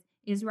practice,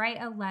 is write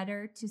a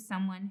letter to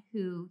someone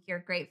who you're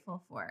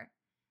grateful for.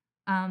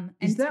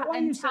 Is that why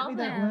you sent me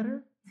that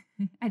letter?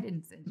 I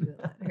didn't send you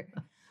a letter.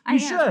 You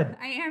should.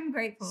 I am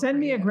grateful. Send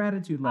me you. a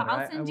gratitude letter.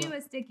 I'll send you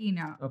a sticky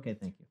note. Okay,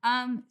 thank you.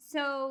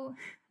 So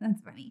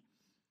that's funny.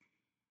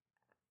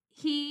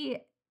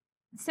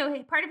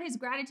 Part of his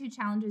gratitude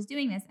challenge is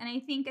doing this, and I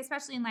think,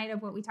 especially in light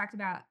of what we talked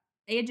about,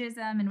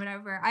 ageism and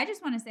whatever, I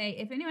just want to say,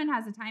 if anyone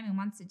has the time and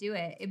wants to do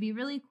it, it'd be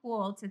really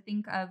cool to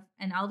think of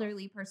an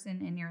elderly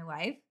person in your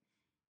life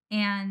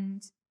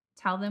and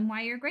tell them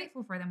why you're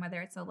grateful for them,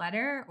 whether it's a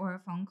letter or a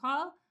phone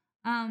call,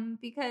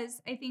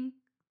 because I think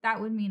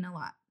that would mean a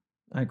lot.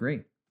 I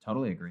agree.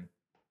 Totally agree.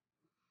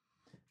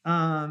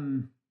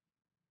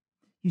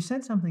 You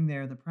said something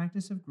there, the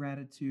practice of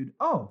gratitude.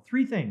 Oh,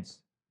 3 things.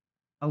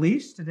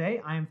 Elise,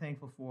 today I am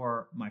thankful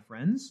for my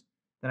friends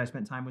that I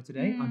spent time with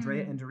today,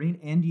 Andrea and Doreen,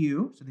 and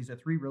you. So these are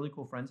 3 really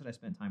cool friends that I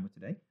spent time with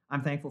today.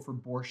 I'm thankful for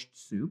borscht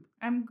soup.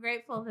 I'm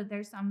grateful that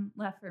there's some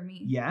left for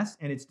me. Yes,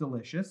 and it's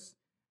delicious.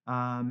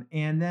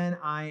 And then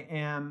I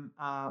am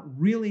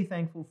really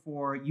thankful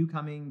for you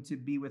coming to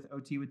be with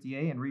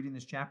OTwithDA and reading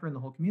this chapter and the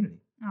whole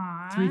community.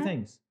 Aww. 3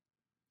 things.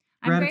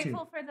 I'm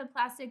grateful for the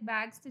plastic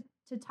bags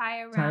to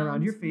tie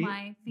around your feet,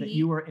 my feet. That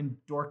you were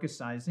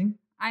endorcusizing.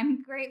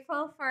 I'm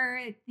grateful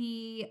for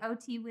the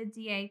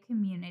OTwithDA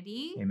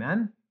community.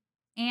 Amen.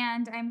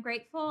 And I'm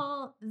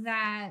grateful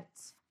that,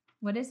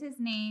 what is his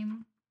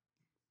name?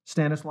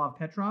 Stanislav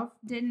Petrov.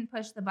 Didn't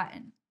push the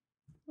button.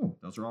 Oh,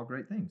 those are all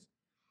great things.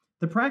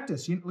 The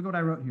practice, look what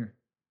I wrote here.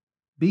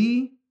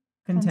 Be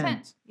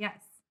content.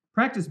 Yes.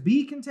 Practice,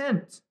 be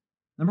content.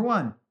 Number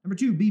 1. Number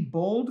 2, be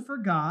bold for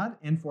God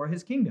and for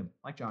his kingdom,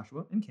 like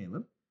Joshua and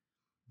Caleb.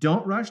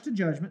 Don't rush to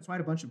judgment. So I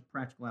had a bunch of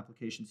practical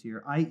applications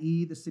here,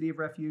 i.e. the city of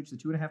refuge, the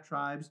 2.5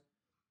 tribes,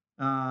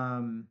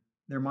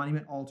 their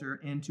monument altar,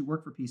 and to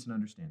work for peace and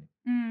understanding.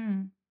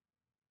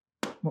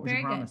 What was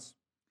your promise?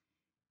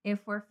 Good. If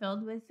we're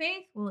filled with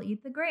faith, we'll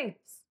eat the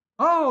grapes.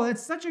 Oh,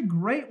 that's such a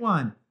great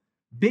one.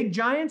 Big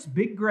giants,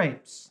 big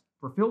grapes.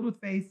 If we're filled with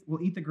faith,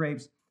 we'll eat the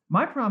grapes.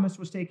 My promise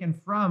was taken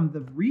from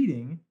the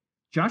reading,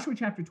 Joshua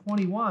chapter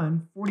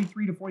 21,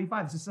 43 to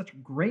 45. This is such a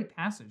great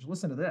passage.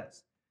 Listen to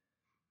this.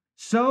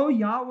 So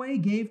Yahweh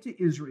gave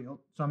to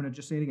Israel, so I'm going to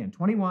just say it again,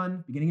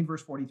 21, beginning in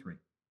verse 43.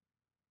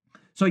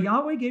 So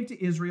Yahweh gave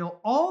to Israel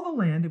all the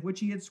land of which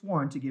he had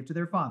sworn to give to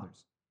their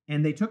fathers,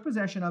 and they took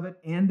possession of it,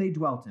 and they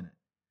dwelt in it.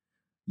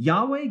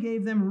 Yahweh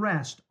gave them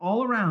rest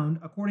all around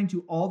according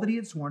to all that he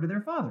had sworn to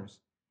their fathers,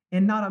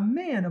 and not a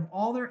man of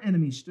all their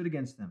enemies stood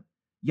against them.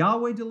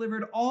 Yahweh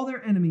delivered all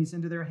their enemies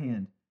into their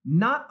hand.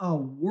 Not a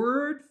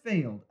word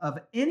failed of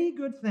any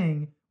good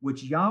thing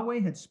which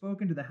Yahweh had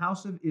spoken to the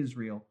house of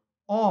Israel.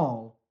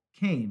 All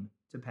came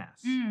to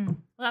pass.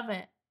 Love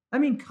it. I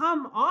mean,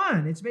 come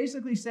on. It's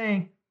basically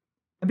saying,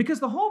 and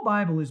because the whole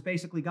Bible is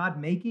basically God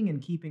making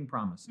and keeping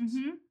promises,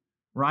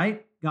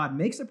 right? God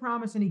makes a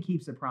promise and he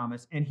keeps a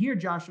promise. And here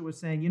Joshua was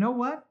saying, you know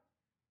what?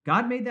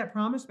 God made that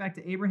promise back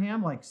to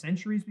Abraham like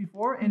centuries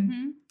before,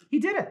 and he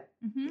did it.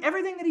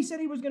 Everything that he said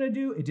he was going to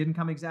do, it didn't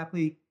come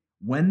exactly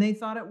when they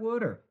thought it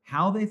would or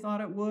how they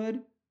thought it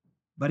would,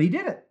 but he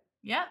did it.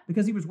 Yeah.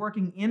 Because he was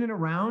working in and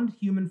around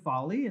human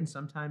folly and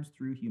sometimes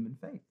through human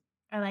faith.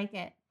 I like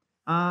it.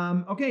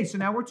 Okay, so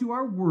now we're to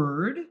our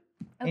word.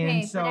 Okay,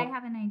 and so, but I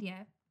have an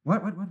idea.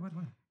 What?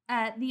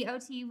 The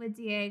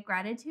OTwithDA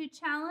gratitude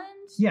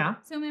challenge. Yeah.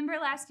 So remember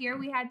last year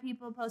we had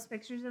people post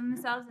pictures of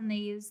themselves and they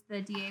used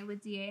the DA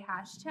with DA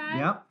hashtag.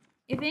 Yep.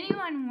 If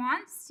anyone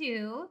wants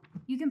to,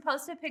 you can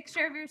post a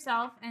picture of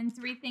yourself and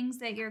 3 things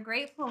that you're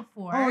grateful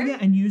for. Oh yeah,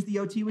 and use the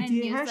OTwithDA and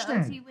use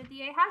hashtag. the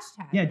OTwithDA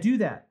hashtag. Yeah, do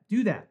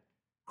that.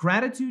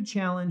 Gratitude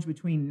challenge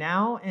between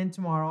now and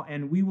tomorrow,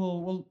 and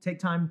we'll take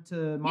time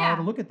tomorrow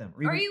to look at them.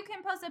 Or you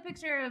can post a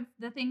picture of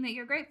the thing that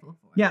you're grateful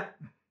for. Yeah.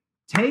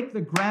 Take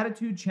the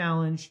gratitude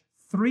challenge,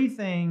 3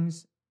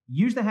 things.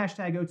 Use the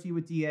hashtag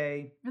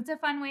OTwithDA. It's a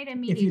fun way to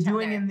meet each other. If you're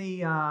doing in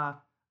the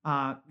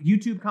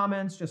YouTube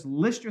comments, just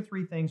list your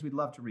 3 things. We'd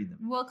love to read them.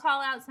 We'll call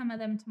out some of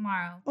them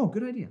tomorrow. Oh,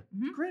 good idea.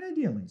 Great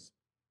idea, Lise.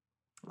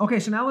 Okay,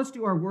 so now let's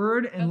do our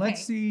word, and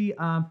let's see.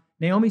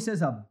 Naomi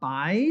says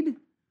abide.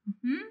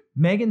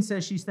 Megan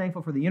says she's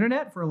thankful for the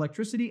internet, for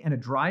electricity, and a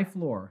dry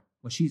floor.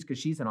 Well, because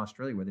she's in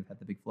Australia where they've had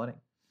the big flooding.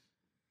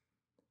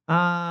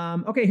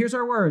 Okay, here's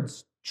our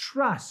words.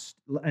 Trust,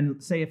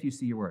 and say if you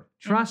see your word.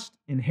 Trust,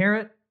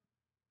 inherit,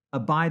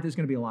 abide. There's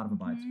going to be a lot of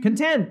abides.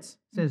 Content,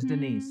 says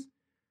Denise.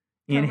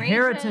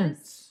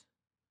 Inheritance.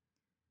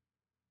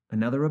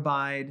 Another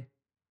abide.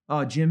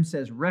 Oh, Jim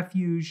says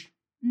refuge.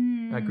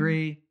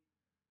 Agree.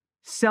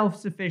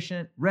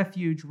 Self-sufficient.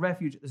 Refuge.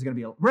 There's going to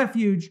be a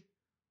refuge.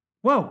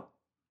 Whoa.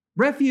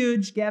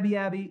 Refuge. Gabby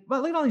Abby.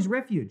 Well, look at all these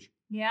refuge.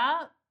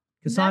 Yeah.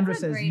 Cassandra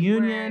says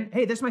union. Word.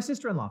 Hey, that's my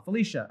sister-in-law,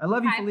 Felicia. I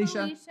love you,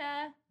 Felicia.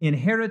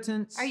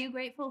 Inheritance. Are you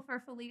grateful for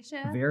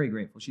Felicia? Very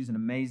grateful. She's an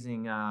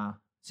amazing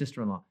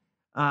sister-in-law.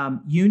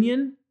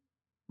 Union.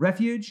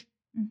 Refuge.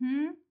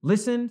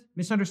 Listened.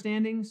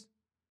 Misunderstandings.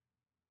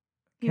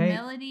 Okay.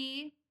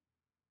 Humility.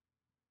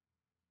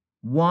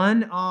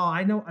 One. Oh,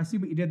 I know. I see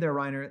what you did there,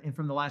 Reiner. And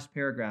from the last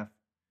paragraph.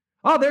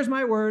 Oh, there's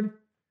my word.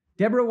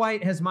 Deborah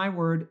White has my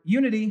word.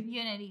 Unity.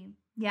 Unity.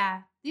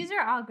 Yeah. These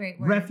are all great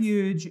words.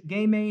 Refuge.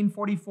 Gay Main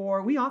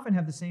 44. We often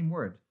have the same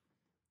word.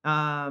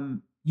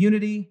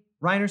 Unity.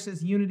 Reiner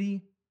says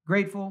unity.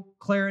 Grateful.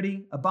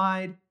 Clarity.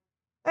 Abide.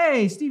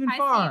 Hey, Stephen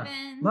Farr.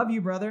 Stephen. Love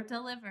you, brother.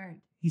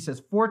 Delivered. He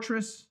says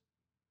fortress.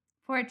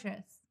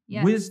 Fortress.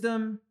 Yes.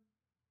 Wisdom.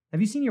 Have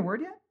you seen your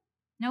word yet?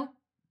 Nope.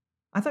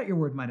 I thought your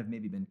word might have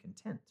maybe been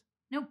content.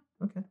 Nope.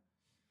 Okay.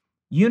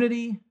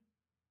 Unity.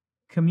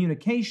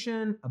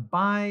 communication,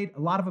 abide, a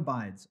lot of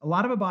abides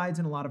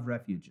and a lot of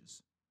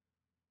refuges.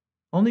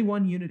 Only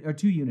one unit or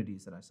two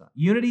unities that I saw.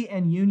 Unity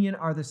and union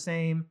are the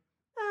same.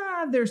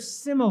 They're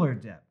similar,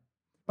 Deb.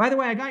 By the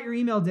way, I got your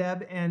email,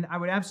 Deb, and I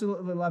would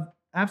absolutely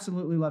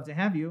love to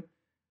have you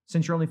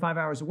since you're only 5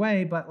 hours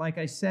away. But like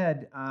I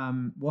said,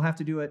 we'll have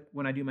to do it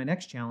when I do my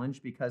next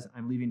challenge because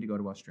I'm leaving to go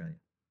to Australia.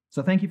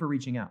 So thank you for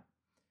reaching out.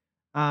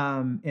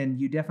 And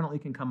you definitely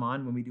can come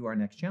on when we do our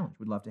next challenge.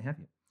 We'd love to have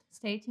you.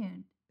 Stay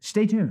tuned.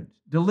 Stay tuned.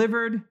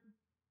 Delivered,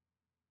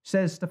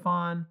 says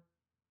Stefan.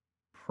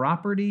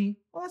 Property.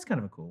 Well, that's kind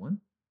of a cool one.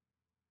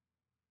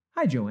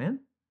 Hi, Joanne.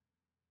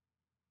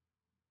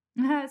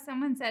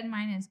 Someone said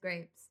mine is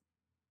grapes.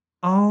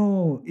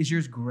 Oh, is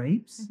yours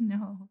grapes?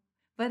 No,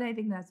 but I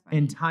think that's funny.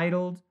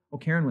 Entitled. Oh,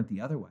 Karen went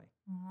the other way.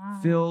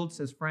 Filled,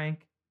 says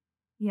Frank.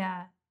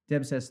 Yeah.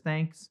 Deb says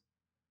thanks.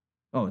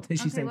 Oh,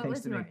 she's saying what thanks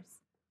was to yours? me.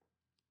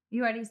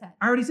 You already said.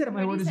 I already said it.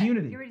 My word is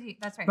unity.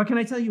 That's right. But can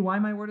I tell you why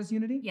my word is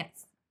unity?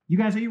 Yes. You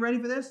guys, are you ready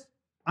for this?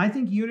 I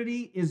think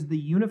unity is the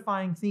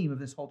unifying theme of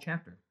this whole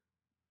chapter.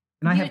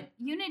 And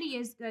unity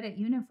is good at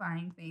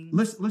unifying things.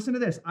 Listen to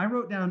this. I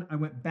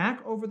went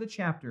back over the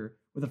chapter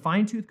with a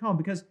fine-tooth comb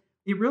because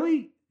it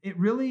really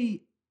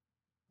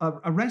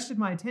arrested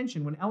my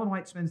attention when Ellen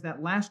White spends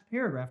that last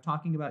paragraph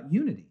talking about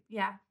unity.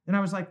 Yeah. And I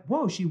was like,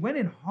 whoa, she went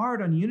in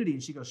hard on unity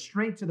and she goes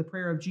straight to the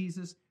prayer of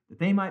Jesus that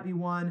they might be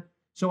one.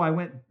 So I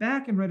went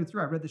back and read it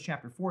through. I read this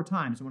chapter 4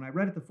 times. And when I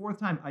read it the 4th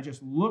time, I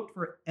just looked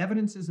for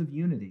evidences of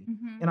unity.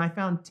 And I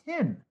found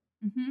 10.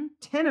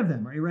 10 of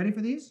them. Are you ready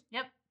for these?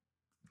 Yep.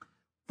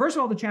 First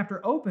of all, the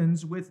chapter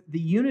opens with the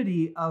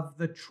unity of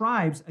the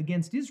tribes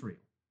against Israel,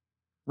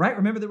 right?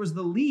 Remember, there was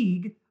the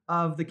league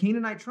of the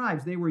Canaanite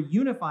tribes. They were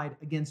unified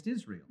against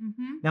Israel.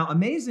 Now,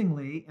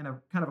 amazingly, and a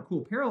kind of a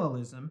cool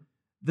parallelism,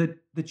 the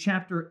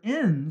chapter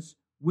ends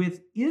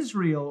with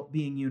Israel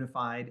being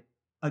unified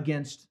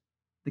against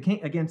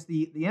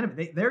the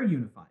enemy. They're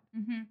unified,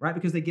 right?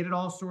 Because they get it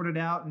all sorted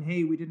out, and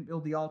hey, we didn't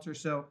build the altar.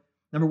 So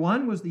number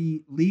 1 was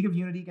the league of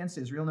unity against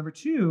Israel. Number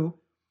 2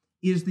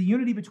 is the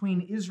unity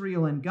between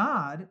Israel and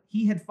God.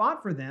 He had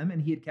fought for them,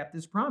 and he had kept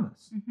his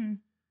promise.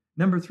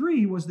 Number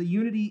 3 was the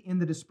unity in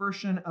the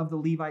dispersion of the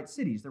Levite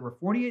cities. There were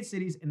 48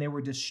 cities, and they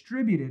were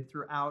distributed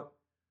throughout,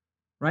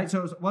 right?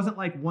 So it wasn't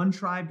like one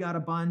tribe got a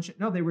bunch.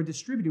 No, they were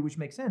distributed, which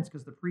makes sense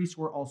because the priests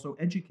were also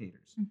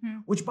educators.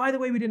 Which, by the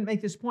way, we didn't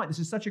make this point. This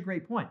is such a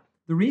great point.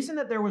 The reason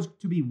that there was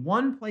to be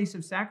one place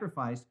of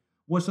sacrifice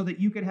was so that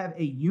you could have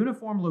a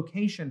uniform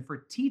location for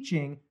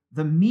teaching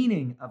the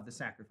meaning of the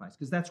sacrifice,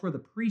 because that's where the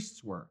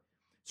priests were.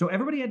 So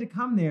everybody had to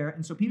come there,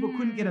 and so people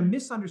couldn't get a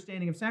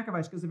misunderstanding of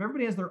sacrifice, because if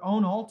everybody has their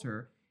own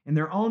altar and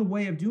their own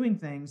way of doing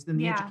things, then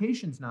the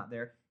education's not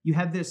there. You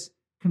have this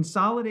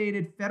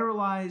consolidated,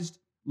 federalized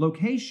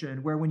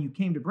location where when you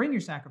came to bring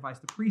your sacrifice,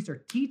 the priests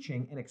are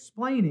teaching and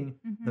explaining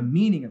the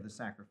meaning of the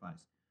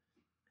sacrifice.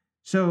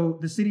 So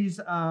the cities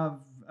of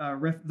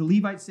the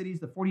Levite cities,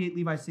 the 48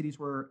 Levite cities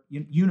were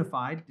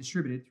unified,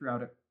 distributed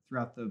throughout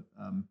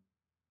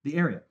the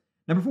area.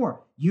 Number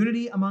 4,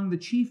 unity among the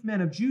chief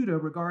men of Judah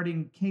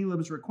regarding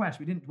Caleb's request.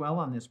 We didn't dwell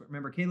on this, but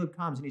remember, Caleb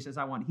comes and he says,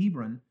 I want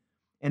Hebron.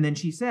 And then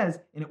she says,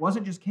 and it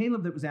wasn't just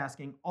Caleb that was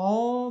asking,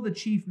 all the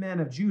chief men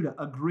of Judah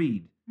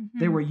agreed.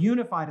 They were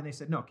unified and they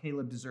said, no,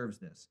 Caleb deserves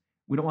this.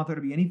 We don't want there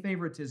to be any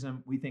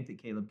favoritism. We think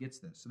that Caleb gets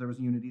this. So there was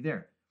unity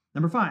there.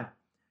 Number 5,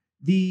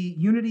 the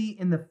unity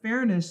in the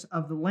fairness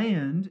of the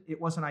land. It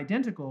wasn't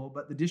identical,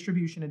 but the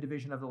distribution and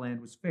division of the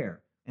land was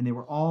fair. And they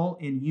were all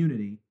in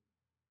unity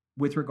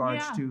with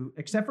regards to,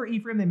 except for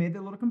Ephraim, they made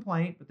their little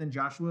complaint, but then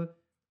Joshua,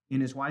 in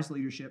his wise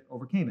leadership,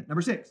 overcame it.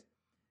 Number 6,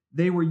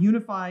 they were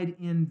unified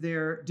in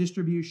their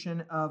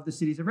distribution of the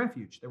cities of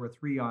refuge. There were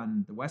 3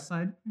 on the west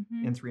side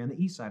and 3 on the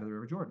east side of the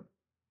River Jordan.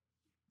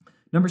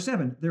 Number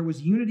 7, there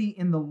was unity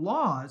in the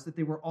laws that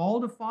they were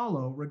all to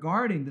follow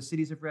regarding the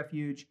cities of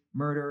refuge,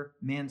 murder,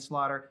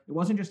 manslaughter. It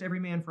wasn't just every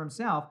man for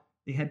himself.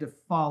 They had to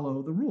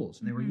follow the rules,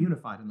 and they were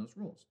unified in those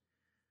rules.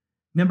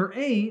 Number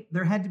 8,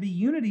 there had to be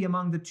unity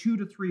among the 2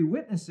 to 3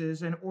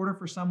 witnesses in order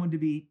for someone to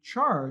be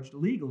charged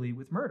legally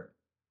with murder.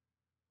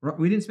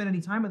 We didn't spend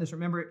any time on this.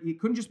 Remember, it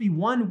couldn't just be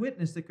one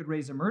witness that could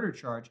raise a murder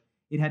charge.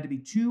 It had to be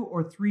 2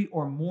 or 3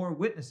 or more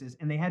witnesses,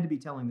 and they had to be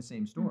telling the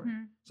same story.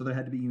 So there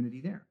had to be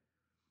unity there.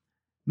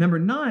 Number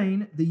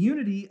 9, the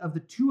unity of the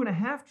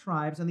 2.5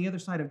 tribes on the other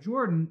side of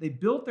Jordan. They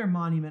built their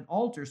monument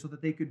altar so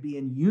that they could be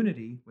in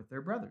unity with their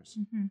brothers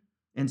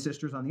and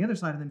sisters on the other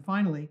side. And then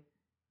finally,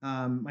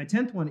 my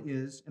 10th one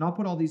is, and I'll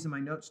put all these in my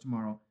notes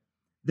tomorrow,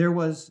 there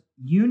was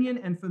union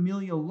and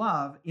familial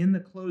love in the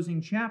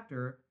closing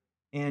chapter,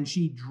 and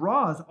she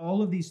draws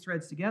all of these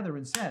threads together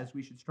and says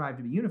we should strive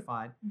to be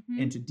unified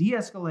and to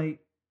de-escalate,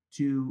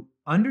 to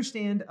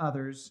understand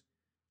others.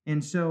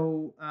 And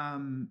so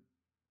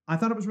I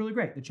thought it was really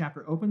great. The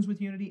chapter opens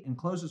with unity and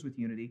closes with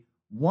unity.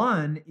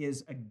 One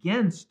is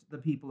against the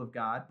people of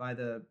God by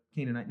the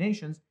Canaanite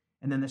nations,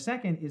 and then the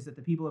second is that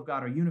the people of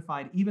God are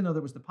unified, even though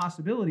there was the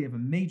possibility of a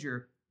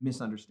major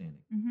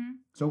misunderstanding. Mm-hmm.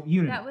 So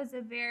unity. That was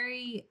a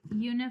very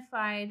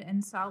unified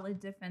and solid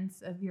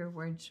defense of your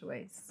word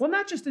choice. Well,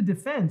 not just a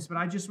defense, but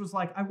I just was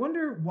like, I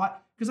wonder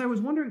what, because I was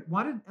wondering,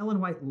 why did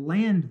Ellen White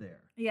land there?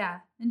 Yeah,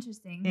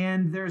 interesting.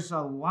 And there's a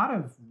lot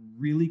of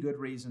really good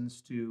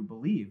reasons to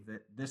believe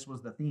that this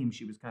was the theme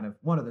she was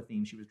one of the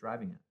themes she was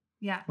driving at.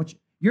 Yeah. Which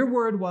your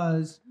word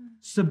was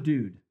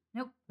subdued.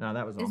 Nope. No,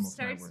 that was It almost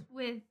my starts word.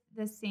 with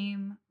the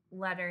same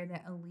letter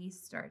that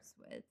Elise starts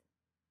with.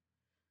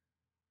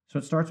 So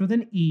it starts with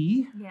an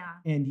E. Yeah.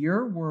 And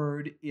your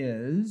word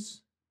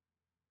is,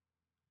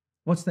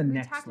 what's the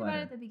next letter? We talked about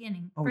it at the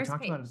beginning. Oh, First we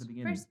talked page. about it at the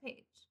beginning. First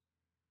page.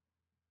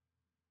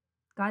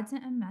 God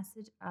sent a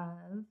message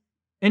of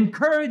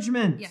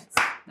encouragement. Yes,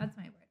 that's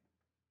my word.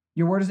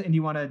 Your word is, and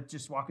you want to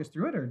just walk us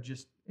through it or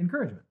just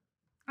encouragement?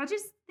 I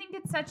just think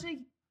it's such a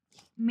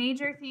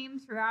major theme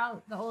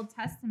throughout the Old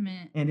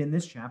Testament. And in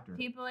this chapter.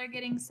 People are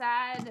getting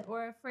sad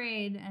or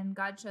afraid, and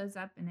God shows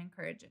up and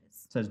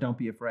encourages. Says, don't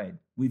be afraid.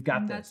 We've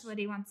got this. That's what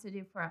he wants to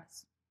do for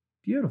us.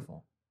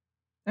 Beautiful.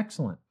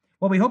 Excellent.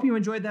 Well, we hope you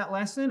enjoyed that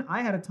lesson.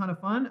 I had a ton of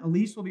fun.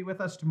 Elise will be with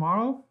us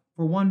tomorrow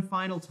for one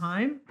final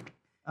time.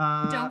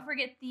 Don't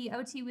forget the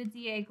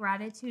OTwithDA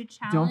gratitude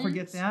challenge. Don't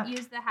forget that.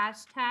 Use the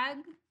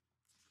hashtag.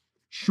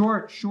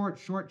 Short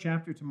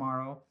chapter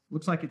tomorrow.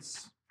 Looks like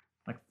it's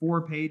like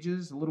 4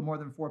 pages, a little more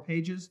than 4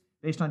 pages,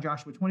 based on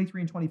Joshua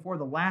 23 and 24,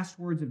 the last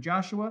words of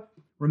Joshua.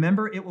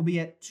 Remember, it will be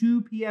at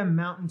 2 p.m.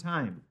 Mountain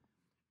Time.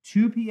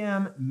 2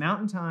 p.m.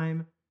 Mountain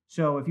Time.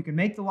 So if you can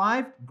make the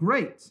live,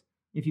 great.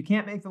 If you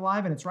can't make the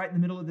live and it's right in the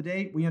middle of the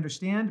day, we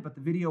understand, but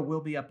the video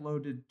will be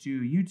uploaded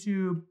to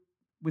YouTube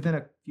within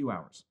a few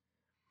hours.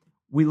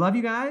 We love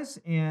you guys,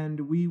 and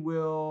we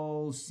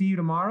will see you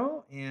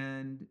tomorrow.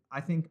 And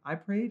I think I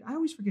prayed. I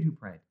always forget who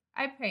prayed.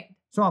 I prayed.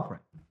 So I'll pray.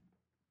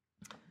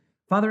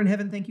 Father in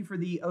heaven, thank you for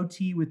the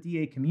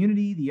OTwithDA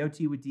community, the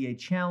OTwithDA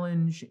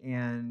challenge,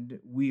 and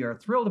we are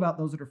thrilled about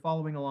those that are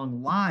following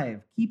along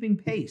live, keeping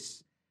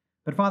pace.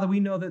 But Father, we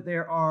know that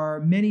there are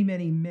many,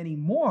 many, many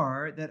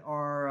more that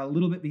are a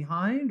little bit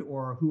behind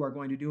or who are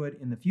going to do it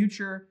in the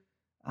future.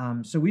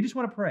 So we just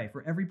want to pray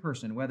for every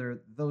person,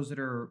 whether those that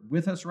are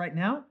with us right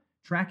now,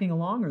 tracking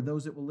along, or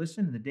those that will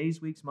listen in the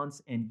days, weeks,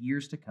 months, and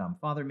years to come.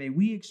 Father, may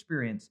we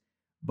experience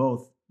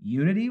both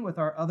unity with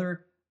our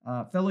other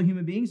fellow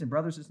human beings and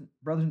brothers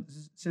and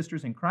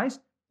sisters in Christ,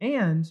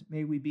 and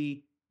may we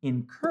be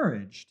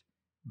encouraged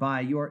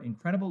by your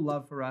incredible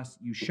love for us.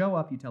 You show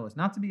up, you tell us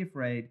not to be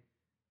afraid.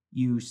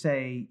 You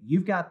say,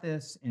 you've got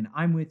this, and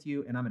I'm with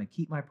you, and I'm going to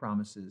keep my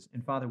promises.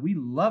 And Father, we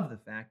love the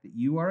fact that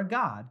you are a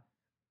God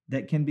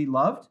that can be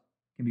loved,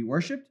 can be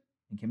worshiped,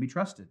 and can be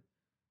trusted.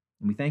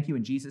 And we thank you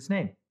in Jesus'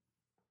 name.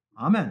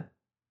 Amen.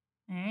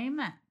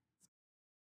 Amen.